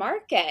this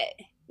market?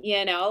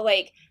 You know,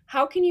 like,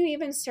 how can you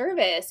even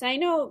service? And I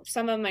know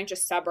some of them are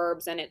just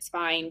suburbs and it's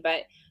fine,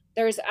 but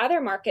there's other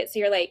markets that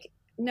you're like,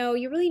 no,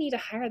 you really need to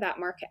hire that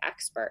market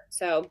expert.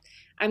 So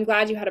I'm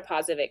glad you had a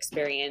positive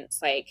experience.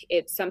 Like,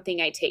 it's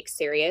something I take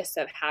serious,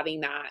 of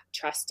having that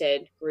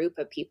trusted group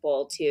of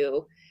people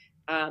to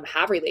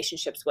have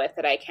relationships with,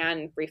 that I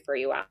can refer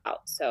you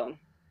out. So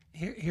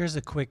Here's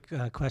a quick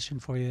question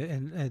for you.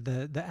 And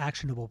the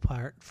actionable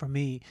part for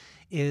me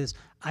is,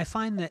 I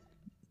find that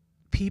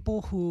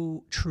people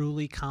who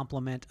truly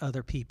compliment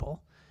other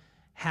people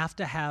have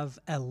to have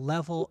a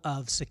level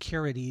of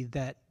security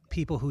that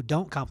people who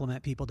don't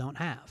compliment people don't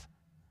have.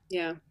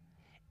 Yeah.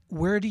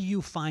 Where do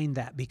you find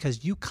that?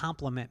 Because you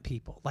compliment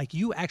people, like,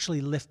 you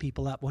actually lift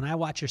people up. When I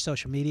watch your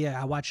social media,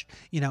 I watch,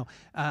 you know,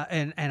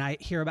 and I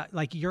hear about,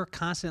 like, you're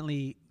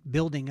constantly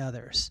building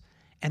others,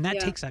 and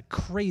that takes a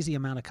crazy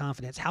amount of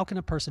confidence. How can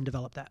a person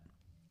develop that?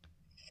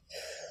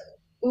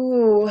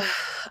 Ooh,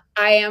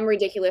 I am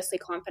ridiculously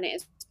confident.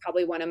 It's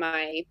probably one of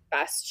my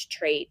best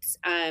traits.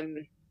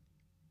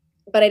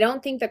 But I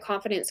don't think the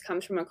confidence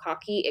comes from a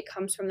cocky. It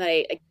comes from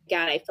that.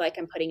 Again, I feel like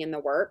I'm putting in the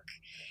work,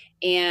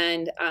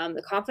 and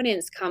the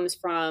confidence comes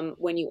from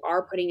when you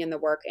are putting in the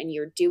work and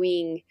you're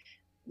doing,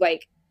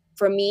 like,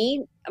 for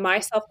me, my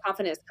self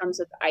confidence comes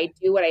with I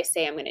do what I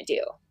say I'm going to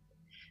do.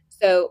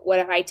 So what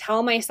if I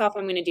tell myself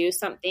I'm going to do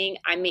something,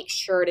 I make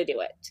sure to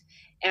do it.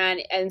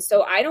 And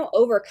so I don't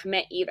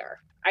overcommit either.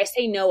 I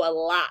say no a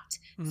lot.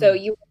 So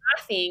you were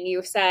laughing,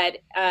 you said,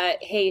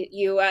 hey,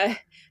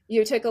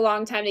 you took a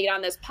long time to get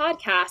on this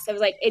podcast. I was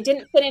like, it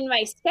didn't fit in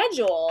my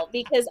schedule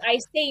because I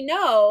say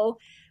no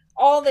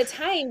all the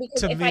time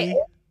because To if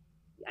me,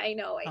 I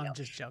know. I'm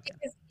just joking.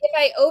 Because if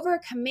I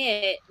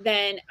overcommit,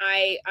 then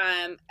I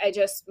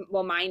just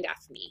will mind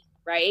F me,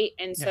 right?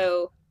 And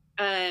so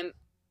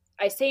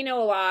I say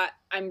no a lot.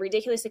 I'm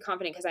ridiculously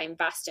confident because I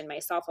invest in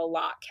myself a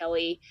lot,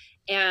 Kelly,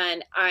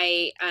 and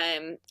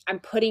I'm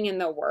putting in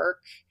the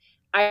work.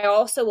 I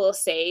also will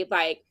say,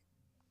 like,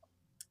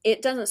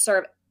 it doesn't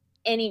serve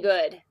any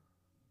good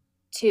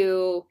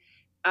to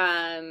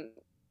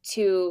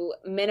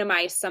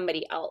minimize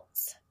somebody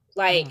else.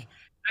 Like,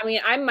 I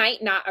mean, I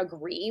might not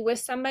agree with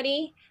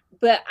somebody,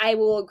 but I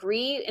will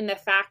agree in the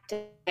fact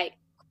that, like,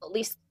 at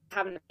least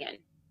have an opinion,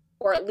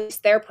 or at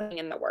least they're putting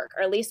in the work,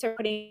 or at least they're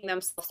putting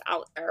themselves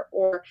out there,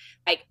 or,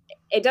 like,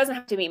 it doesn't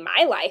have to be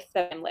my life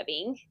that I'm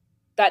living.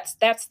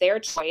 That's their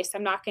choice.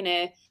 I'm not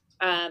gonna.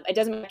 It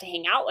doesn't have to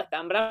hang out with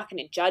them, but I'm not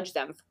going to judge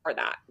them for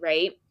that,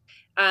 right?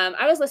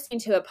 I was listening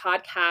to a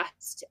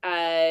podcast.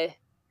 I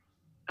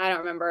don't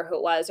remember who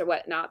it was or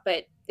whatnot,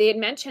 but they had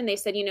mentioned, they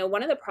said,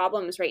 one of the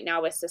problems right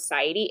now with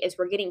society is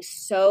we're getting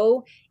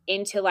so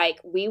into, like,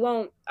 we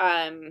won't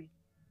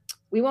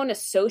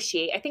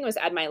associate. I think it was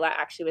Ed Milet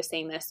actually was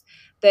saying this,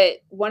 that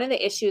one of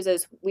the issues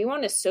is we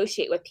won't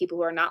associate with people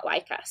who are not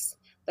like us.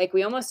 Like,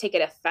 we almost take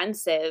it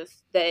offensive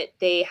that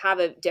they have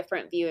a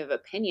different view of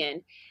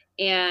opinion.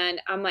 And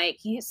I'm like,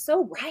 he's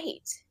so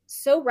right.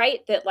 So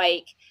right that,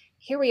 like,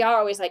 here we are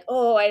always like,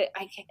 oh, I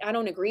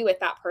don't agree with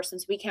that person,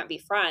 so we can't be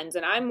friends.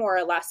 And I'm more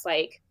or less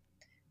like,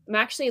 I'm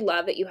actually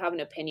love that you have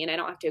an opinion. I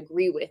don't have to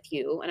agree with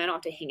you and I don't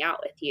have to hang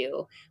out with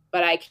you,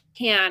 but I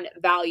can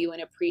value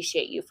and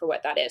appreciate you for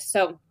what that is.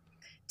 So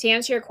to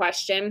answer your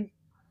question,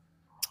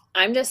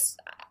 I'm just,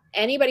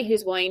 anybody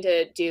who's willing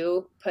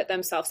to put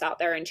themselves out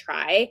there and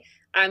try,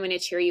 I'm going to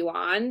cheer you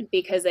on,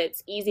 because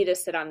it's easy to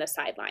sit on the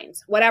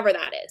sidelines, whatever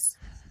that is.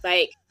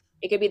 Like,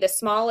 it could be the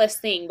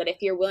smallest thing, but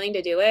if you're willing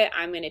to do it,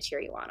 I'm going to cheer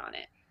you on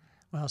it.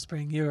 Well,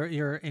 Spring,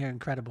 you're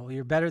incredible.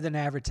 You're better than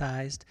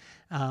advertised.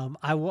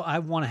 I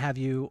want to have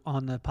you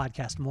on the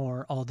podcast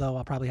more, although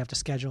I'll probably have to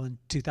schedule in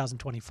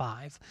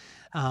 2025.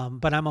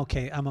 But I'm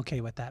okay. I'm okay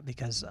with that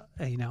because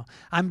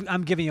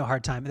I'm giving you a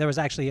hard time. There was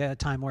actually a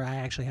time where I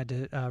actually had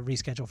to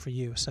reschedule for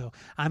you, so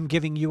I'm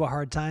giving you a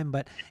hard time.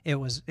 But it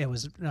was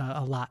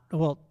a lot.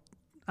 Well,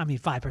 I mean,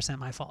 5%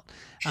 my fault.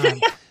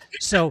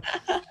 So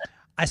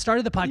I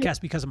started the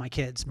podcast because of my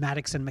kids,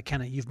 Maddox and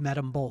McKenna. You've met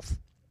them both.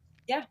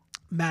 Yeah.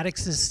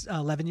 Maddox is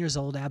 11 years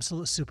old,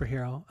 absolute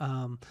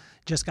superhero.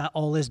 Just got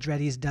all his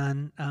dreadies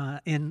done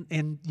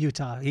in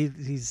Utah.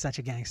 He's such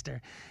a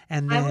gangster.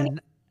 And then,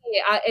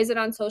 is it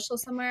on social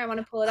somewhere? I want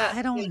to pull it up.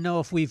 I don't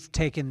know if we've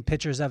taken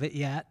pictures of it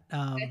yet,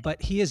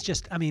 but he is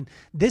just, I mean,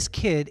 this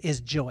kid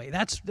is joy.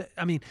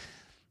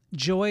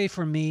 Joy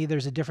for me,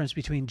 there's a difference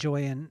between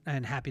joy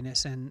and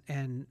happiness,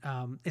 and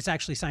it's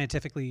actually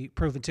scientifically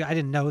proven too. I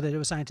didn't know that it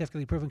was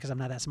scientifically proven because I'm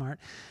not that smart,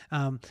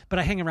 but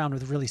I hang around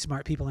with really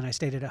smart people, and I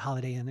stayed at a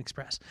Holiday Inn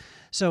Express.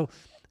 So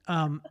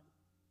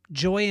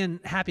joy and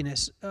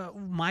happiness,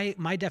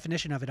 my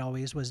definition of it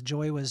always was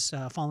joy was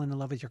falling in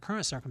love with your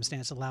current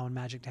circumstance, allowing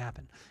magic to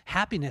happen.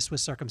 Happiness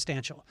was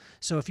circumstantial.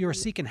 So if you're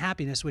seeking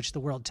happiness, which the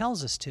world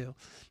tells us to,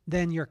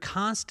 then you're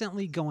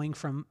constantly going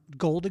from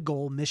goal to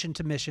goal, mission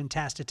to mission,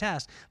 task to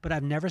task. But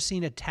I've never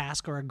seen a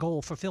task or a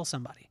goal fulfill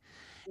somebody.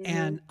 Mm-hmm.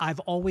 And I've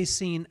always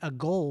seen a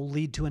goal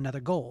lead to another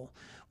goal.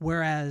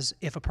 Whereas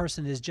if a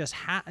person is just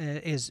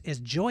is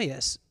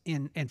joyous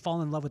and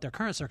fall in love with their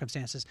current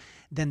circumstances,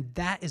 then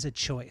that is a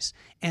choice.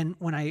 And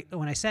when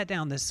I sat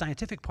down, the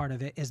scientific part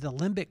of it is the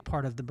limbic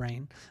part of the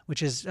brain,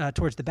 which is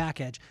towards the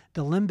back edge.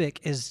 The limbic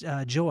is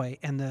joy,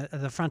 and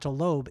the frontal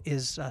lobe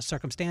is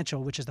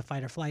circumstantial, which is the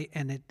fight or flight,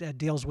 and it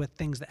deals with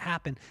things that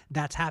happen.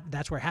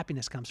 That's where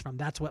happiness comes from.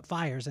 That's what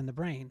fires in the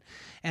brain.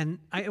 And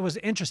it was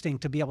interesting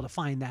to be able to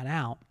find that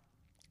out.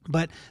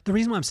 But the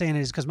reason why I'm saying it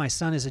is because my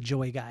son is a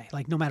joy guy.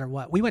 Like, no matter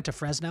what, we went to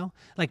Fresno.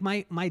 Like,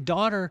 my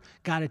daughter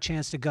got a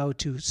chance to go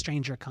to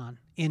StrangerCon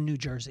in New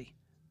Jersey,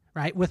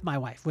 right, with my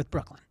wife, with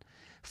Brooklyn.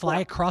 Fly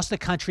across the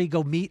country,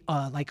 go meet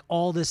like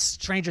all this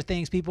Stranger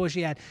Things people.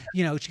 She had,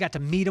 she got to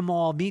meet them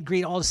all, meet,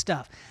 greet, all this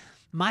stuff.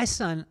 My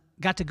son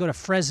got to go to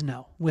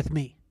Fresno with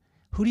me.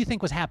 Who do you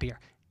think was happier?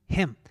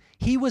 Him.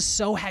 He was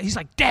so happy. He's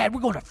like, Dad,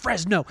 we're going to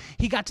Fresno.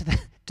 He got to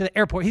the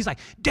airport. He's like,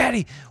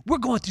 Daddy, we're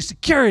going through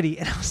security.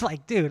 And I was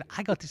like, dude,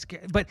 I go through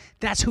security. But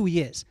that's who he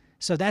is.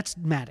 So that's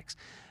Maddox.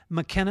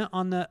 McKenna,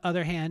 on the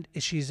other hand,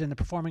 she's in the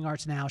performing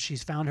arts now.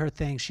 She's found her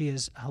thing. She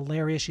is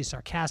hilarious. She's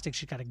sarcastic.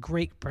 She's got a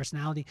great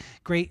personality,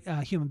 great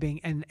human being,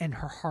 and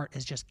her heart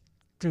is just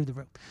through the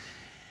roof.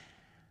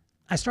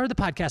 I started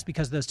the podcast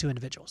because of those two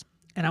individuals,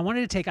 and I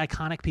wanted to take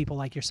iconic people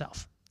like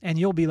yourself. And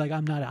you'll be like,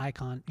 I'm not an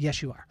icon.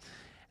 Yes, you are.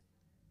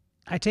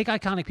 I take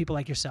iconic people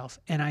like yourself,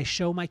 and I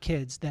show my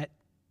kids that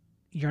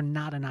you're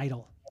not an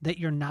idol, that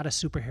you're not a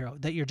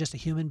superhero, that you're just a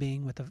human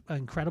being with an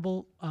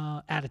incredible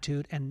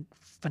attitude and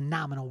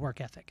phenomenal work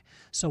ethic.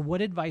 So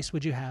what advice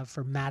would you have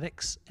for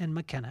Maddox and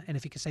McKenna? And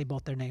if you could say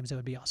both their names, it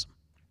would be awesome.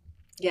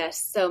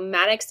 Yes. So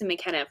Maddox and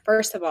McKenna,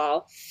 first of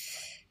all,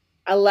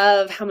 I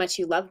love how much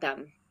you love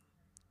them.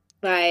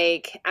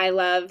 Like, I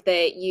love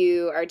that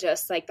you are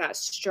just like that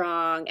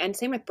strong, and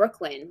same with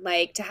Brooklyn,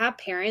 like to have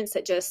parents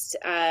that just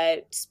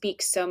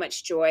speak so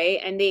much joy,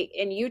 and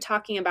you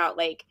talking about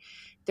like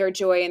their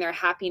joy and their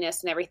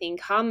happiness and everything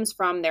comes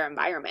from their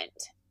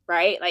environment,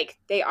 right? Like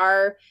they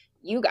are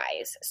you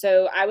guys.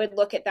 So I would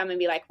look at them and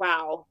be like,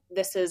 wow,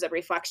 this is a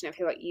reflection of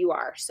who you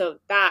are. So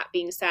that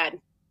being said,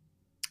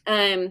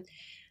 I'm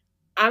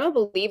a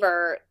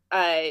believer,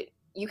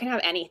 you can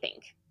have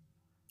anything,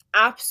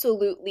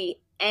 absolutely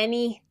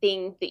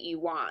anything that you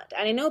want.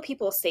 And I know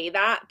people say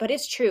that, but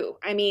it's true.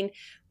 I mean,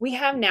 we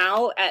have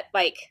now at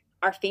like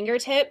our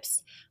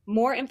fingertips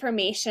more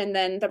information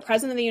than the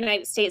president of the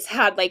United States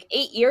had like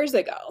 8 years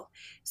ago.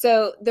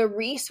 So the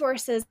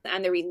resources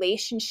and the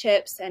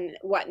relationships and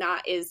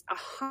whatnot is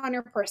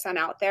 100%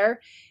 out there.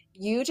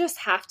 You just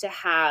have to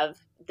have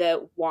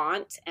the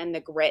want and the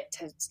grit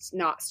to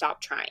not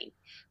stop trying.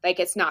 Like,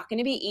 it's not going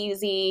to be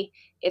easy.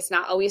 It's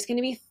not always going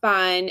to be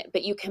fun,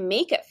 but you can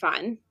make it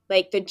fun.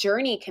 Like, the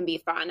journey can be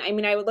fun. I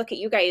mean, I would look at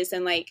you guys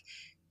and like,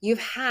 you've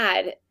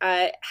had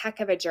a heck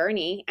of a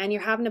journey and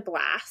you're having a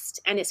blast,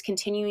 and it's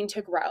continuing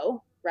to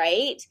grow,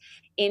 right,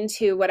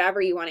 into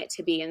whatever you want it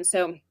to be. And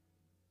so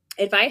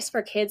advice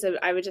for kids,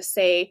 I would just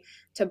say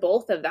to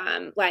both of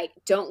them, like,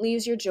 don't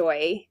lose your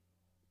joy.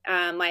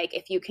 Like,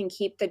 if you can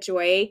keep the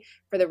joy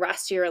for the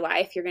rest of your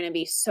life, you're going to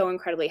be so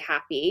incredibly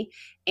happy,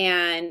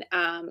 and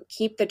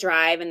keep the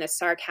drive and the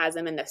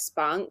sarcasm and the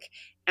spunk.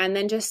 And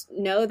then just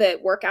know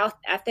that work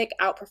ethic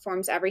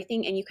outperforms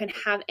everything, and you can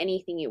have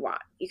anything you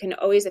want. You can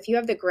always, if you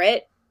have the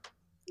grit,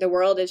 the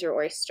world is your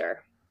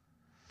oyster.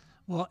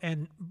 Well,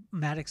 and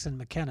Maddox and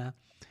McKenna,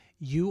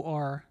 you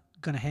are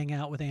going to hang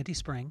out with Auntie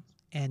Spring,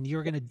 and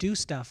you're going to do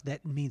stuff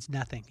that means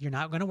nothing. You're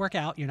not going to work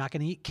out. You're not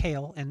going to eat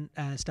kale and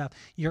stuff.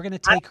 You're going to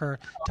take her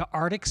to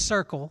Arctic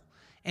Circle,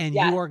 and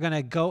you are going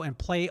to go and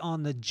play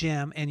on the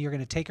gym, and you're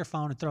going to take her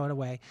phone and throw it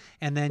away.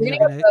 And then you're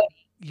going to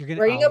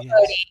go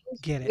boating.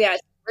 Get it. Yes.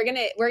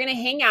 We're gonna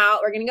hang out.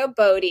 We're gonna go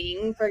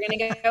boating. We're gonna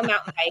go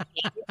mountain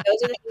biking.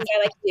 Those are the things I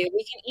like to do.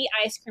 We can eat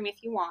ice cream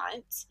if you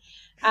want.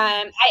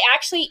 I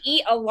actually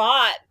eat a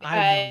lot.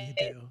 I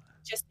know you do.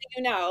 Just so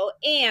you know.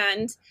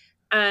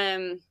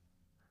 And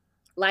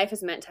life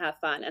is meant to have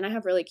fun. And I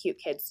have really cute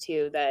kids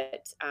too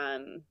that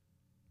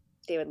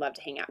they would love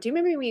to hang out. Do you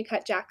remember when you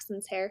cut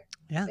Jackson's hair?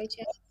 Yeah.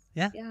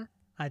 Yeah.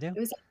 I do.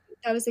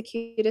 That was the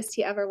cutest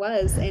he ever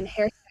was in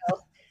hairstyle.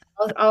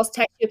 I'll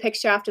text you a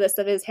picture after this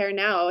of his hair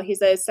now.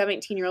 He's a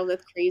 17-year-old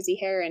with crazy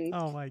hair, and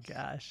oh my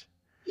gosh,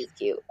 he's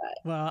cute. But,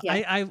 well,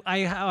 yeah.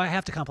 I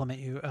have to compliment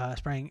you,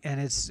 Spring,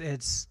 and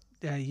it's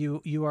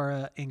you are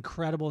an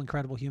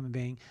incredible human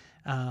being.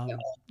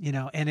 You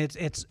know, and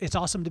it's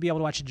awesome to be able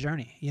to watch a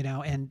journey, you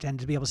know, and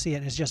to be able to see it.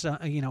 And it's just,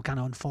 you know, kind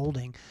of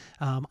unfolding.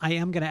 I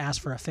am going to ask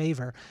for a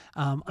favor.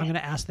 I'm going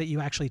to ask that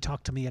you actually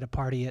talk to me at a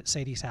party at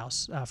Sadie's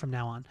house from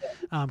now on.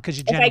 Cause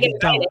you generally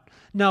don't.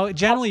 No,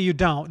 generally you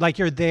don't. Like,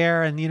 you're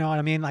there, and you know what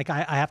I mean? Like,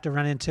 I have to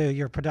run into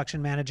your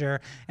production manager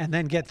and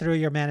then get through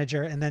your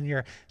manager and then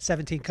your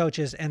 17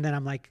 coaches. And then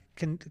I'm like,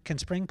 can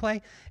Spring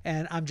play?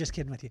 And I'm just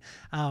kidding with you.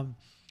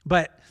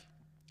 But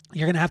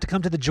you're going to have to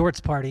come to the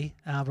Jorts party.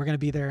 We're going to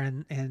be there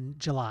in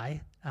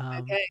July.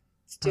 Okay,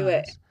 let's do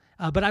it.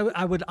 But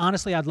I would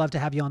honestly, I'd love to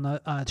have you on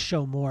the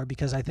show more,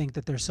 because I think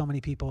that there's so many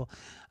people,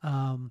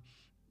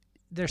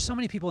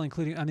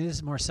 including, I mean, this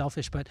is more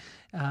selfish, but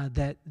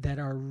that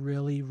are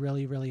really,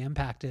 really, really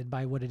impacted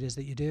by what it is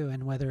that you do.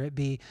 And whether it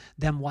be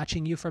them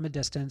watching you from a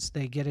distance,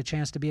 they get a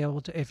chance to be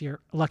able to, if you're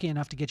lucky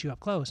enough to get you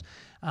up close,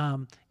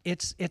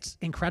 it's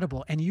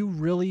incredible. And you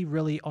really,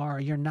 really are.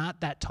 You're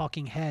not that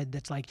talking head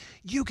that's like,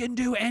 you can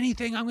do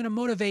anything, I'm going to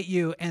motivate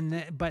you.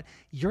 But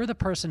you're the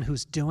person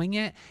who's doing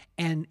it,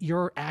 and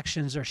your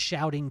actions are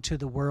shouting to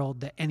the world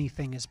that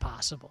anything is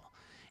possible.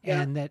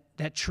 Yeah. And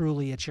that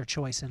truly it's your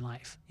choice in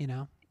life, you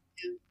know?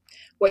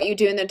 What you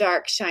do in the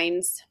dark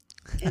shines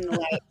in the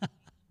light.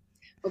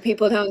 What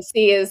people don't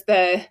see is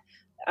the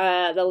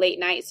late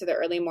nights or the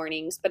early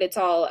mornings, but it's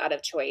all out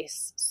of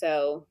choice.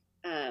 So,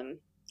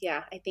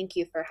 yeah, I thank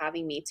you for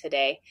having me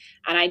today.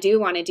 And I do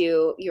want to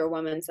do your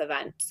women's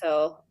event.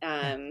 So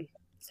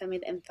send me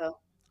the info.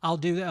 I'll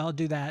do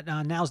that.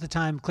 Now's the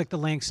time. Click the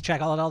links.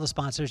 Check out all the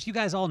sponsors. You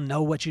guys all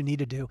know what you need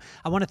to do.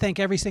 I want to thank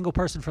every single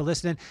person for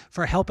listening,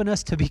 for helping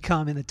us to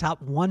become in the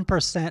top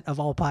 1% of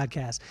all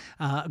podcasts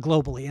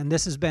globally. And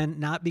this has been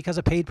not because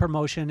of paid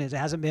promotion. It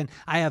hasn't been.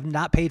 I have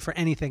not paid for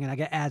anything, and I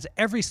get ads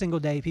every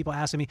single day. People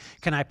asking me,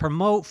 "Can I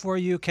promote for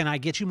you? Can I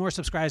get you more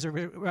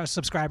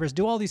subscribers?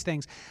 Do all these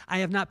things." I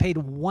have not paid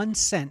 1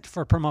 cent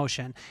for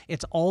promotion.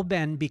 It's all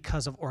been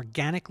because of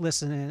organic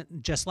listening,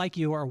 just like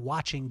you, or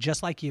watching,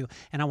 just like you.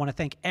 And I want to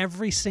thank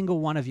every single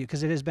one of you,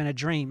 because it has been a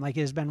dream. Like,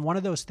 it has been one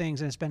of those things,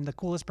 and it's been the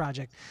coolest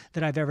project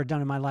that I've ever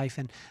done in my life.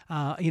 And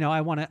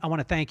I want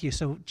to thank you.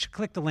 So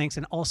click the links,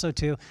 and also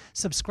to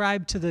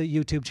subscribe to the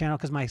YouTube channel,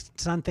 because my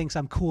son thinks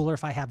I'm cooler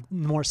if I have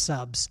more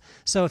subs.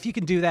 So if you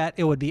can do that,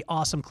 it would be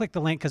awesome. Click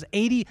the link, because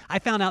I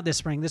found out this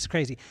spring, this is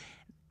crazy,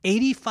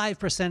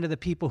 85% of the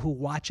people who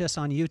watch us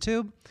on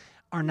YouTube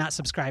are not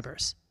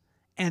subscribers.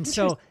 And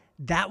so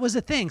that was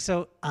a thing.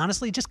 So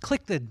honestly, just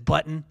click the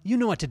button. You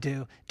know what to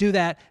do. Do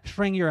that.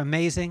 Spring, you're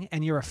amazing,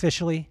 and you're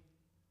officially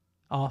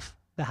off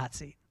the hot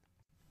seat.